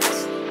 ice,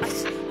 ice,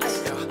 ice, ice,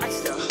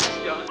 ice,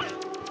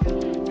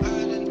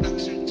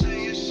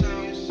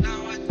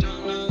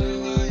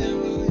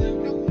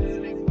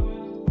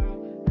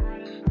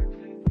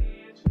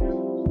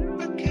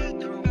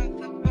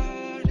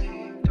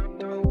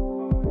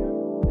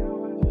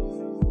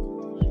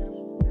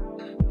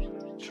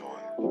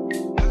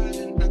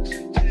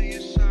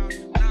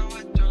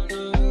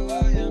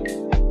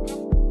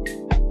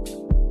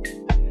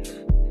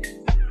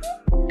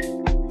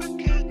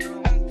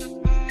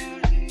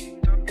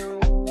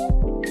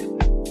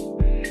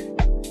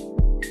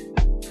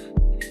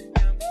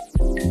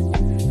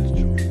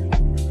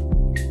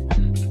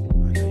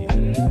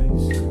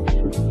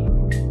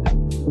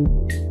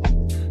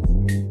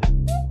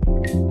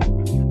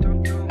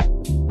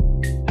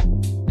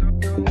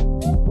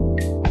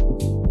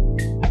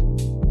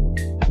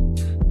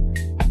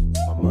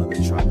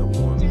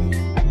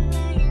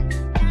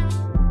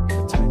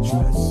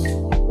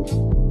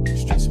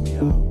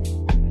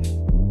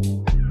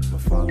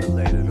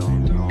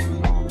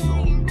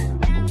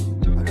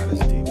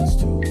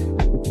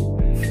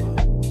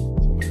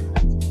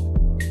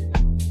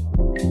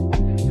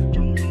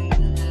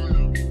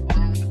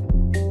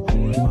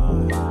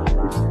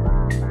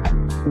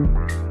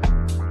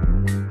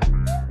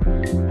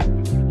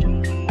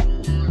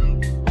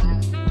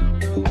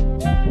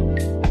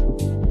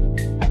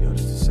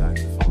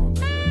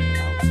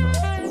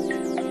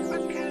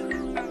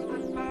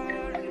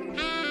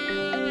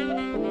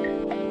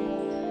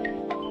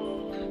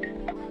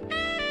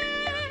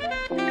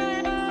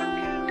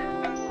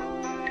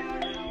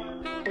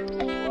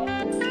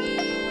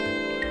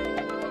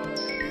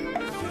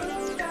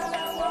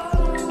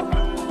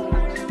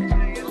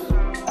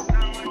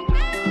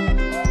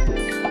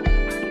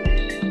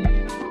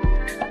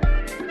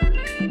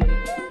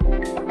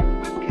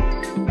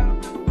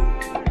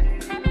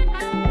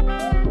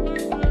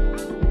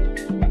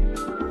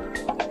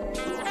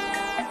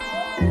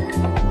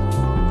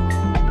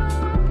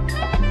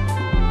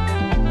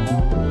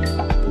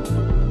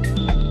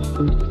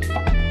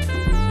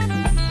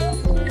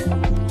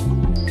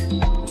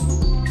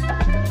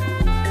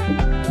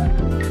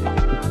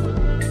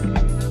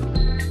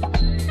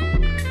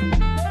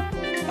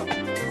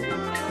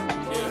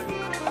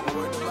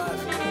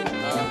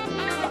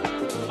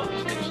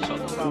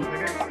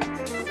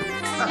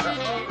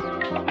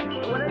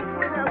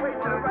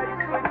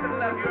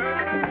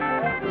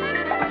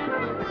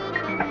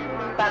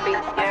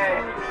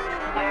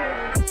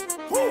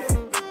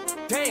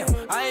 Damn,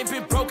 I ain't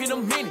been broke in a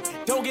minute.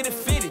 Don't get it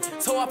fitted.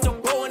 Toe off the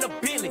bow in a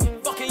Bentley.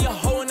 Fucking your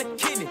hoe in the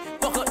kidney.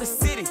 Fuck up the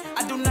city.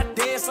 I do not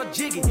dance or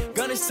jiggy.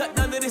 Gun is sucked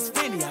under this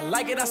Fendi. I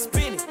like it, I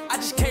spin it. I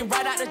just came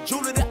right out the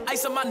jeweler. The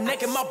ice on my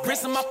neck and my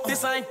wrist and my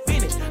fist. I ain't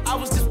finished. I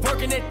was just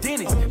working at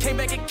Denny's. Came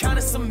back and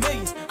counted some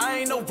millions. I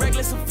ain't no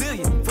regular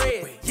civilian.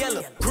 Red,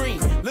 yellow, green.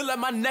 Look like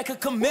my neck a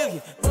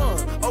chameleon.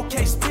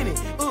 Okay, spin it.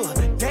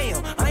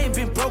 Damn, I ain't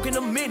been broke in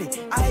a minute.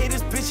 I hate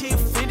this bitch, he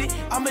offended.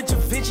 I'm a Da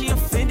Vinci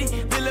offended.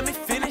 Then let me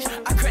finish.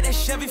 I cracked that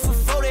Chevy for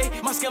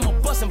 40. My scammer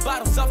busting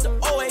bottles off the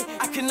OA.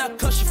 I cannot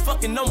cuss you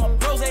fucking on my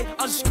bros.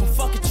 I'm just gonna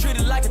fucking treat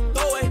it like a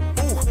throwaway.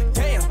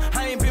 Damn,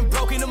 I ain't been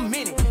broke in a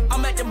minute.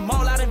 I'm at the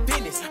mall out in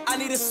business. I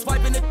need a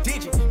swipe in a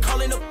digit.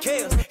 Calling up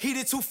Kales. He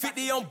did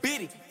 250 on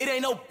Biddy. It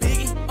ain't no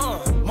biggie.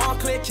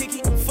 Montclair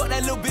kicky. Fuck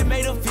that little bit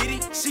made a video.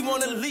 She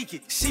wanna leak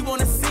it. She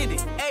wanna send it.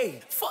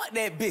 Ayy, fuck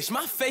that bitch.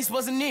 My face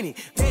wasn't in it.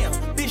 Damn,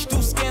 Bitch do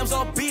scams,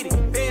 all beat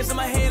it. Bands in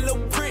my hand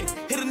look pretty.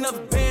 Hit another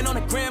band on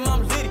the gram,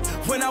 I'm litty.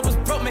 When I was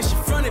broke, man, she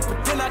fronted,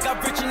 but then I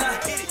got rich and I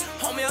hit it.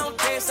 Homie, I don't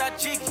dance, I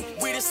jiggy.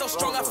 Weed is so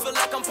strong, I feel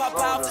like I'm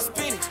Popeye off the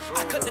spinach.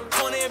 I cut the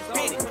corner and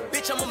bend it.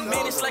 Bitch, I'm a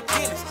menace like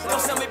Guinness.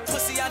 Don't sell me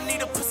pussy, I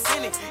need a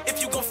percentage.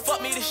 If you gon'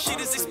 fuck me, this shit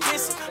is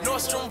expensive.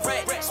 Nordstrom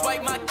rack,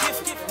 swipe my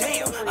gift.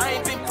 Damn, I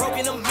ain't been broke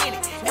in a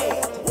minute.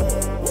 Ay.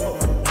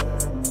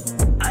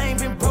 I ain't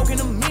been broke in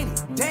a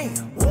minute. Damn.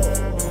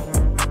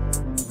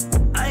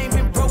 I ain't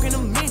been broke in a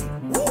minute.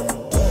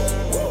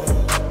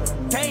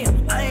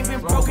 Damn, I ain't been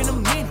broke in a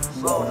minute.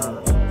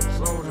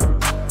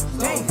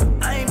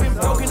 Damn, I ain't been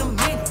broke in a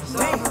minute.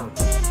 Damn.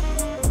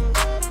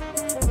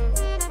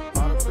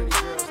 All the pretty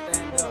girls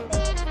stand up.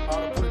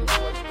 All the pretty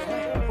boys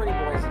stand up. Pretty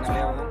boys in the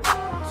building.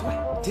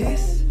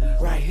 This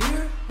right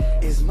here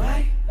is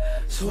my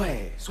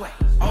swag.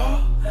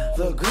 All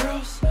the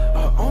girls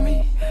are on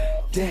me.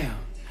 Damn.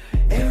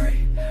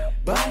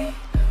 Everybody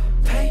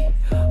pay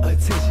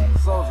attention.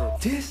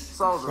 This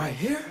right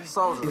here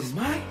is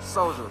my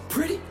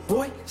pretty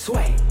boy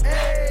swag.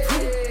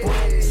 Pretty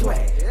boy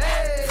swag.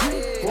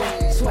 Pretty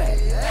boy swag.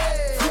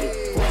 Pretty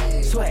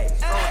boy swag.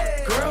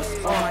 Girls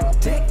on my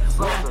dick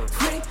when I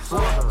pretty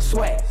boy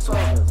swag.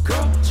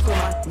 Girl, scream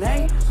my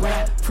name when I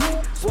pretty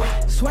boy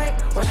swag.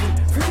 Watch me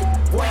pretty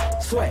boy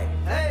swag.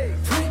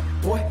 Pretty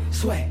boy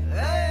swag.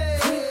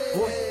 Pretty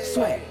boy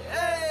swag.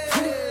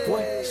 Pretty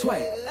boy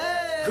swag.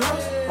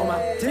 Girls on my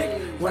dick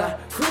when I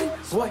pretty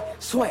boy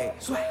swag.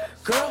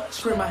 Girl,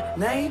 scream my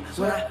name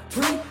when I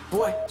pretty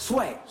boy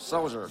swag.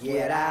 Soldier.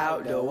 Get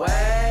out the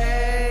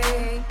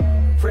way.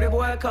 Pretty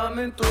boy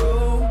coming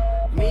through.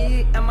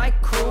 Me and my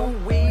crew,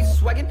 we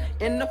swaggin'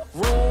 in the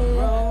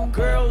room.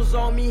 Girls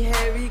on me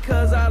heavy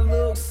cause I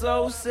look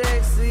so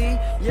sexy.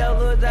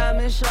 Yellow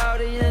diamond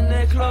shawty in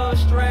the club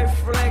straight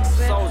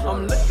flexing.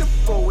 I'm looking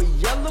for a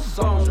yellow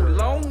bone,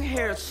 long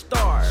hair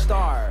star.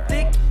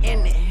 Thick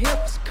in the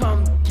hips,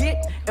 come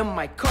get in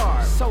my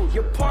car. So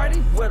you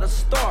party with a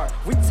star,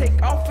 we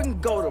take off and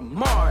go to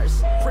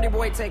Mars. Pretty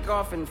boy take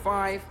off in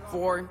 5,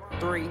 4,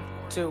 3,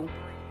 2,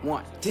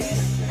 1.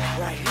 This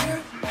right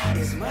here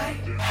is my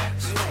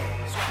swag.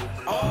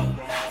 All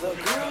the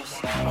girls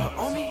are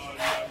on me.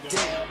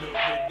 Damn.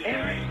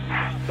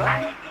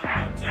 Everybody pay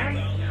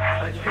attention.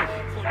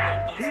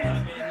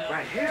 This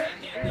right here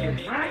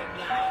is my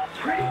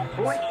pretty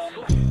boy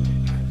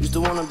swag. Used to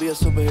wanna be a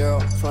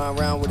superhero, flying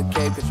around with a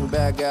cape, catching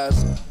bad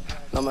guys.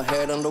 Now my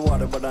head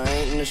underwater, but I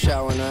ain't in the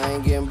shower and I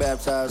ain't getting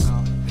baptized.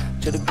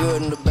 To the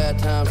good and the bad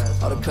times,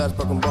 all the cuts,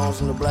 broken bones,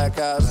 and the black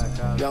eyes.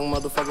 Young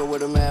motherfucker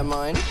with a mad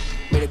mind,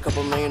 made a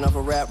couple million off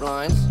of rap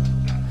lines.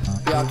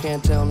 Y'all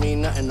can't tell me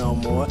nothing no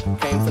more.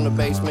 Came from the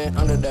basement,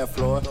 under that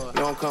floor. You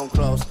don't come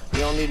close, you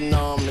don't need to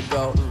know I'm the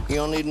GOAT. You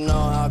don't need to know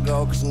how I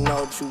go, cause you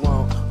know what you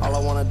want. All I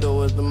wanna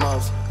do is the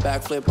most.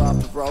 Backflip off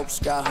the rope,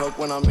 sky hook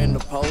when I'm in the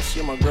post.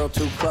 Yeah, my girl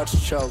too clutch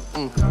to choke.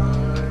 And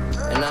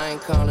I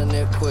ain't calling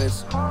it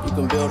quits. You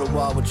can build a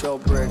wall with your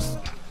bricks.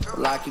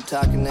 Well, I keep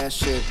talking that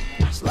shit.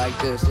 It's like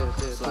this.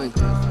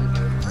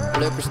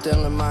 Liquor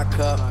still in my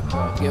cup.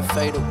 Get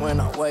faded when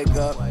I wake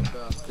up.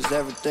 Cause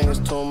everything is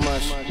too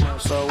much.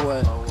 So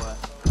what?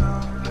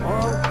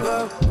 Woke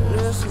up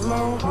this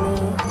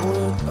morning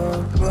with a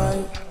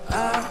bright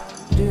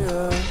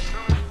idea.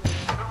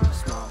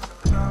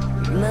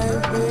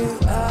 Maybe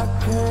I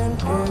can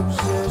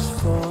exist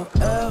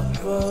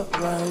forever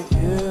right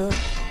here.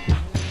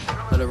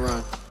 Let it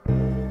run.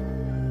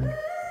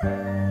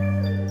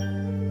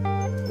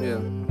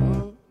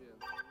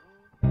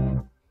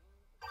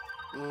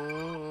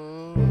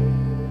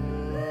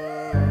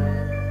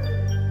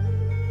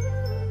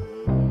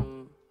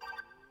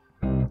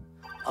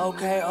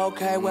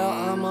 Okay, well,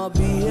 I'ma be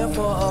here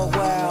for a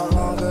while,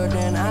 longer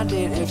than I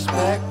did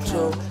expect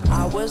to.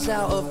 I was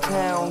out of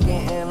town,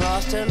 getting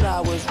lost till I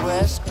was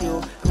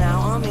rescued.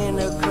 Now I'm in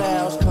the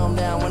clouds, come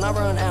down when I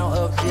run out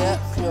of jet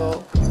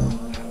fuel.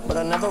 But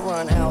I never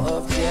run out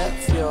of jet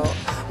fuel.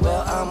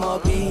 Well, I'ma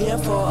be here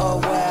for a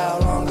while,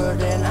 longer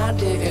than I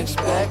did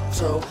expect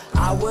to.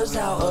 I was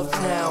out of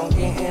town,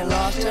 getting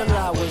lost till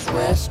I was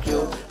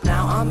rescued.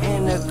 Now I'm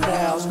in the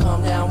clouds,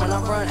 come down when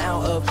I run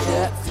out of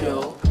jet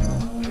fuel.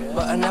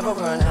 But I never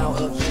run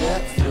out of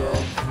jet fuel.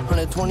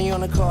 120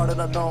 on the car that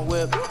I don't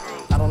whip.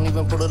 I don't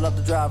even put it up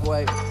the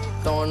driveway.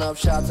 Throwing up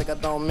shots like I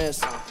don't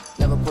miss.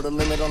 Never put a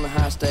limit on the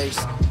high stakes.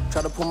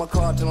 Try to pull my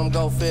car till I'm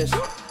goldfish.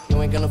 You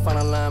ain't gonna find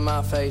a line in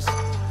my face.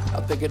 I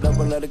pick it up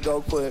and let it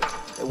go quick.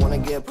 They wanna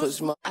get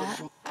pussy.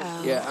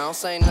 Yeah, I don't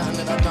say nothing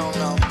that I don't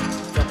know.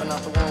 Jumping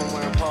out the womb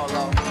wearing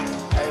polo.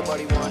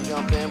 Everybody wanna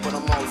jump in, but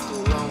I'm old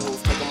school. Long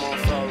moves, take them on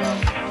solo.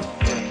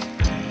 Yeah.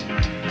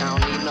 I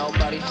don't need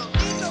nobody.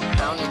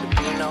 I don't need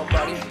to be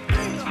nobody.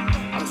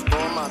 I'm just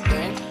doing my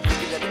thing.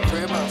 You get at the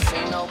crib, I don't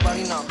see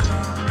nobody, no.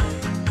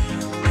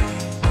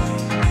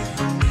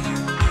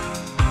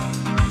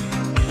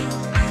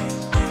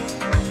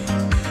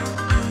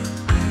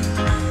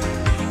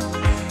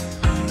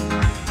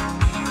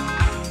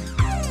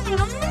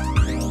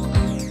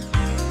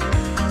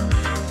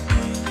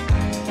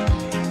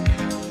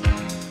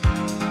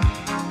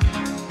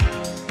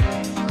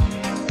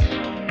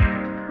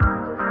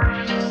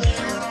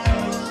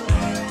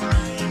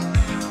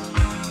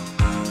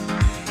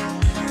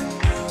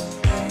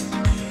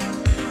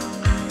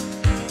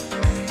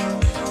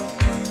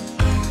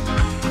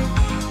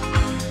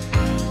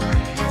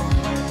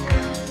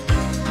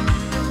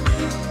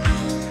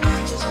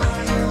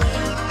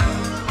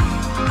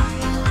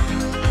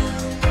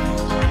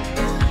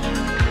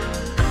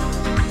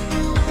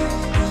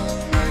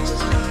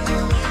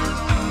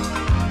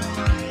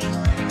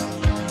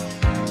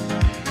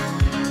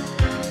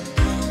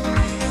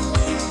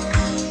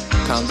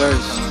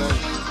 Converse.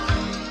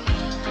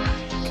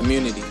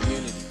 Community.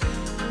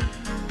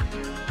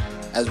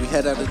 As we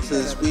head out into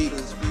this week,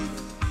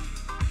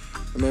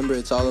 remember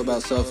it's all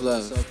about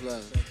self-love.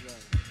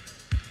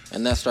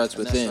 And that starts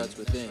within.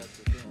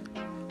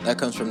 That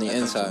comes from the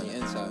inside.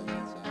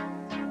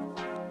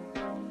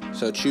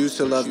 So choose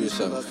to love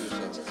yourself.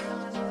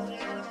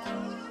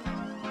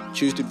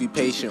 Choose to be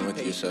patient with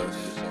yourself.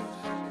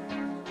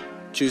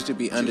 Choose to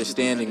be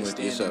understanding with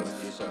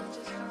yourself.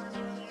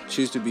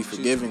 Choose to be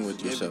forgiving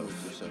with yourself.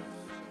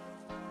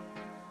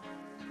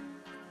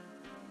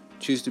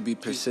 Choose to be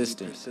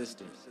persistent.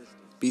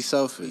 Be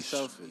selfish.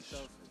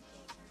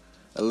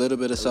 A little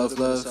bit of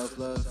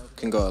self-love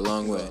can go a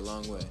long way.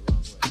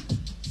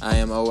 I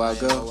am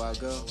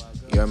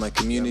OWGO. You are my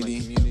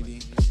community.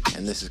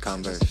 And this is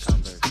Converse.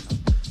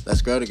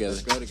 Let's grow together.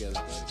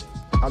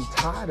 I'm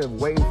tired of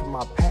waiting for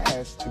my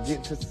past to get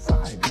into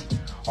society.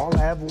 All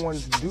I ever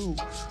wanted to do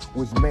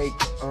was make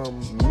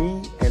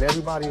me and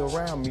everybody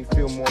around me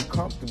feel more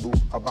comfortable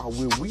about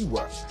where we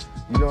were.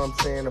 You know what I'm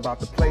saying? About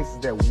the places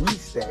that we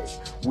stay.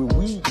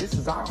 This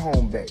is our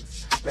home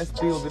base. Let's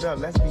build it up.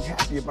 Let's be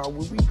happy about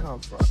where we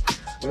come from.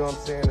 You know what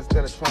I'm saying?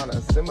 Instead of trying to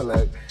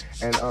assimilate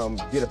and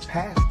get a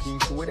pass key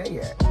to where they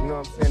at. You know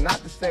what I'm saying?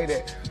 Not to say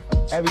that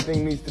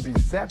everything needs to be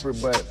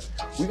separate, but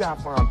we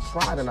gotta find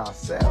pride in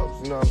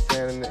ourselves. You know what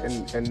I'm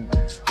saying? And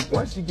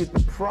once you get the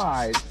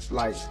pride,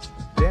 like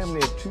damn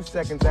near 2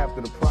 seconds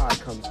after the pride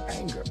comes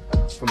anger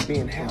from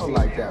being held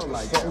like that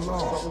for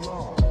so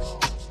long.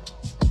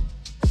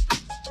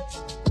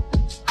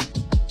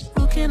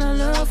 Who can I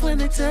love when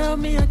they tell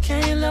me I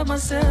can't love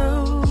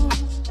myself?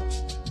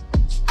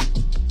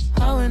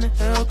 How in the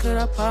hell could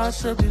I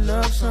possibly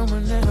love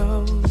someone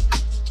else?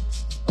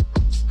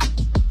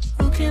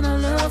 Who can I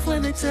love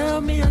when they tell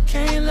me I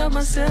can't love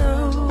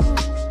myself?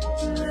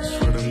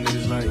 For them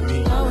niggas like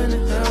me. How in the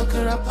hell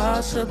could I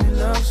possibly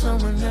love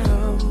someone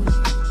else?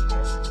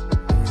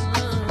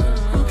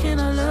 Who can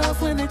I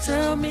love when they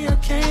tell me I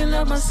can't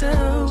love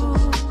myself?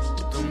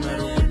 It don't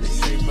matter what they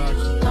say about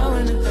you. How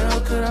in the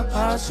hell could I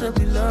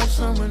possibly love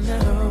someone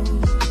else?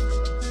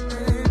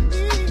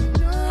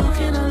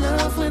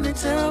 When they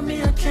tell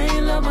me I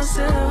can't love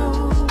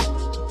myself,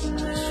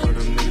 For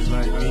them niggas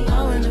like me.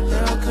 how in the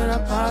hell could I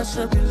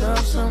possibly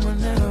love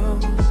someone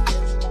else?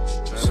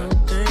 Some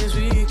things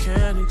we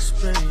can't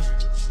explain.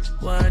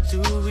 Why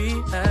do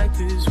we act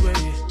this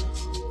way?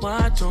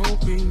 Why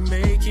don't we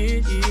make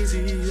it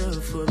easier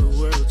for the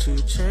world to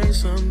change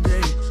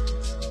someday?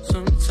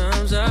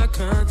 Sometimes I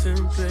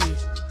contemplate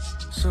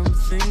some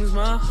things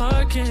my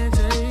heart can't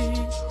take.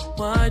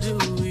 Why do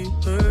we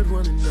hurt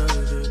one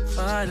another,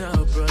 fight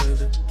our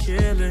brother,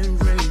 kill and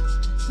rape?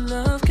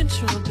 Love can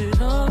trump it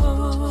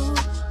all.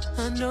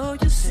 I know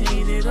you've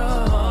seen it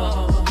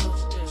all.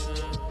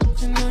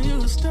 You know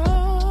you're a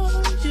star.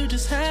 You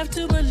just have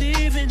to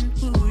believe in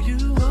who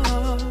you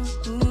are.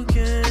 Who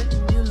can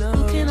you love?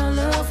 Who can I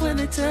love when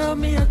they tell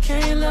me I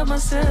can't love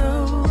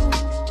myself?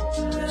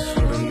 For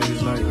them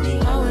niggas like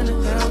me. How in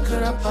the hell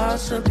could I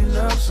possibly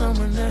love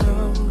someone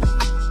else?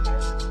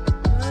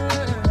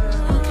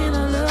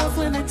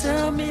 When they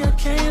tell me I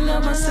can't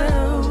love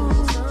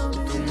myself,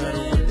 Don't matter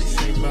what they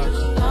say about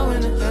you. how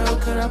in the hell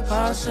could I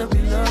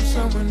possibly love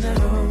someone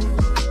else?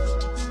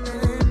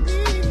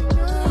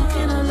 Who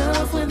can I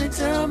love when they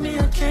tell me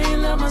I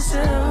can't love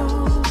myself?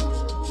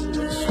 For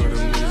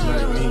them niggas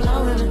like me.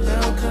 How in the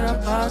hell could I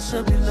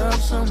possibly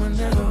love someone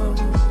else?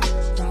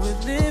 And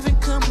with living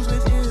comes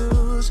with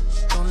use.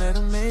 Don't let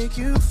them make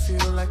you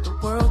feel like the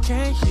world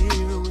can't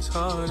heal. It's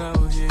hard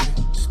out here,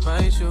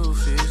 despite your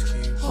fears.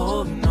 Keep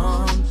holding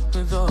on.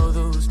 With all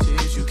those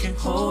tears, you can't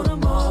hold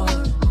them all.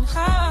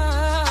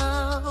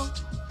 How?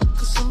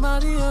 Cause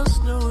somebody else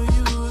know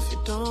you. If you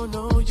don't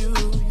know you,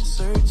 you're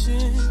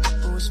searching.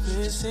 But what's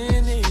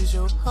missing is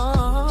your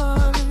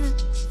heart.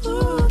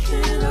 Who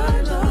can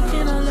I love? Who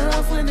can I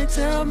love when they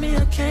tell me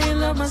I can't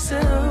love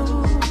myself?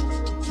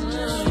 For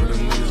them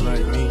niggas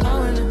like me.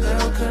 How in the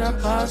hell could I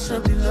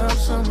possibly love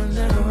someone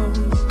else?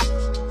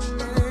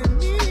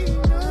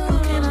 Who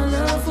can I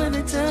love when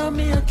they tell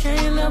me I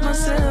can't love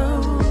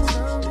myself?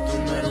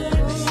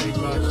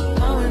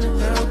 How in the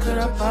hell could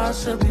I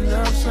possibly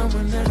love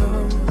someone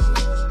else?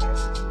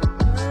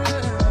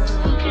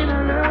 Who can I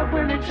love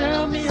when they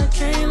tell me I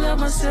can't love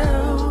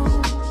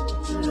myself?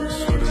 For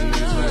them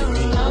niggas like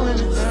me. How in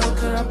the hell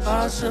could I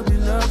possibly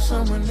love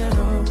someone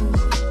else?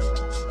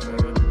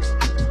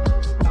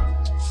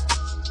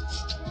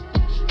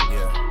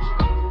 Yeah.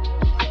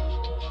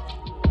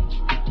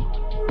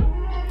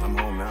 I'm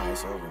home now.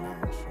 It's over now.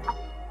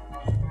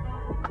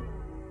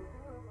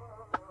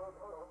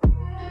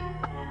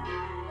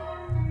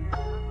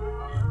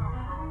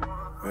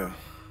 Yeah.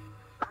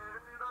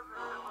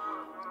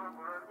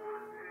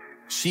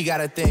 She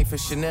got a thing for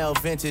Chanel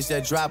vintage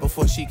that dropped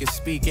before she could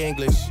speak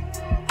English.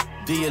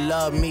 Do you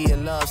love me or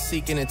love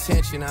seeking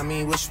attention? I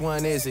mean, which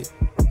one is it?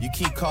 You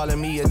keep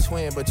calling me a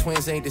twin, but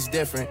twins ain't this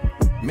different.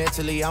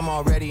 Mentally, I'm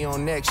already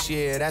on next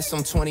year. That's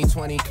some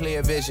 2020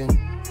 clear vision.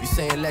 You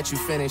saying let you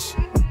finish.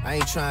 I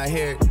ain't trying to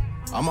hear it.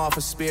 I'm off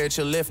of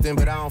spiritual lifting,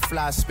 but I don't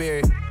fly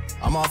spirit.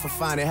 I'm off of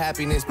finding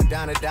happiness, but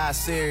down to die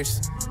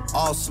serious.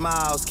 All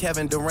smiles,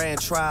 Kevin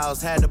Durant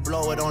trials. Had to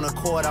blow it on a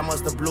court, I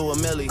must have blew a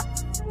milli.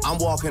 I'm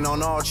walking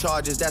on all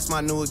charges, that's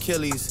my new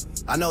Achilles.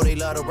 I know they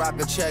love to rock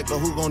a check, but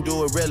who gon'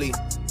 do it really?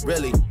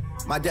 Really?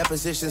 My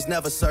depositions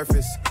never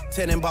surface.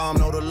 Tenenbaum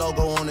know the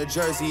logo on the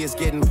jersey is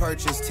getting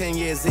purchased. 10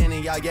 years in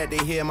and y'all yet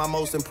to hear my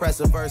most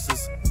impressive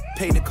verses.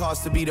 Paid the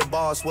cost to be the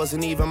boss,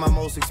 wasn't even my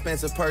most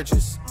expensive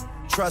purchase.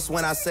 Trust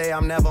when I say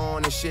I'm never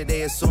on the shit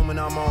they assuming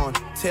I'm on.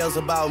 Tales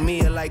about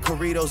me are like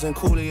Corritos and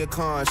Coolia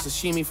Khan.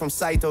 Sashimi from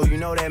Saito, you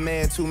know that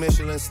man, 2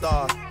 Michelin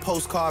star.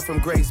 Postcard from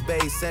Grace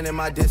Bay, sending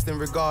my distant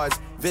regards.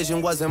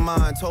 Vision wasn't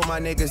mine, told my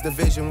niggas the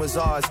vision was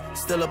ours.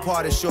 Still a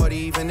part of shorty,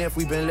 even if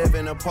we been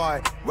living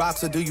apart.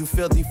 Rocks will do you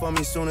filthy for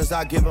me soon as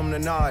I give him the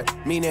nod.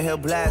 Meaning he'll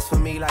blast for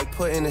me like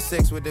putting a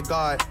 6 with the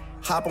guard.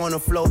 Hop on the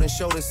float and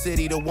show the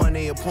city the one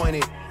they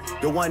appointed.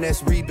 The one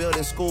that's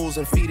rebuilding schools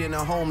and feeding the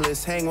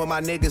homeless. Hang with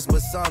my niggas, but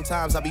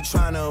sometimes I be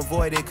trying to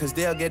avoid it, cause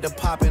they'll get to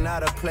popping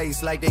out of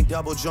place like they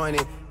double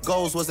jointed.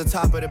 Goals was the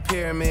top of the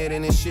pyramid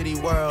in this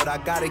shitty world.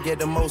 I gotta get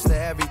the most of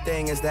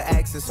everything as the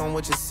axis on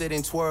which it's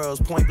sitting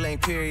twirls. Point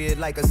blank period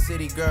like a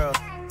city girl.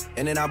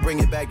 And then I bring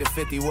it back to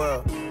 50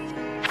 world.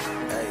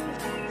 Hey.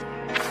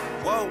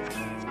 Whoa.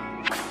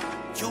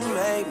 You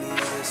made me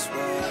this way,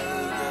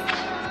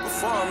 yeah.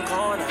 Before I'm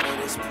gone out of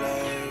this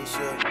place,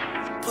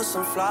 yeah. Put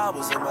some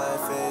flowers in my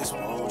face,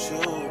 won't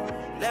you?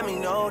 Let me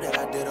know that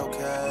I did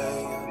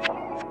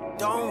okay.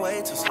 Don't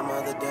wait till some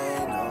other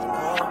day, no,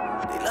 no.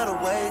 They let her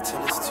wait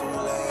till it's too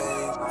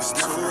late. It's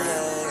too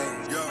late.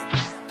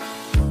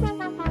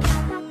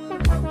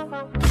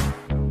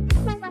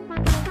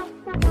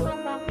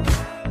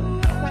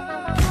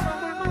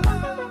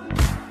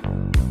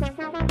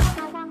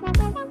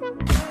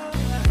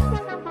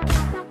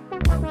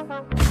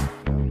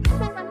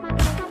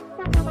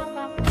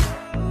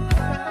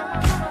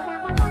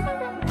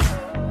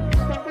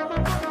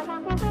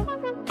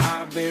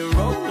 Been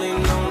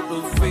rolling on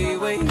the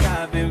freeway,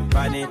 I've been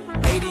riding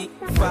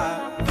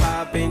 85.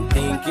 I've been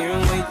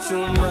thinking way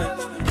too much,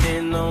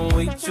 and I'm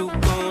way too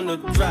gonna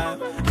drive.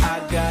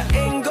 I got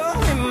anger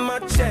in my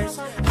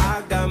chest,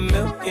 I got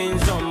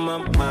millions on my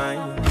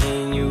mind,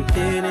 and you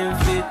didn't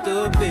fit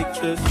the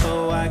picture,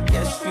 so I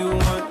guess you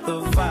want the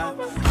vibe.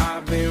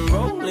 I've been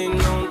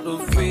rolling on the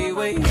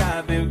freeway,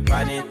 I've been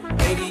riding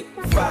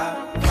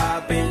 85.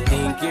 I've been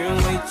thinking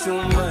way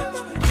too much,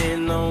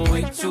 and I'm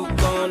way too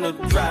gonna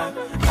drive.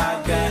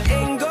 I got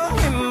anger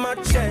in my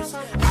chest,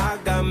 I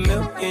got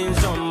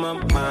millions on my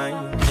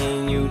mind,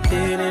 and you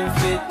didn't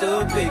fit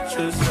the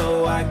picture,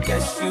 so I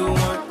guess you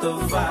want the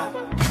vibe.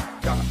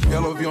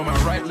 LOV on my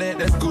right leg,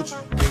 that's Gucci.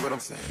 Dig what I'm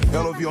saying?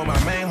 LOV on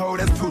my main hoe,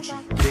 that's Poochie.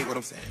 Dig what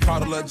I'm saying?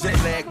 Caught a little jet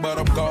lag, but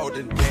I'm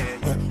golden.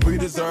 We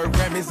deserve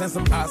Grammys and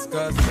some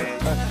Oscars.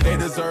 They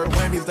deserve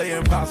whammies, they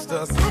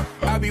imposters.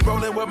 I be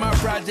rolling with my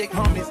project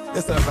homies,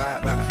 it's a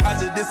vibe. I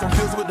just did some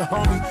deals with the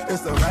homie,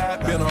 it's a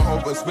vibe. Been on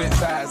over, switch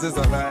sides, it's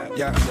a vibe.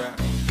 Yeah, yeah.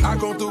 I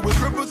go through with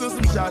ripples and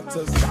some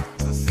shotters.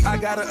 I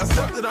gotta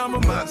accept that I'm a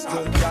monster.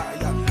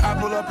 I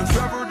pull up in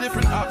several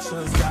different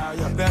options.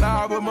 That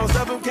I, but most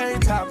of them came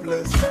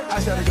topless. I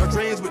shatter your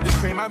dreams with this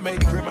cream I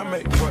make.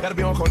 What? Gotta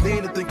be on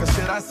codeine to think of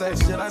shit I say.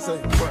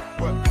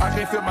 What? I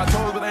can't feel my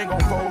toes, but ain't gon'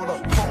 fold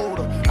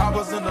up. I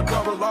was in the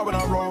double law when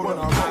I rolled.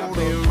 I've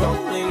been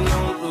rolling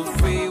on the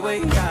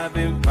freeway, I've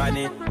been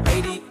riding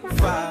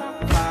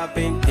 85. I've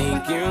been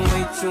thinking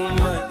way too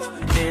much,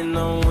 and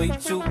I'm way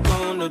too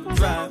gonna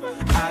drive.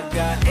 I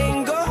got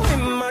anger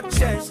in my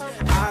chest,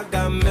 I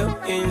got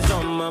millions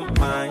on my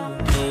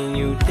mind, and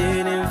you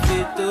didn't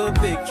fit the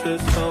picture,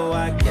 so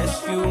I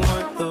guess you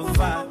want the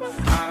vibe.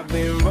 I've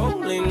been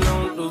rolling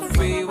on the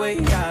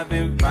freeway, I've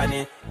been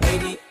riding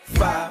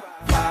 85.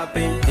 I've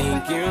been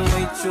thinking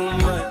way too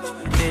much,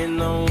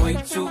 and I'm way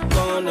too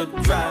gonna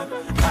drive.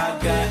 I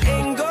got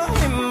anger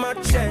in my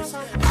chest,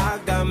 I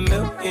got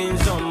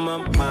millions on my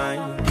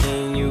mind,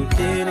 and you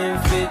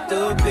didn't fit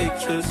the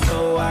picture,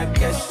 so I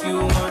guess you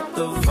want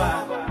the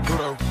vibe.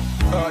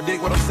 Dig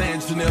what I'm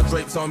saying, Chanel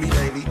drapes on me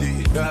daily.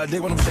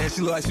 Dig what I'm saying,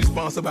 she look like she's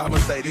sponsored by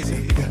Mercedes.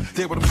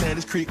 Dig what I'm saying,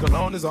 this Creek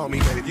cologne is on me,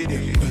 baby.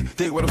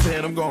 Dig what I'm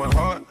saying, I'm going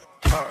hard.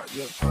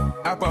 Yeah.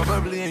 I pop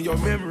bubbly in your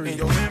memory.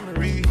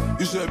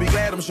 You should be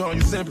glad I'm showing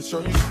you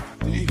sympathy.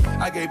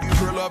 I gave you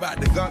real love out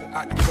the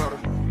gutter.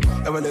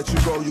 Ever let you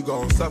go, you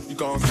gon'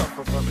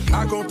 suffer from it.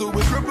 I go through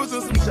with ripples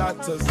and some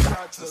shotters.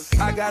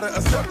 I gotta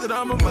accept that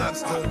I'm a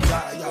monster.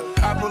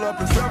 I pull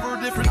up in several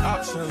different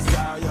options.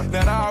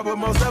 That I, but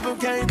most of them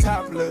came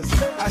topless.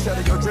 I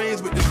shatter your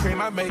dreams with this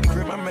cream I make.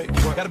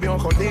 What? Gotta be on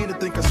codeine to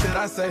think of shit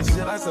I say.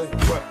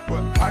 What?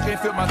 I can't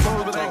feel my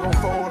toes, but ain't gon'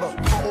 fold up.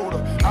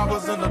 I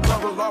was in the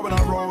double law when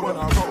I rolled.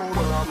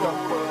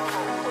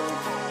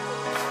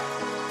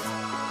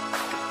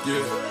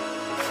 Yeah.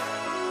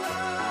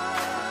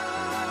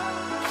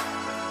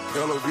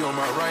 LOV on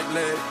my right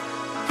leg.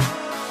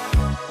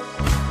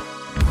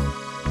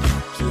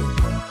 Yeah.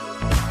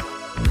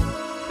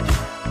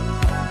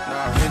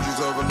 Nah, hinges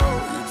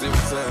overload, you see what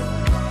I'm saying?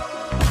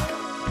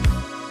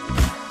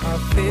 I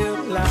feel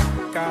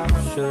like I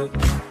should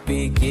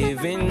be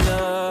giving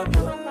up.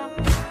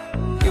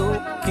 You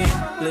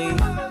can't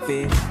leave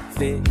it,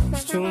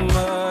 it's too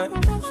much.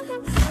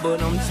 But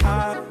I'm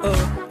tired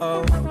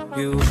of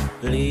you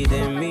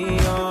leading me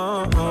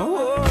on.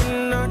 Oh,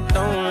 and I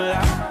don't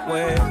like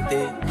where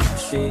this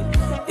shit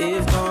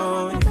is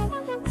going.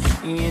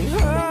 And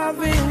I've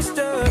been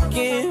stuck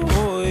in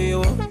all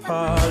your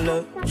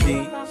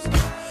apologies.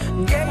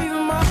 Gave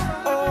my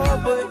all,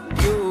 but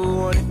you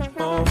wanted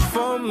more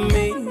from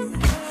me.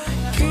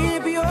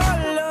 Keep your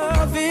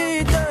love,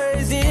 it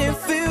doesn't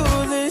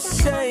feel the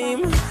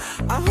same.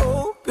 I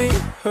hope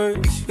it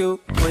hurts you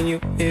when you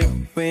hear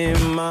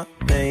my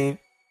name.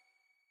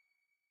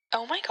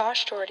 Oh my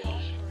gosh, Jordy.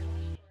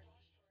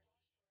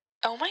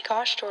 Oh my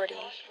gosh, Jordy.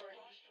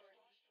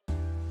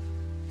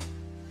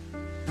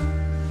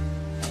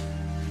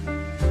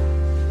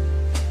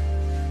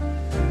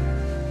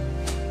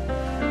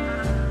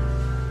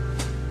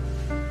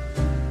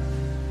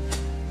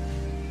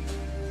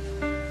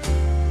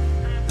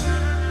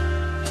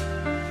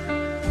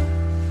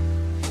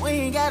 We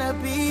ain't gotta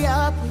be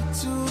up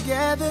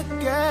together,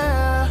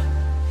 girl.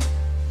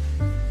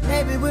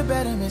 Maybe we're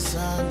better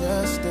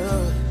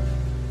misunderstood.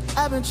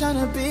 I've been trying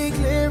to be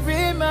clear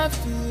in my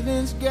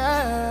feelings,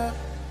 girl.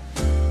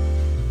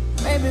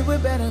 Maybe we're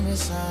better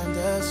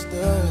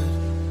misunderstood.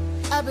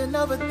 I've been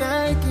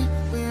overthinking,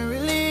 we ain't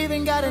really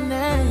even got a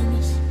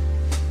name.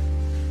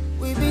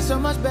 We'd be so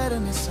much better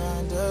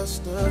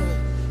misunderstood.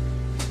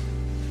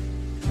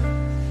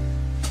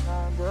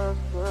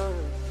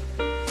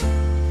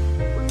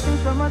 We'd be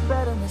so much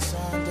better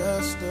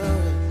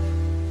misunderstood.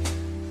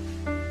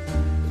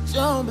 But you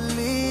don't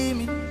believe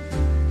me.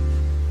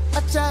 I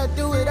try to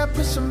do it, I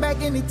push them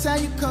back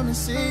anytime you come and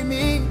see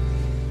me.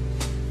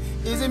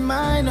 Is it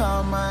mine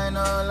or mine?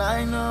 All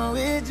I know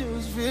it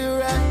just feel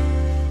right.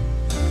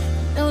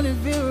 Don't it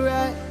feel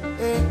right?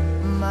 Yeah.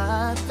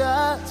 My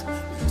thoughts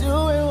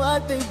doing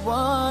what they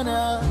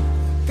wanna.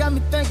 Got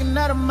me thinking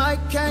that I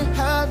might can't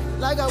have you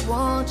like I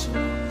want you.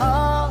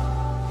 Oh,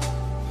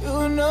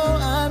 you know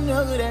I'm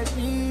no good at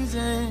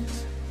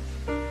reasons.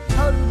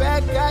 Holding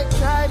back, I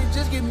try to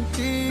just get me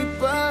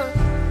deeper.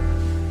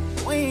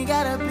 We ain't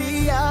gotta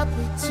be up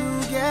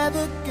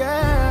together,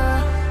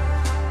 girl.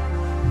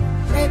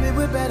 Maybe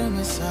we're better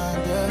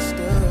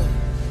misunderstood.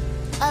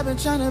 I've been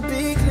trying to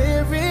be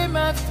clear in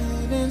my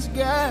feelings,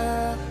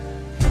 girl.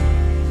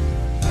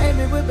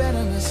 Maybe we're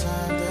better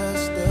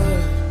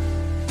misunderstood.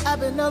 I've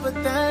been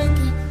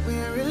overthinking, we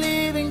ain't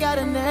really even got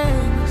a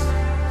name.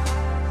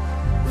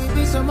 We'd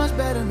be so much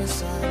better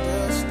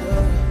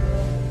misunderstood.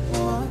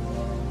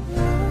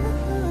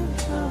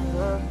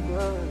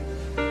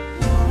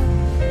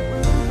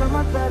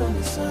 My better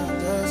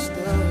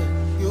misunderstood.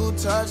 You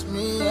touch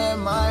me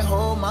and my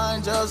whole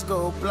mind just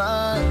go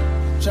blind.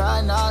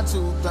 Try not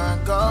to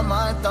think, all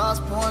my thoughts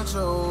point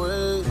your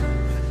way.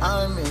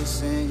 I'm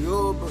missing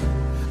you, but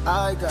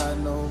I got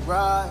no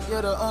right.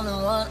 You're the only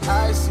one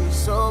I see.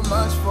 So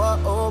much for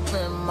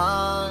open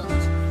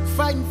minds.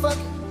 Fighting,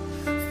 fucking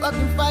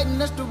fighting.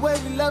 That's the way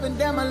we love, and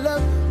damn I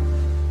love you.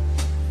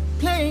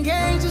 Playing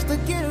games just to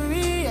get a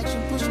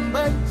reaction, pushing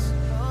buttons.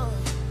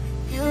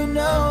 You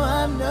know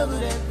I'm never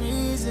that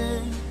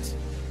reasons.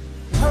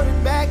 Hold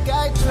it back,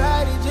 I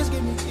try to just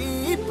get me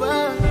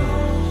deeper.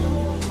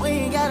 We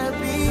ain't gotta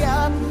be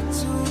up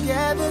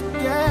together,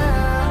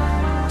 girl.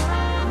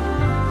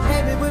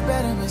 Maybe we're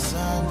better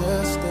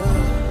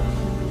misunderstood.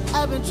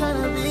 I've been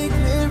trying to be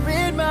clear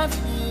in my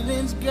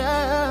feelings,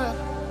 girl.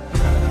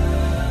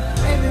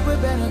 Maybe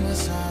we're better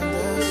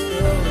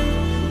misunderstood.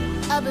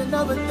 I've been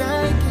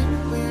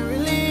overthinking, we ain't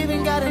really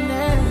even got a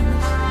name.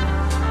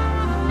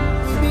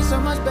 Be so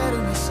much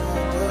better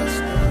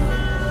misunderstood.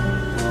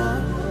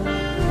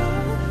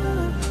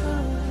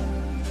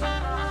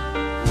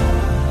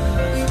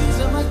 We'd be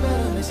so much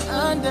better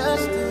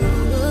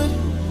misunderstood.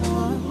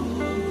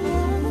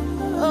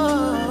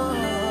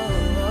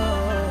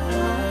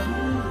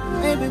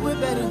 Maybe we're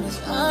better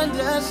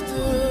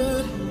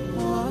misunderstood.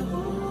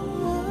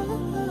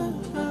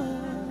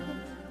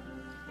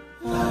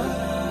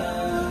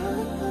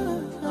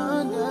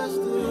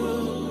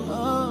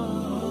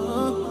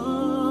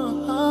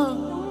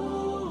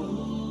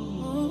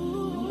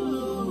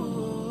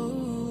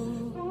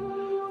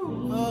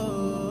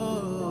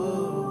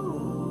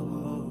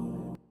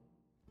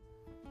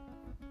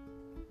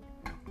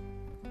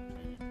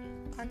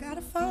 I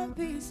gotta find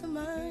peace of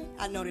mind.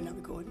 I know they're not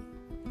recording.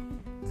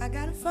 I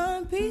gotta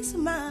find peace of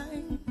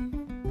mind.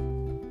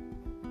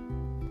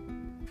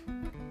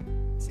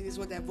 See, this is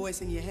what that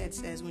voice in your head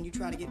says when you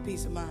try to get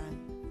peace of mind.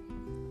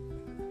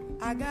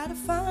 I gotta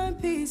find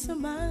peace of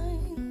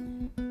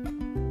mind.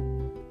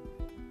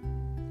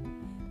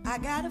 I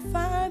gotta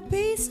find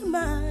peace of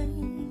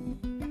mind.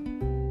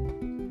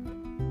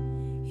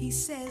 He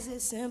says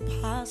it's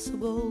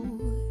impossible,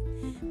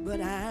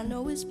 but I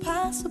know it's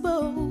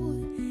possible.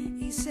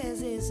 He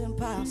says it's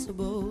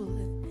impossible,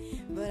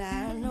 but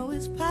I know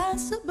it's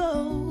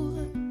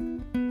possible.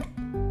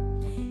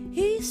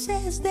 He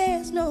says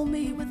there's no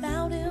me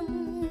without him.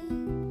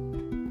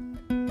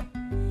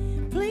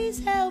 Please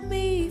help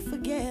me forget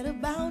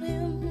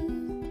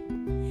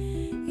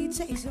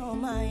takes all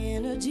my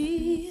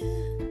energy,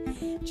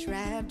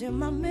 trapped in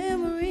my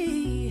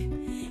memory,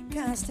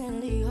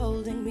 constantly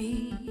holding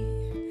me,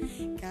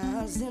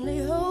 constantly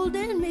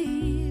holding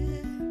me.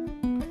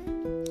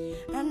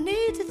 I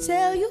need to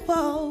tell you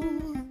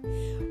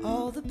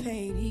all the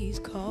pain he's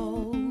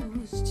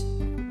caused.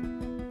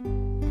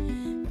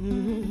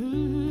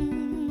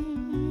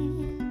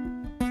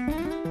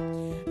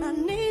 I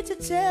need to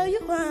tell you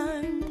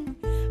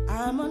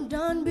I'm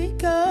undone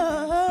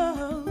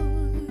because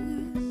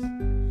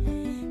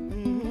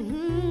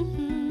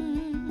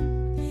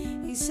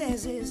he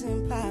says it's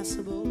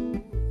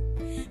impossible,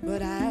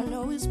 but I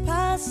know it's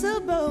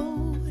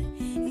possible.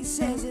 He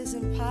says it's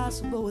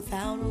impossible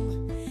without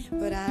him,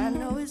 but I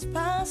know it's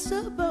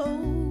possible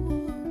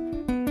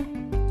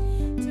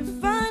to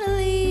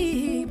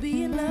finally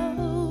be in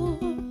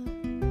love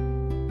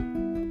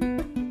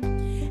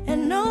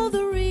and know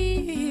the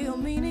real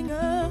meaning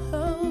of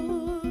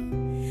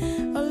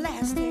a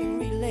lasting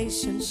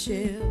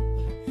relationship,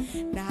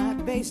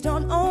 not based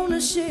on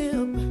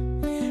ownership.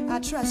 I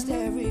trust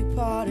every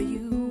part of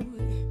you,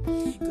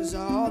 'cause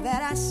all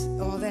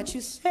that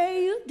you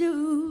say you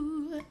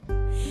do.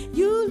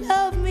 You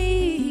love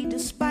me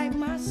despite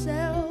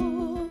myself.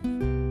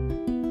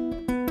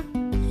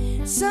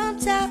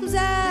 Sometimes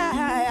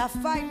I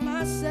fight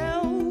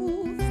myself.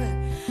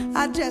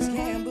 I just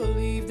can't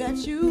believe that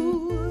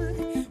you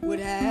would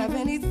have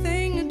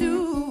anything to do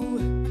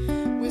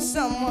with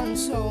someone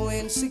so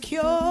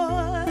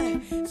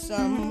insecure,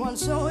 someone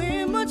so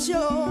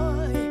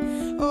immature.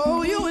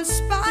 Oh, you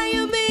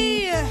inspire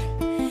me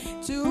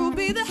to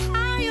be the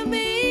higher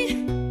me.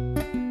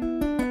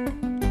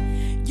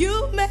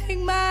 You make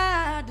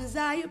my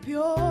desire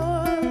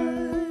pure.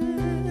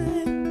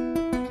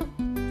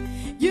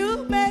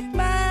 You make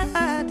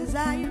my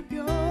desire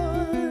pure.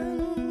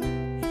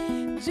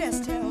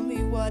 Just tell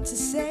me what to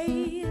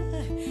say.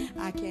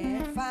 I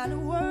can't find the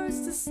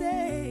words to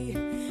say.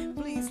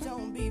 Please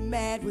don't be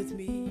mad with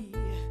me.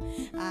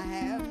 I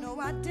have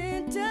no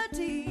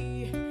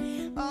identity.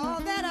 All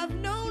that I've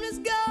known is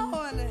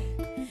gone.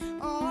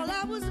 All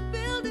I was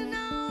building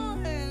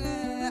on.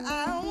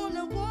 I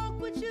wanna walk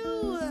with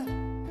you.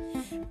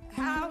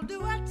 How do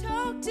I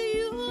talk to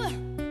you?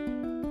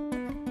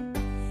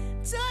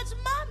 Touch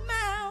my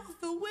mouth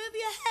with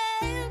your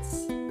hands.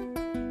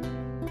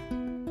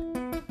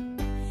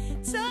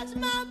 Touch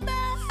my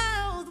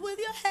mouth with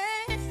your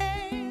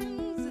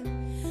hands.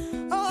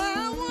 Oh,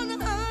 I wanna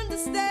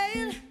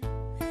understand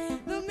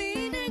the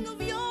meaning of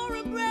your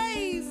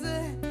embrace.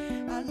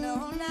 I know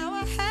now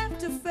I have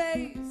to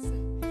face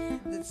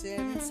the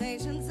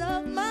temptations of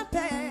my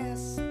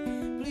past.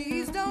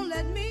 Please don't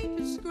let me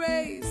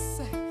disgrace.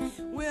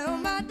 Will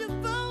my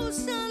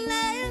devotion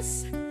last?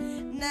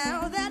 Now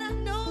that I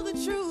know the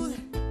truth,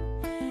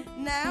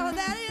 now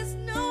that is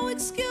no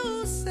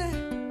excuse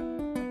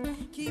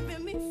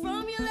keeping me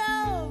from your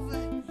love.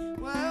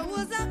 What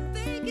was I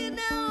thinking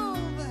of?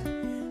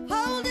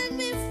 Holding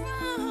me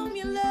from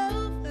your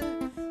love.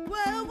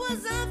 What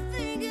was I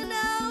thinking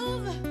of?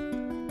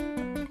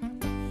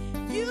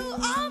 You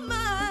are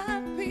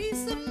my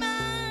peace of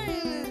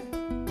mind.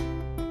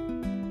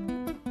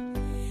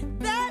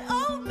 That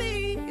old me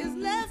is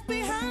left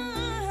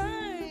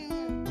behind.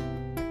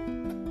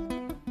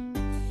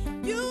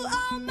 You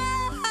are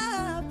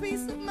my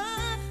peace of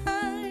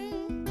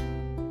mind.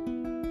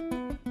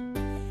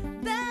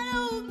 That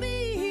old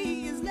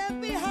me is left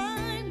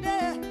behind.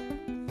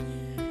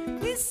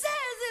 He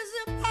says it's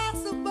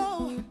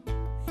impossible,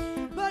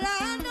 but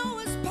I know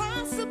it's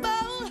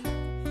possible.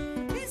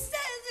 He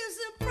says it's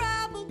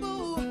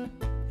improbable,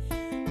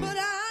 but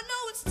I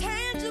know it's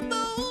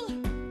tangible.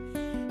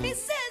 He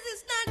says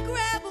it's not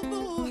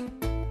grabbable,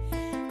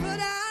 but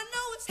I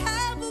know it's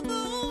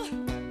havable.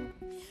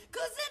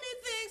 'Cause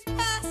anything's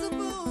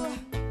possible.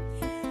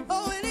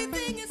 Oh,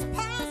 anything is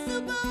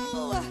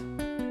possible.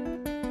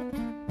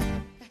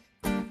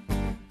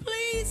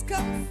 Please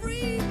come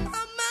free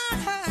my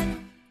mind.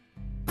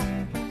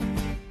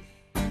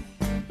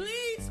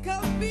 Please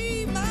come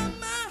be my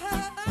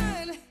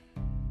mind.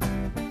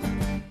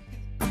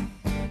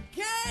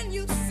 Can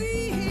you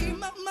see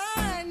my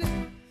mind?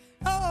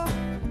 Oh,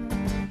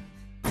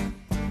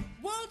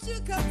 won't you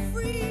come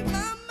free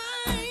my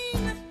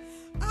mind?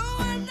 Oh,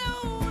 I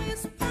know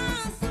it's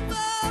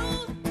possible.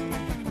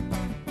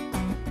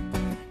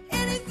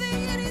 Anything,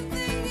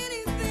 anything,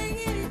 anything,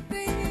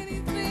 anything,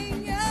 anything,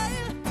 yeah.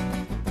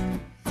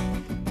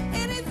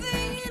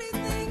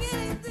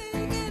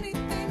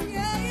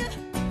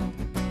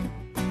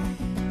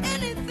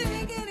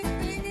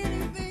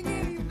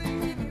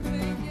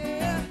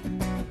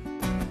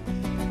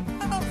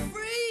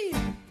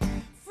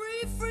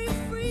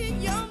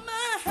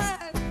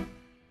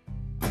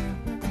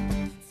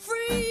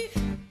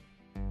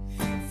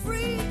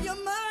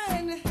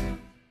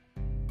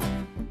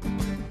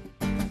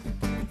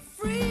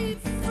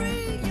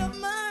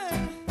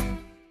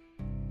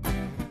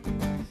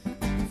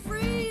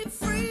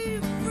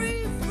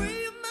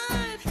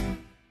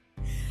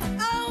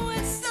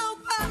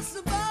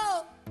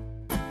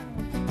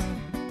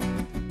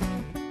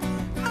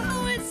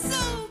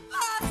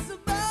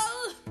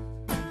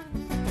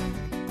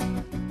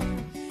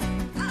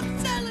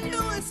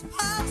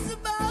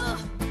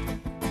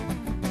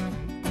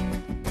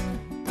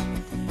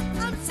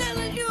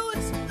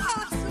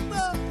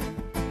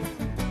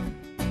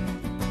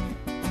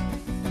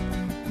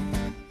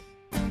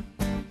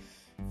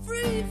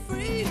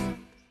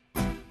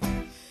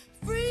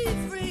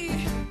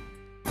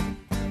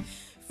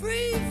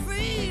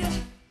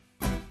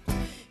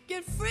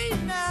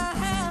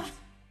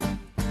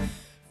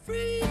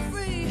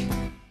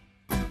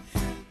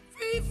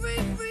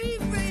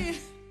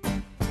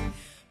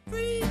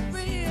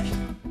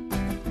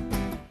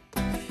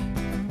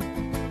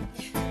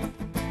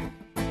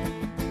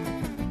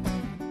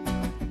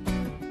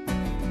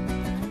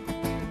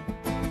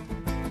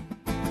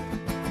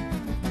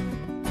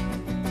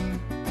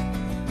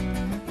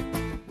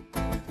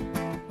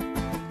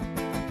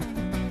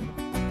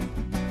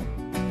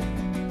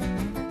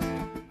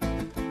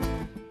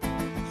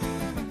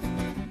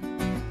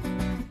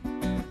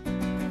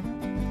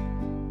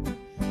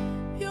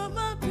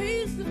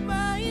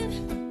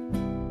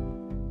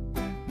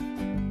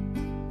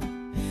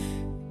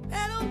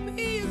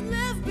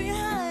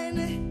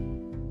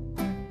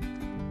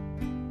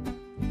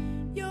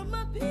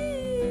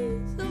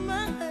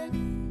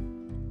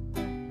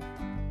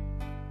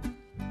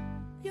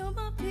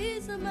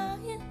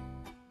 of mind.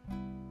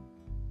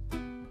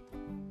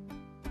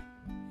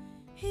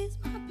 He's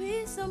my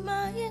peace of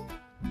mind.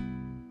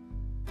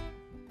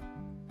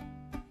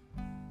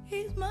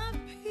 He's my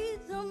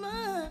peace of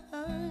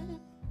mind.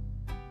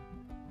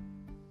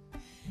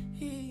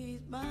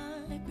 He's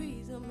my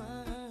peace of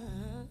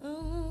mind.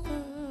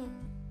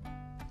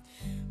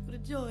 What a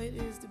joy it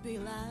is to be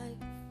alive,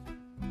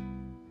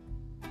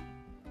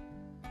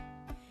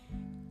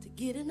 to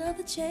get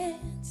another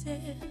chance,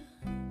 yeah.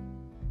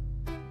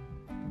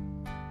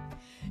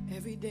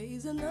 Every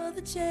day's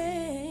another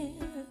chance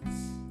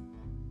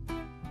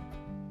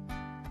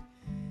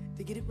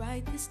to get it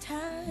right this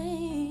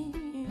time.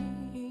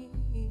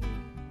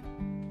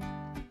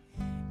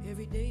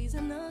 Every day's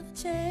another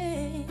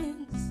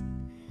chance.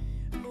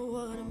 Oh,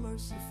 what a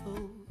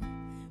merciful,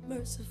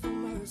 merciful,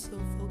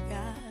 merciful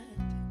God.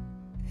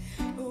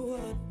 Oh, what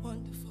a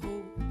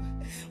wonderful,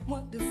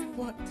 wonderful,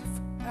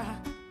 wonderful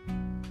God.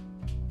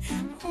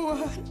 Oh,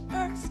 what a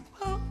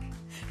merciful,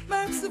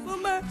 merciful,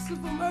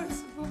 merciful,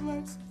 merciful,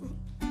 merciful.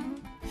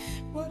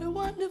 What a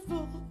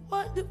wonderful,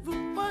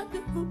 wonderful,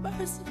 wonderful,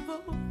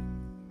 merciful.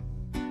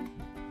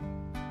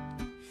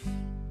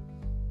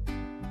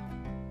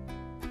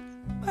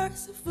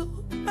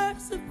 Merciful,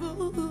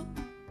 merciful,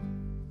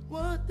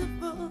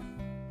 wonderful.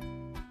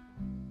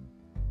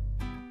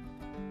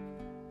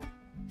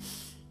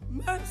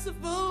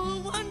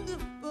 Merciful,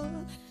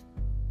 wonderful.